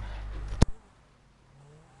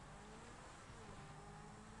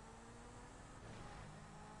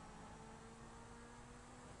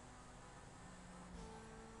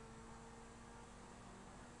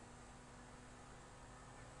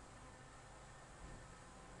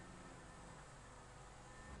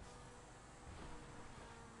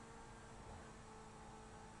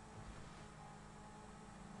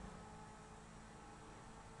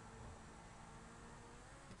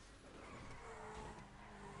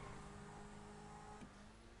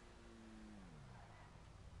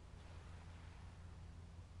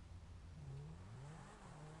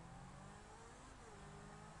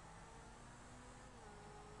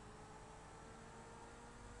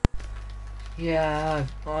 Yeah,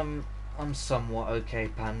 I'm somewhat okay,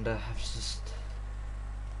 Panda.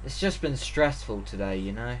 It's just been stressful today,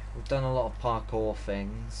 you know. We've done a lot of parkour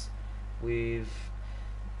things.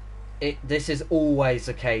 This is always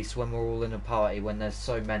the case when we're all in a party, when there's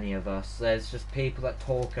so many of us. There's just people that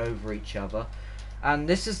talk over each other, and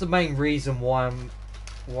this is the main reason why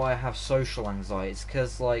I have social anxiety. It's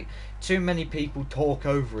because like too many people talk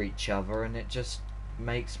over each other, and it just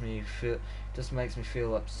makes me feel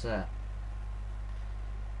upset.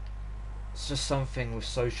 It's just something with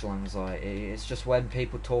social anxiety. It's just when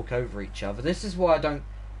people talk over each other. This is why I don't...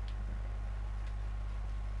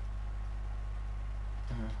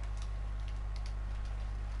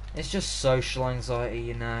 It's just social anxiety,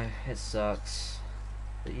 you know. It sucks.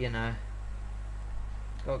 But, you know,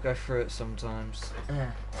 gotta go through it sometimes.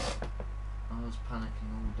 I was panicking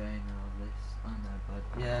all day now of this. I know, but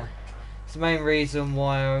yeah. It's the main reason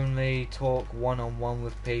why I only talk one-on-one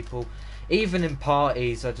with people. Even in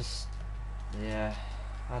parties, yeah,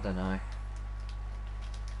 I don't know.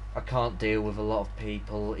 I can't deal with a lot of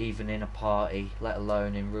people, even in a party, let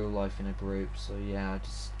alone in real life in a group. So yeah,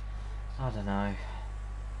 I don't know.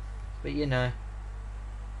 But you know,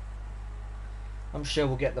 I'm sure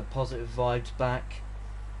we'll get the positive vibes back.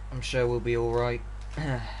 I'm sure we'll be alright.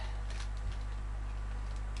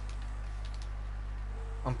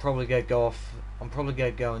 I'm probably gonna go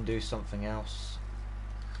and do something else.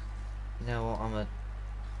 You know what, I'm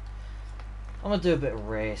gonna do a bit of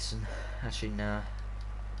racing. Actually, nah.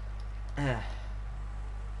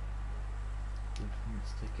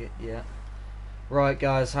 Ticket, yeah. Right,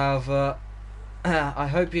 guys. However, I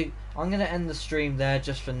hope you. I'm gonna end the stream there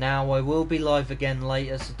just for now. I will be live again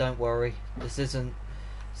later, so don't worry. This isn't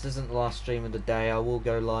the last stream of the day. I will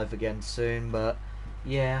go live again soon, but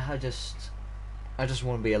yeah, I just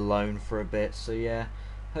want to be alone for a bit. So yeah.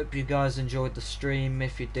 Hope you guys enjoyed the stream.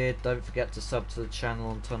 If you did, don't forget to sub to the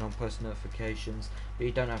channel and turn on post notifications. But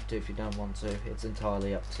you don't have to if you don't want to. It's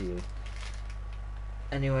entirely up to you.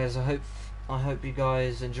 Anyways, I hope you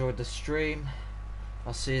guys enjoyed the stream.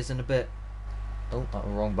 I'll see you in a bit. Oh,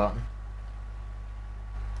 wrong button.